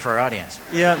little heavy for our audience.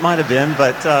 Yeah, it might have been,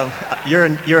 but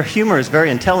your humor is very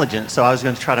intelligent, so I was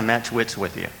going to try to match wits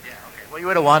with you. Yeah, okay. Well, you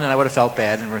would have won, and I would have felt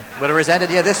bad, and would have resented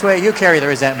you. This way, you carry the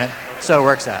resentment, so it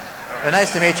works out. But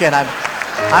nice to meet you, and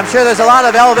I'm sure there's a lot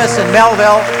of Elvis and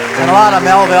Melville, and a lot of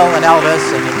Melville and Elvis,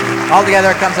 and all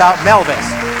together it comes out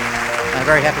Melvis. I'm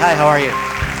very happy. Hi, how are you?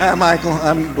 Hi, Michael.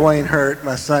 I'm Dwayne Hurt.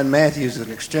 My son Matthew is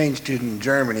an exchange student in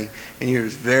Germany, and you're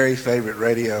his very favorite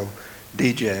radio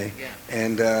DJ. Yeah.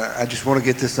 And I just want to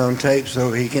get this on tape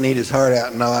so he can eat his heart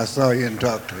out and know I saw you and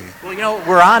talk to you. Well,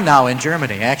 we're on now in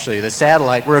Germany, actually. The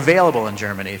satellite, we're available in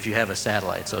Germany if you have a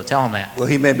satellite, so tell him that. Well,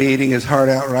 he may be eating his heart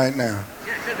out right now.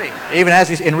 Yeah, it could be. Even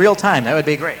in real time, that would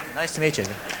be great. Nice to meet you.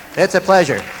 It's a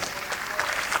pleasure.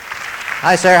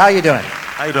 Hi, sir. How you doing?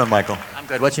 How you doing, Michael? I'm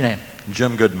good. What's your name?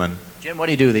 Jim Goodman. Jim, what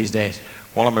do you do these days?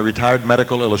 Well, I'm a retired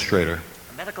medical illustrator.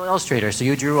 A medical illustrator. So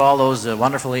you drew all those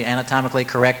wonderfully anatomically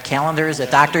correct calendars that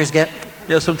doctors get?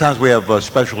 Yeah, sometimes we have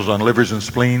specials on livers and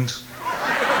spleens.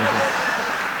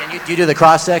 And you do the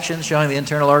cross sections showing the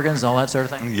internal organs and all that sort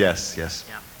of thing? Yes. Yeah.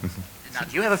 Now,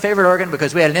 do you have a favorite organ?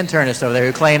 Because we had an internist over there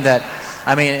who claimed that,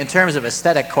 in terms of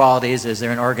aesthetic qualities, is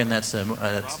there an organ that's...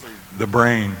 the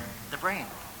brain. The brain.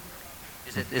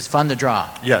 Is fun to draw?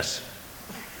 Yes.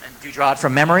 And do you draw it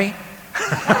from memory?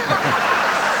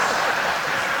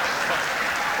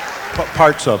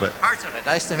 Parts of it. Parts of it.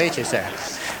 Nice to meet you, sir.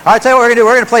 All right, tell you what we're going to do.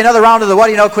 We're going to play another round of the What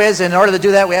Do You Know quiz. In order to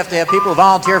do that, we have to have people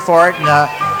volunteer for it. And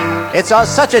it's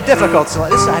such a difficult...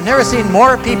 I've never seen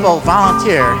more people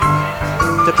volunteer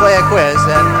to play a quiz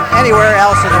than anywhere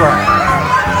else in the world.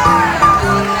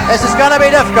 This is going to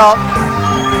be difficult.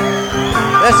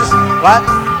 This is... What?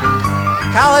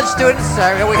 college students,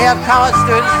 we have college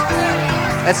students.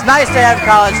 It's nice to have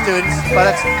college students,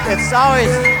 but it's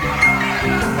always,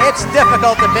 it's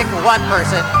difficult to pick one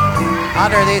person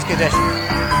under these conditions.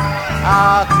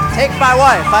 Take my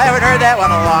wife. I haven't heard that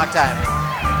one in a long time.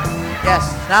 Yes.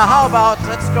 Now how about,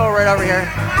 let's go right over here.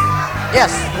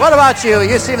 Yes, what about you?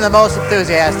 You seem the most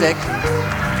enthusiastic.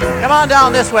 Come on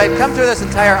down this way. Come through this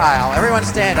entire aisle. Everyone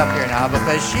stand up here now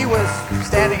because she was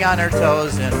standing on her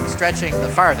toes and stretching the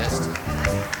farthest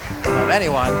of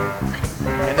anyone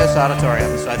in this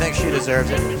auditorium. So I think she deserves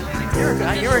it. You're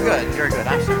good. You're good.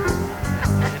 I'm sorry.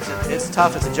 It's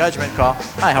tough. It's a judgment call.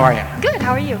 Hi, how are you? Good,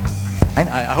 how are you?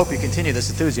 I hope you continue this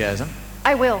enthusiasm.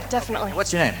 I will, definitely.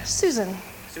 What's your name? Susan.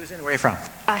 Susan, where are you from?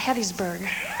 Hattiesburg.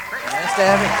 Nice to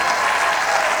have you.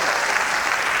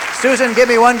 Susan, give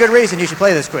me one good reason you should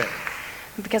play this quiz.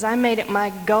 Because I made it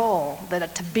my goal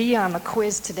to be on the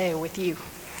quiz today with you.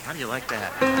 How do you like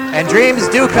that? And dreams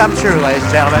do come true, ladies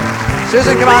and gentlemen.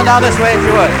 Susan, come on down this way if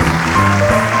you would.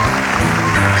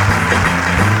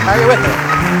 Are you with me?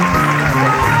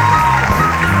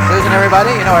 Susan,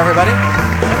 everybody? You know everybody?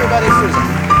 Everybody, Susan.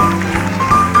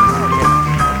 Okay.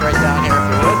 Right down here if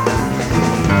you would.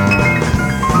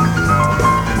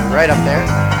 Right up there.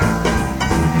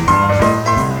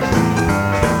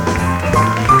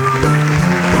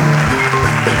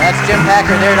 That's Jim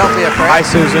Packer there, don't be afraid. Hi,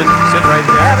 Susan. Sit right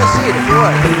there. Have a seat if you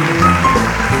would.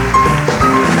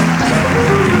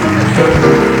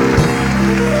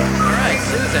 All right,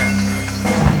 Susan.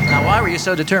 Now, why were you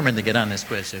so determined to get on this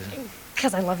quiz, Susan?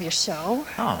 Because I love your show,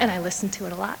 and I listen to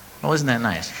it a lot. Well, isn't that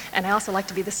nice? And I also like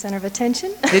to be the center of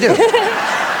attention. You do?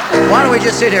 Why don't we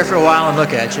just sit here for a while and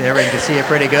look at you? Everybody can see you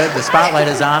pretty good. The spotlight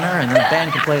is on her, and the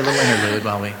band can play a little interlude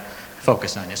while we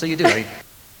focus on you. So you do. Are you?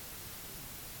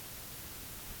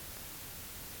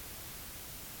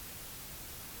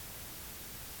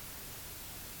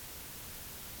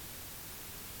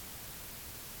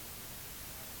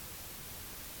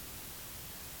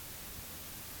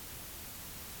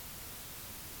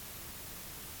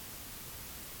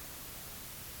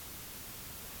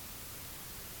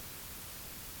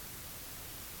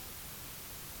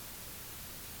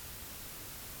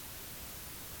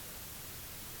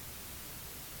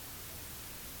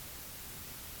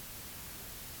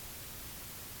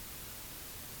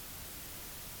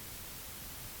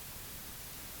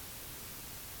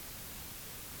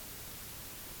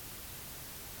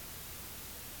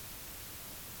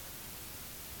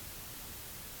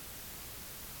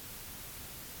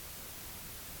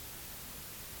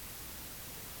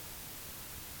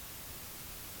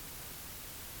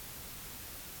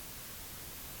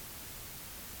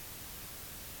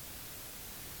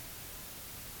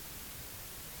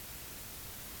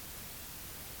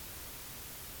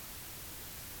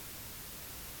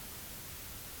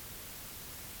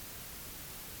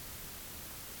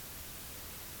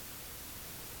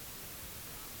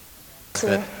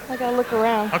 So I gotta look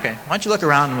around. Okay, why don't you look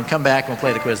around and we'll come back and we'll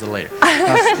play the quiz a little later.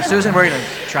 Susan, we're going to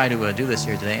try to do this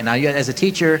here today. And now, you, as a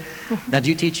teacher, now do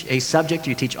you teach a subject or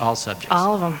do you teach all subjects?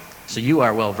 All of them. So you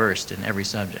are well versed in every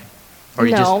subject? Or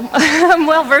you no, I'm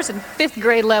well versed in 5th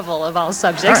grade level of all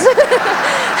subjects. All right.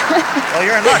 Well,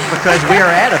 you're in luck because we are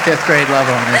at a 5th grade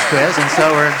level in this quiz, and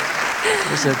so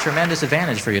it's a tremendous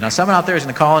advantage for you. Now, someone out there is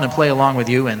going to call in and play along with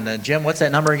you. And Jim, what's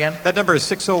that number again? That number is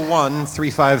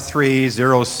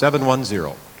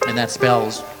 601-353-0710. And that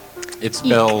spells? It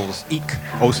spells EEK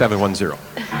 0710.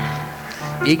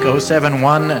 EEK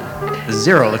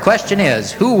 0710. The question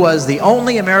is, who was the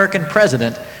only American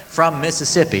president from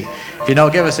Mississippi? If you know,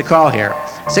 give us a call here.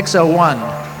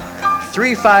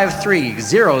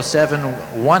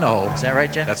 601-353-0710. Is that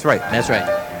right, Jim? That's right. That's right.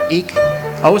 EEK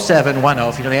 0710.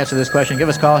 If you know the answer to this question, give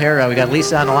us a call here. We got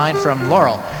Lisa on the line from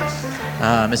Laurel,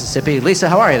 Mississippi. Lisa,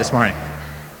 how are you this morning?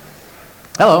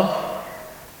 Hello?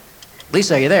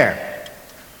 Lisa, are you there?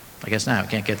 I guess not.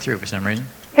 We can't get through for some reason.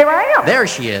 Here I am. There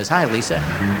she is. Hi, Lisa.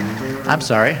 I'm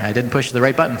sorry. I didn't push the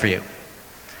right button for you.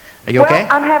 Are you okay?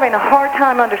 Well, I'm having a hard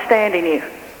time understanding you.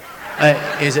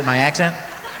 Is it my accent?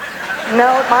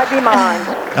 No, it might be mine.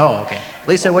 Oh, okay.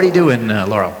 Lisa, what do you do in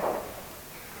Laurel?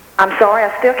 I'm sorry, I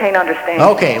still can't understand.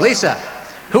 Okay, Lisa,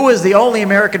 who is the only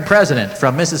American president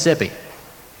from Mississippi?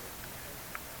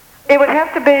 It would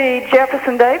have to be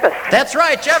Jefferson Davis. That's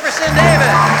right, Jefferson Davis.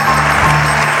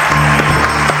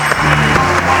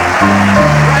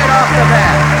 Right off the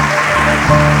bat.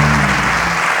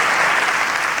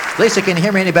 Lisa, can you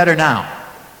hear me any better now?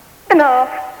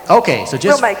 Enough. Okay, so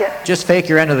We'll make it. just fake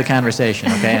your end of the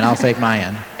conversation, okay, and I'll fake my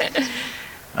end.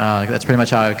 That's pretty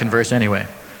much how I converse anyway.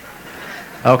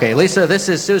 Okay, Lisa, this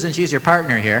is Susan. She's your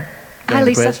partner here. Hi,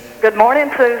 Lisa. Good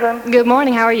morning, Susan. Good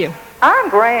morning. How are you? I'm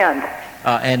grand.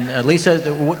 And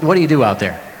Lisa, what do you do out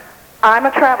there? I'm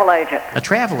a travel agent. A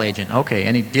travel agent. Okay.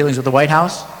 Any dealings with the White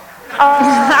House?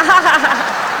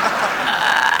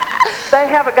 They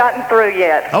haven't gotten through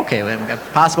yet. Okay, we have a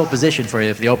possible position for you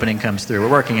if the opening comes through. We're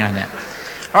working on that.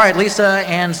 All right, Lisa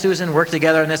and Susan work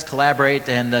together on this, collaborate.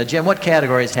 And Jim, what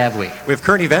categories have we? We have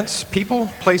current events, people,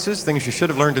 places, things you should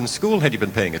have learned in school had you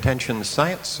been paying attention,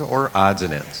 science, or odds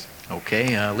and ends.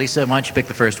 Okay, Lisa, why don't you pick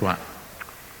the first one?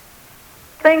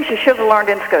 Things you should have learned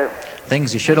in school.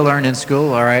 Things you should have learned in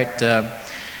school. All right.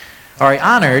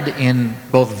 Honored in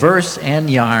both verse and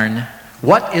yarn,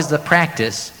 what is the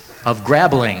practice of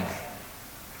grabbling?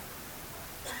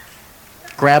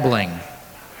 Grabbling.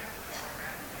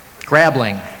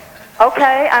 Grabbling.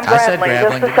 Okay, I'm I said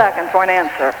grabbling. Just a second for an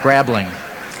answer. Grabbling.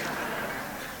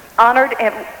 Honored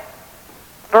in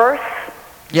verse.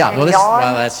 Yeah, and well,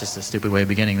 yarn. that's just a stupid way of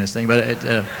beginning this thing. But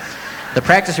the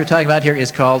practice we're talking about here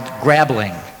is called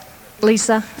grabbling.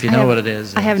 Lisa, If you know what it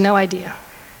is. I have no idea.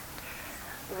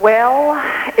 Well,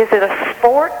 is it a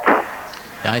sport?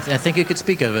 I think you could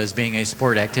speak of it as being a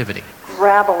sport activity.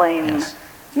 Grabbling. Yes.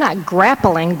 Not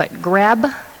grappling, but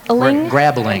grabbling.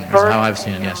 Grabbling is how I've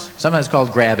seen it, yes. Sometimes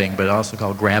called grabbing, but also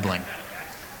called grabbling.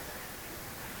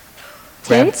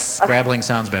 Tense? Grabbling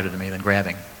sounds better to me than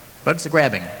grabbing. But it's a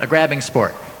grabbing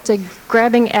sport. It's a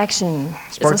grabbing action.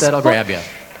 Sport It's a that'll grab you.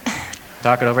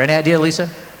 Talk it over. Any idea, Lisa?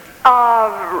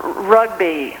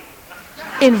 Rugby.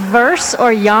 In verse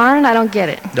or yarn? I don't get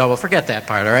it. No, well, forget that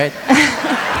part, all right?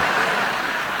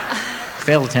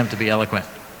 Failed attempt to be eloquent.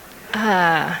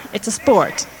 It's a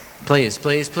sport. Please,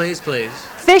 please, please, please.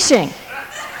 Fishing.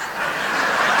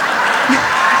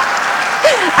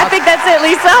 I think that's it,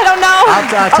 Lisa. I don't know.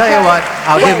 I'll tell you what.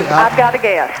 I've got a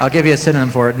guess. I'll give you a synonym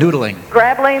for it. Noodling.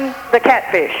 Grabbling the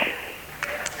catfish.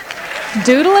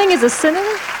 Doodling is a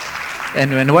synonym?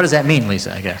 And what does that mean,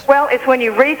 Lisa, I guess? Well, it's when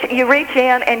you reach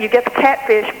in and you get the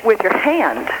catfish with your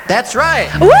hand. That's right.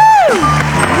 Woo!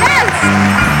 Yes!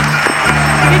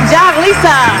 Good job,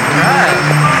 Lisa.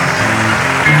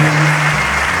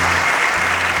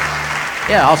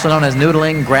 Yeah, also known as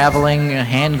noodling, graveling,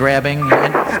 hand grabbing.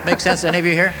 Makes sense to any of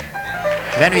you here?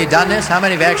 Have any of you done this? How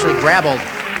many have actually grabbled?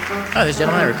 Oh, this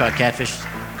gentleman never caught catfish.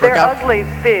 They're ugly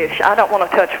fish. I don't want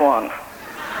to touch one.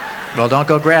 Well, don't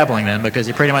go grabbling then, because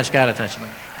you pretty much got to touch them.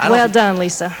 Well done,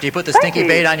 Lisa. Do you put the stinky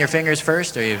bait on your fingers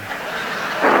first, or you?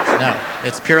 No,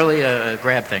 it's purely a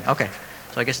grab thing. Okay,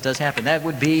 so I guess it does happen. That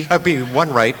would be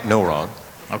one right, no wrong.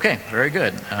 Okay, very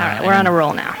good. All right, we're on a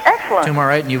roll now. Excellent. 2 more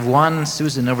right, and you've won.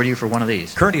 Susan, over to you for one of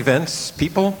these. Current events,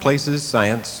 people, places,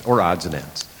 science, or odds and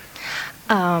ends.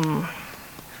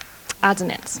 Odds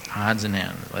and ends. Odds and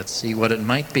ends. Let's see what it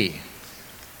might be.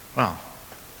 Well,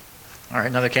 all right,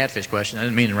 another catfish question. I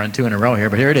didn't mean to run 2 in a row here,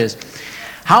 but here it is.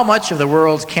 How much of the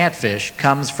world's catfish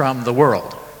comes from the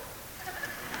world?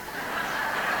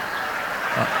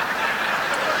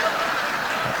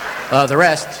 The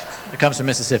rest, it comes from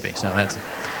Mississippi. So that's it.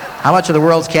 How much of the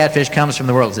world's catfish comes from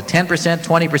the world? Is it 10%,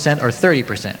 20%, or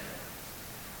 30%?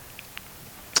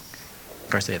 Of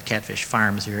course, they have catfish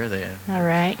farms here. They All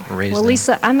right. raise Well, them.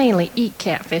 Lisa, I mainly eat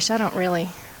catfish. I don't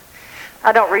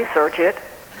research it.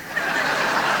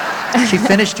 She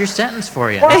finished your sentence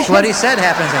for you. That's what he said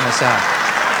happens in the South.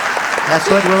 That's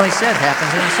what Willie said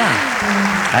happens in the South.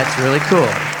 That's really cool.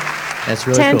 That's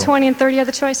really 10, cool. 20, and 30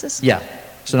 other choices? Yeah.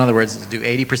 So in other words, do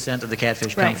 80% of the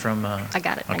catfish come Right. from... I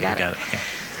got it. Okay, I got it. Okay.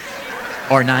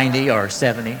 Or 90 or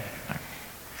 70.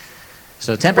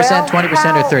 So 10%, Well,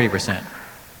 20%, or 30%?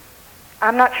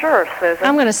 I'm not sure, Susan.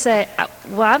 I'm going to say,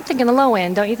 well, I'm thinking the low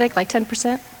end. Don't you think, like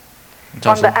 10%?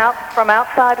 From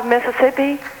outside of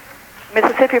Mississippi,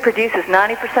 Mississippi produces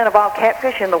 90% of all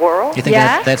catfish in the world. You think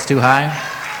that's too high?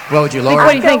 What would you lower?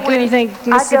 What do you think? What do you think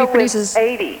Mississippi produces?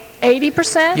 80.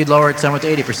 80%? You'd lower it somewhat to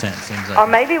 80%, seems like. Or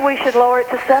maybe we should lower it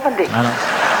to 70. I don't...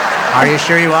 Are you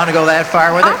sure you want to go that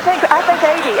far with it? I think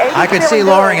 80. 80 I could see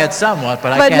lowering it somewhat,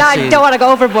 but I can't see... But don't want to go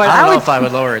overboard. I don't know if I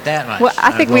would lower it that much. Well,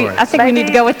 I think we need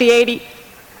to go with the 80.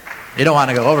 You don't want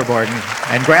to go overboard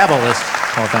and grabble this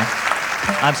whole thing.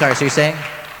 I'm sorry, so you're saying?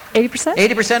 80%?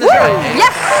 80% is right.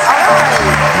 Yes!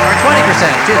 Or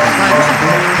 20%. Excuse me,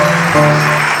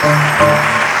 20%.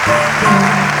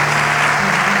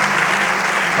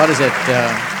 What is it?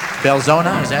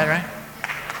 Belzona, is that right?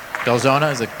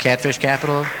 Belzona is the catfish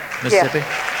capital of Mississippi?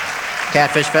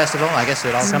 Catfish Festival, I guess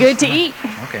it all It's comes good to from eat.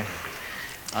 Okay.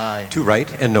 2 right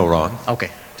and no wrong. Okay.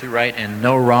 2 right and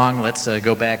no wrong. Let's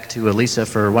go back to Elisa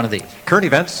for one of these. Current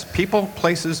events, people,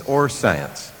 places, or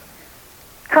science.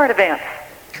 Current events.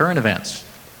 Current events.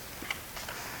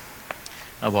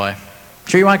 Oh boy.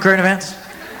 Sure you want current events?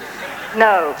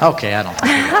 No. Okay, I don't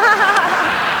think you do.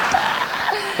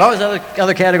 What was the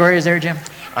other categories there, Jim?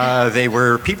 They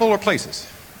were people or places.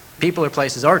 People or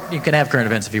places, or you can have current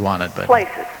events if you wanted, but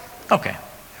Places. okay.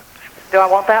 Do I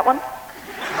want that one?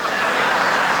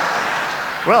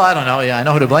 Well, I don't know. Yeah, I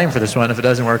know who to blame for this one if it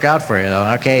doesn't work out for you,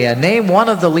 though. Okay, name one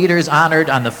of the leaders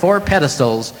honored on the 4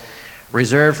 pedestals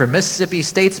reserved for Mississippi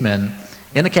statesmen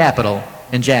in the Capitol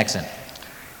in Jackson.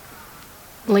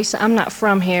 Lisa, I'm not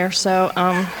from here, so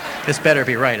This better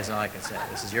be right, is all I can say.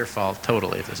 This is your fault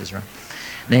totally if this is wrong.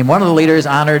 Name one of the leaders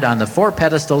honored on the 4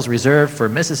 pedestals reserved for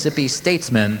Mississippi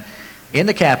statesmen in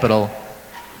the Capitol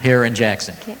here in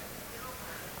Jackson. Okay.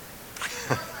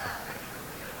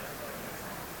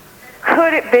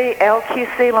 Could it be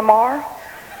LQC Lamar?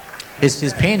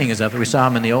 His painting is up. We saw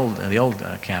him in the old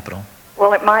Capitol.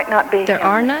 Well, it might not be. There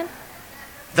are none?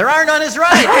 There are none is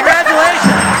right.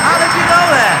 Congratulations. How did you know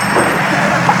that?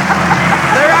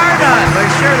 There are none. But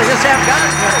sure, they just have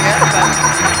guns with it.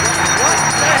 What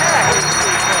the heck?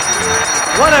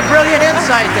 What a brilliant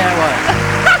insight that was.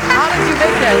 How did you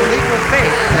make that leap of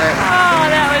faith? Oh,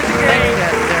 that was great.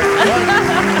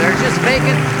 They're just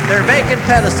vacant. They're vacant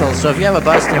pedestals. So if you have a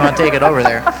bust and you want to take it over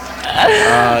there,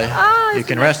 you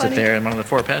can rest it there in one of the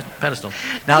 4 pedestals.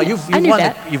 Now you've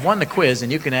won the quiz,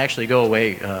 and you can actually go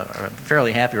away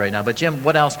fairly happy right now. But Jim,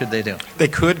 what else could they do? They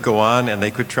could go on and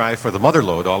they could try for the mother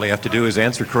load. All they have to do is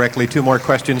answer correctly 2 more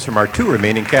questions from our 2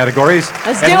 remaining categories.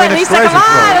 Let's and do win it, a Lisa. treasure Come on,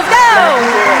 trove. let's go.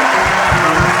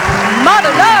 Mother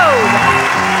load.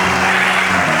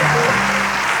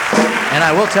 And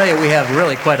I will tell you, we have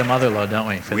really quite a mother load, don't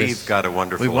we? We've got a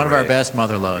wonderful We've one of our array. best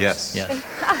mother loads. Yes. Yes.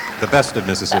 The best of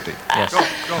Mississippi. Yes.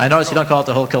 I notice you don't call it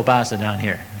the whole kielbasa down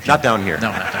here. Not down here.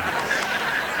 No, not down here.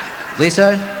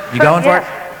 Lisa, you going for it?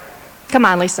 Come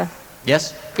on, Lisa.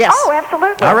 Yes? Yes. Oh,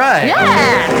 absolutely. All right.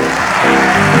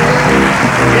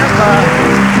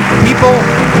 People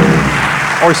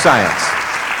or science?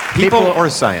 People or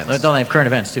science? Don't they have current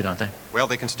events too, don't they? Well,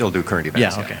 they can still do current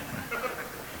events. Yeah, okay.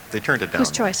 They turned it down.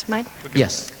 Whose choice? Mine?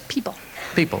 Yes. People.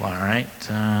 People, all right.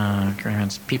 Current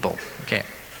events, people. Okay.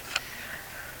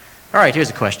 All right, here's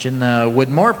a question. Would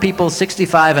more people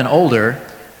 65 and older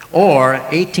or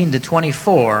 18 to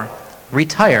 24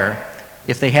 retire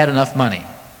if they had enough money?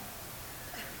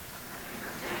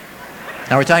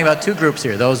 Now we're talking about 2 groups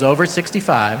here. Those over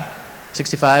 65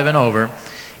 and over,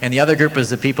 and the other group is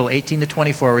the people 18 to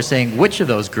 24. We're saying which of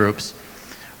those groups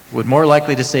would more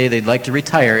likely to say they'd like to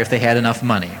retire if they had enough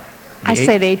money? I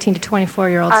say the 18 to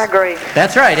 24-year-olds. I agree.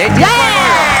 That's right, 18 to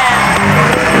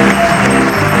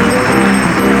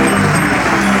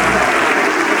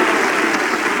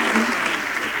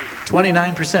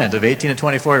 29% of 18 to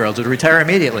 24-year-olds would retire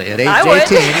immediately at age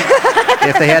 18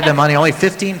 if they had the money. Only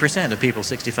 15% of people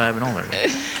 65 and older.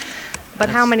 But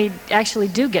how many actually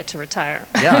do get to retire?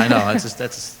 Yeah, I know. That's a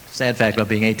sad fact about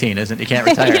being 18, isn't it? You can't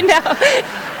retire. You know.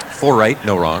 4 right,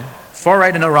 no wrong. 4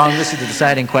 right and no wrong. This is the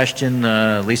deciding question.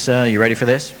 Lisa, you ready for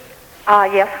this?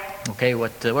 Yes. Okay,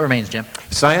 what remains, Jim?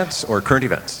 Science or current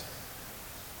events?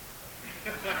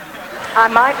 I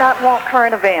might not want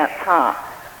current events, huh?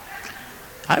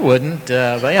 I wouldn't,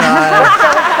 but you know. Let's go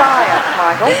with science,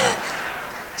 Michael.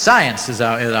 Science is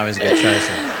always a good choice.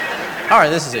 All right,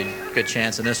 this is a good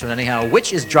chance in this one anyhow.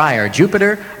 Which is drier,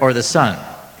 Jupiter or the sun?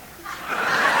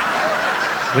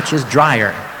 Which is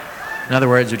drier? In other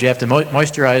words, would you have to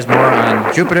moisturize more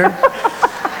on Jupiter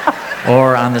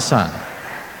or on the sun?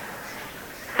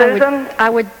 Susan?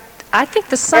 I think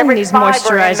the sun needs Every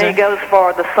fiber in moisturizer. me goes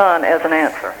for the sun as an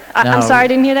answer. I'm sorry, I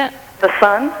didn't hear that. The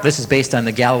sun? This is based on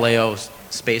the Galileo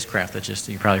spacecraft that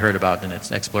you probably heard about in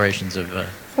its explorations of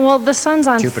Well, the sun's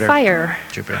on Jupiter. fire.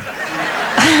 Jupiter.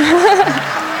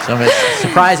 Some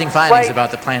surprising findings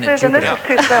about the planet Susan, Jupiter. this is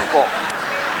too simple.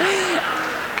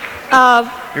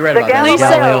 You read The about that.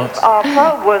 Galileo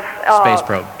probe was Space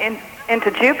probe. into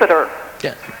Jupiter.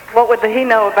 Yeah. What would he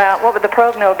know about? What would the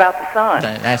probe know about the sun?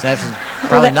 That's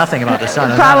probably nothing about the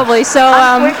sun. Probably. So,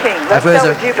 I'm switching. Let's go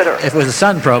with Jupiter. If it was a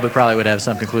sun probe, it probably would have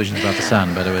some conclusions about the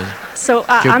sun, but it was So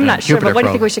I'm not sure, but what do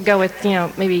you think probe. we should go with?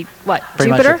 Maybe what?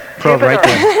 Pretty Jupiter? Much a probe right to,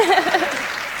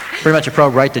 pretty much a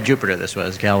probe right to Jupiter. This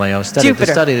was Galileo studied the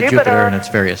study of Jupiter and its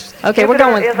various. Okay, we're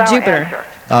going with Jupiter.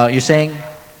 You're saying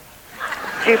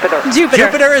Jupiter.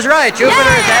 Jupiter is right.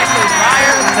 Jupiter is actually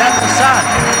drier than the sun.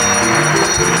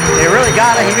 You really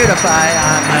gotta humidify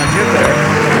on Jupiter,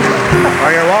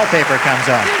 or your wallpaper comes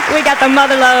on. We got the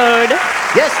mother load.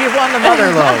 Yes, you've won the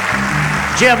mother load.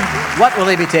 Jim, what will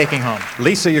he be taking home?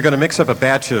 Lisa, you're going to mix up a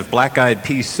batch of black-eyed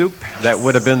pea soup that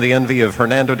would have been the envy of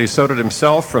Hernando de Soto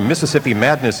himself from Mississippi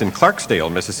Madness in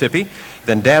Clarksdale, Mississippi.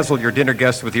 Then dazzle your dinner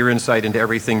guests with your insight into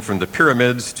everything from the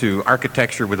pyramids to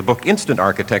architecture with the book Instant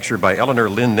Architecture by Eleanor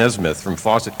Lynn Nesmith from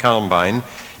Fawcett Columbine.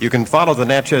 You can follow the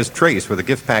Natchez Trace with a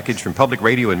gift package from Public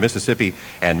Radio in Mississippi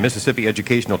and Mississippi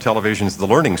Educational Television's The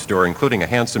Learning Store, including a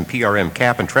handsome PRM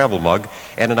cap and travel mug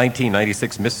and a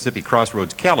 1996 Mississippi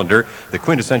Crossroads calendar, the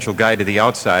quintessential guide to the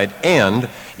outside. And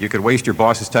you could waste your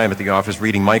boss's time at the office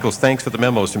reading Michael's Thanks for the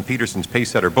Memos from Peterson's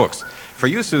Pacesetter books. For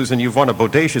you, Susan, you've won a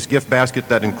bodacious gift basket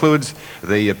that includes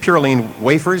the Purolene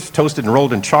wafers, toasted and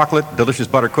rolled in chocolate, delicious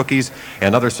butter cookies,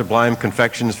 and other sublime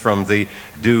confections from the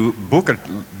Du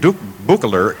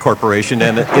Buchler Corporation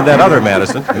and in that other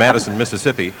Madison,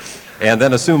 Mississippi. And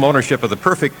then assume ownership of the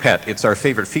perfect pet. It's our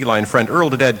favorite feline friend, Earl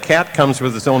the Dead Cat, comes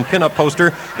with his own pinup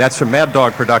poster. That's from Mad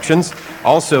Dog Productions.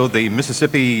 Also, the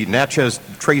Mississippi Natchez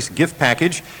Trace gift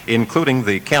package, including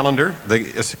the calendar,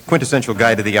 the quintessential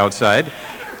guide to the outside.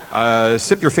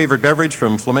 Sip your favorite beverage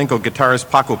from flamenco guitarist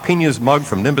Paco Pina's mug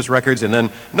from Nimbus Records, and then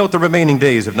note the remaining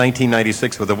days of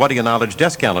 1996 with a What Do You Knowledge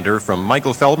desk calendar from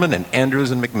Michael Feldman and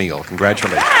Andrews and McNeil.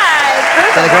 Congratulations.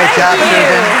 Did a great job,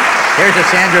 Susan. Here's a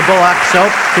Sandra Bullock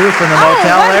soap, too, from the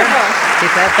motel there.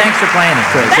 Keep that. Thanks for playing it,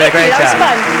 Chris. Did a great job.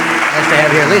 Nice to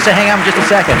have you here. Lisa, hang on just a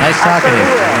second. Nice talking to you.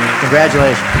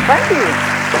 Congratulations. Thank you.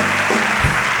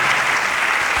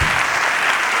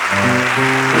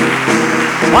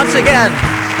 Once again,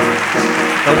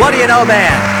 the What Do You Know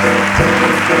Band.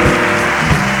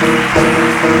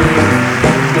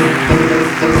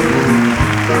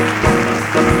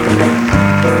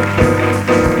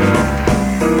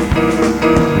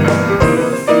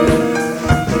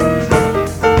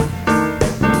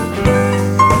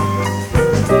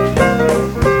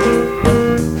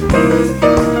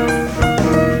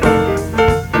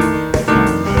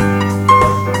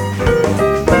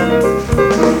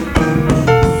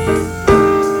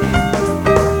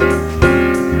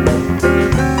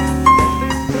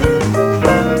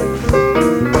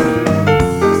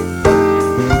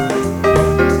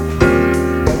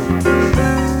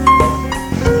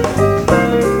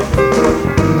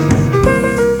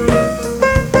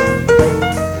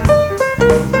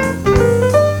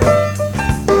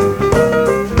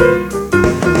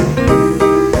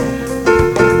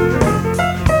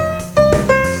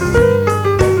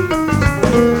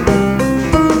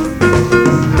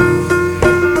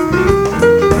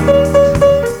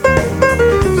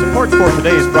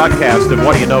 Broadcast of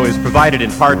What Do You Know is provided in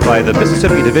part by the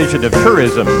Mississippi Division of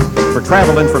Tourism. For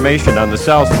travel information on the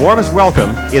South's warmest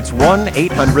welcome, it's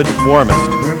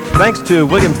 1-800-WARMEST. Thanks to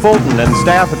William Fulton and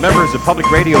staff and members of Public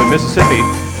Radio in Mississippi,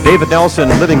 David Nelson,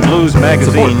 Living Blues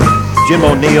Magazine, Jim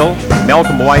O'Neill,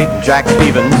 Malcolm White, Jack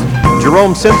Stevens,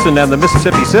 Jerome Simpson, and the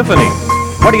Mississippi Symphony.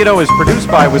 What Do You Know is produced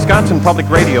by Wisconsin Public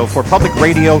Radio for Public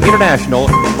Radio International.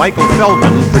 Michael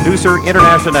Feldman, producer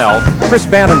international. Chris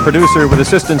Bannon, producer with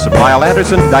assistance of Lyle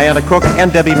Anderson, Diana Cook,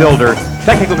 and Debbie Milder.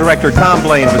 Technical director Tom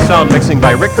Blaine with sound mixing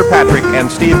by Rick Kirkpatrick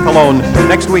and Steve Colon.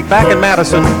 Next week back in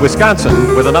Madison,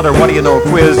 Wisconsin with another What Do You Know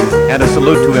quiz and a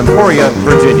salute to Emporia,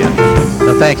 Virginia.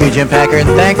 So thank you, Jim Packer. And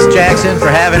thanks, Jackson, for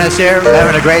having us here. We're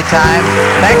having a great time.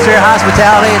 Thanks for your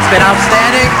hospitality. It's been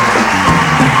outstanding.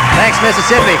 Thanks,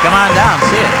 Mississippi. Come on down.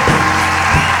 See you.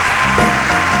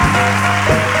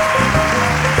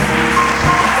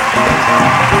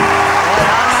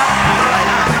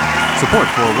 Support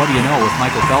for What Do You Know with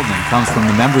Michael Feldman comes from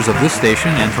the members of this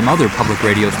station and from other public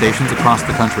radio stations across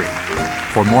the country.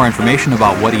 For more information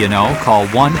about What Do You Know, call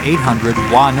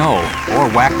 1-800-WA-KNOW or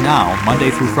WAC Now,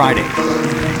 Monday through Friday.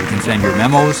 You can send your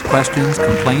memos, questions,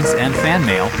 complaints, and fan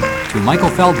mail to Michael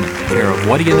Feldman, care of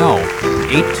What Do You Know,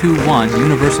 821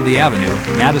 University Avenue,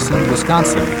 Madison,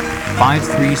 Wisconsin,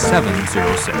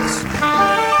 53706.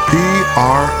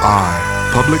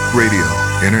 PRI, Public Radio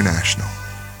International.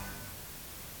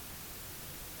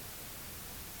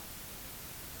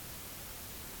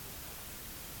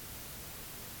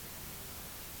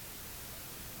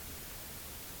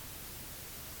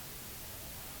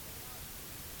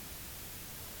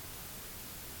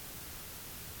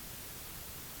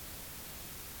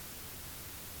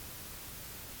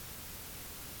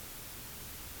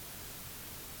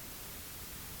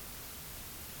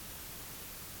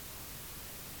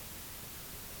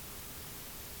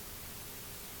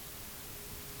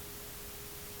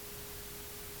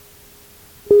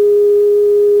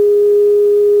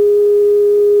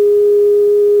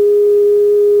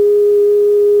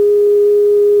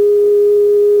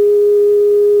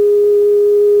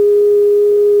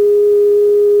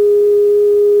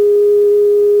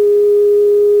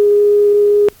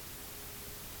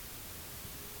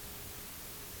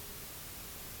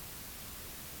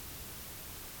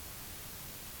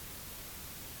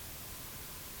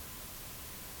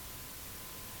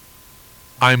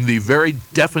 I'm the very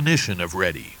definition of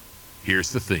ready.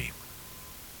 Here's the theme.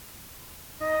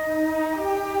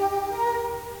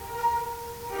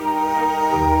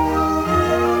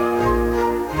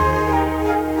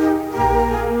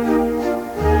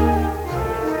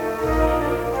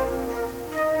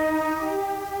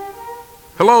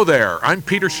 Hello there, I'm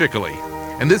Peter Schickley,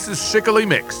 and this is Schickley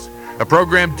Mix, a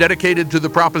program dedicated to the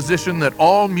proposition that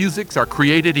all musics are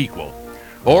created equal,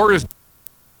 or as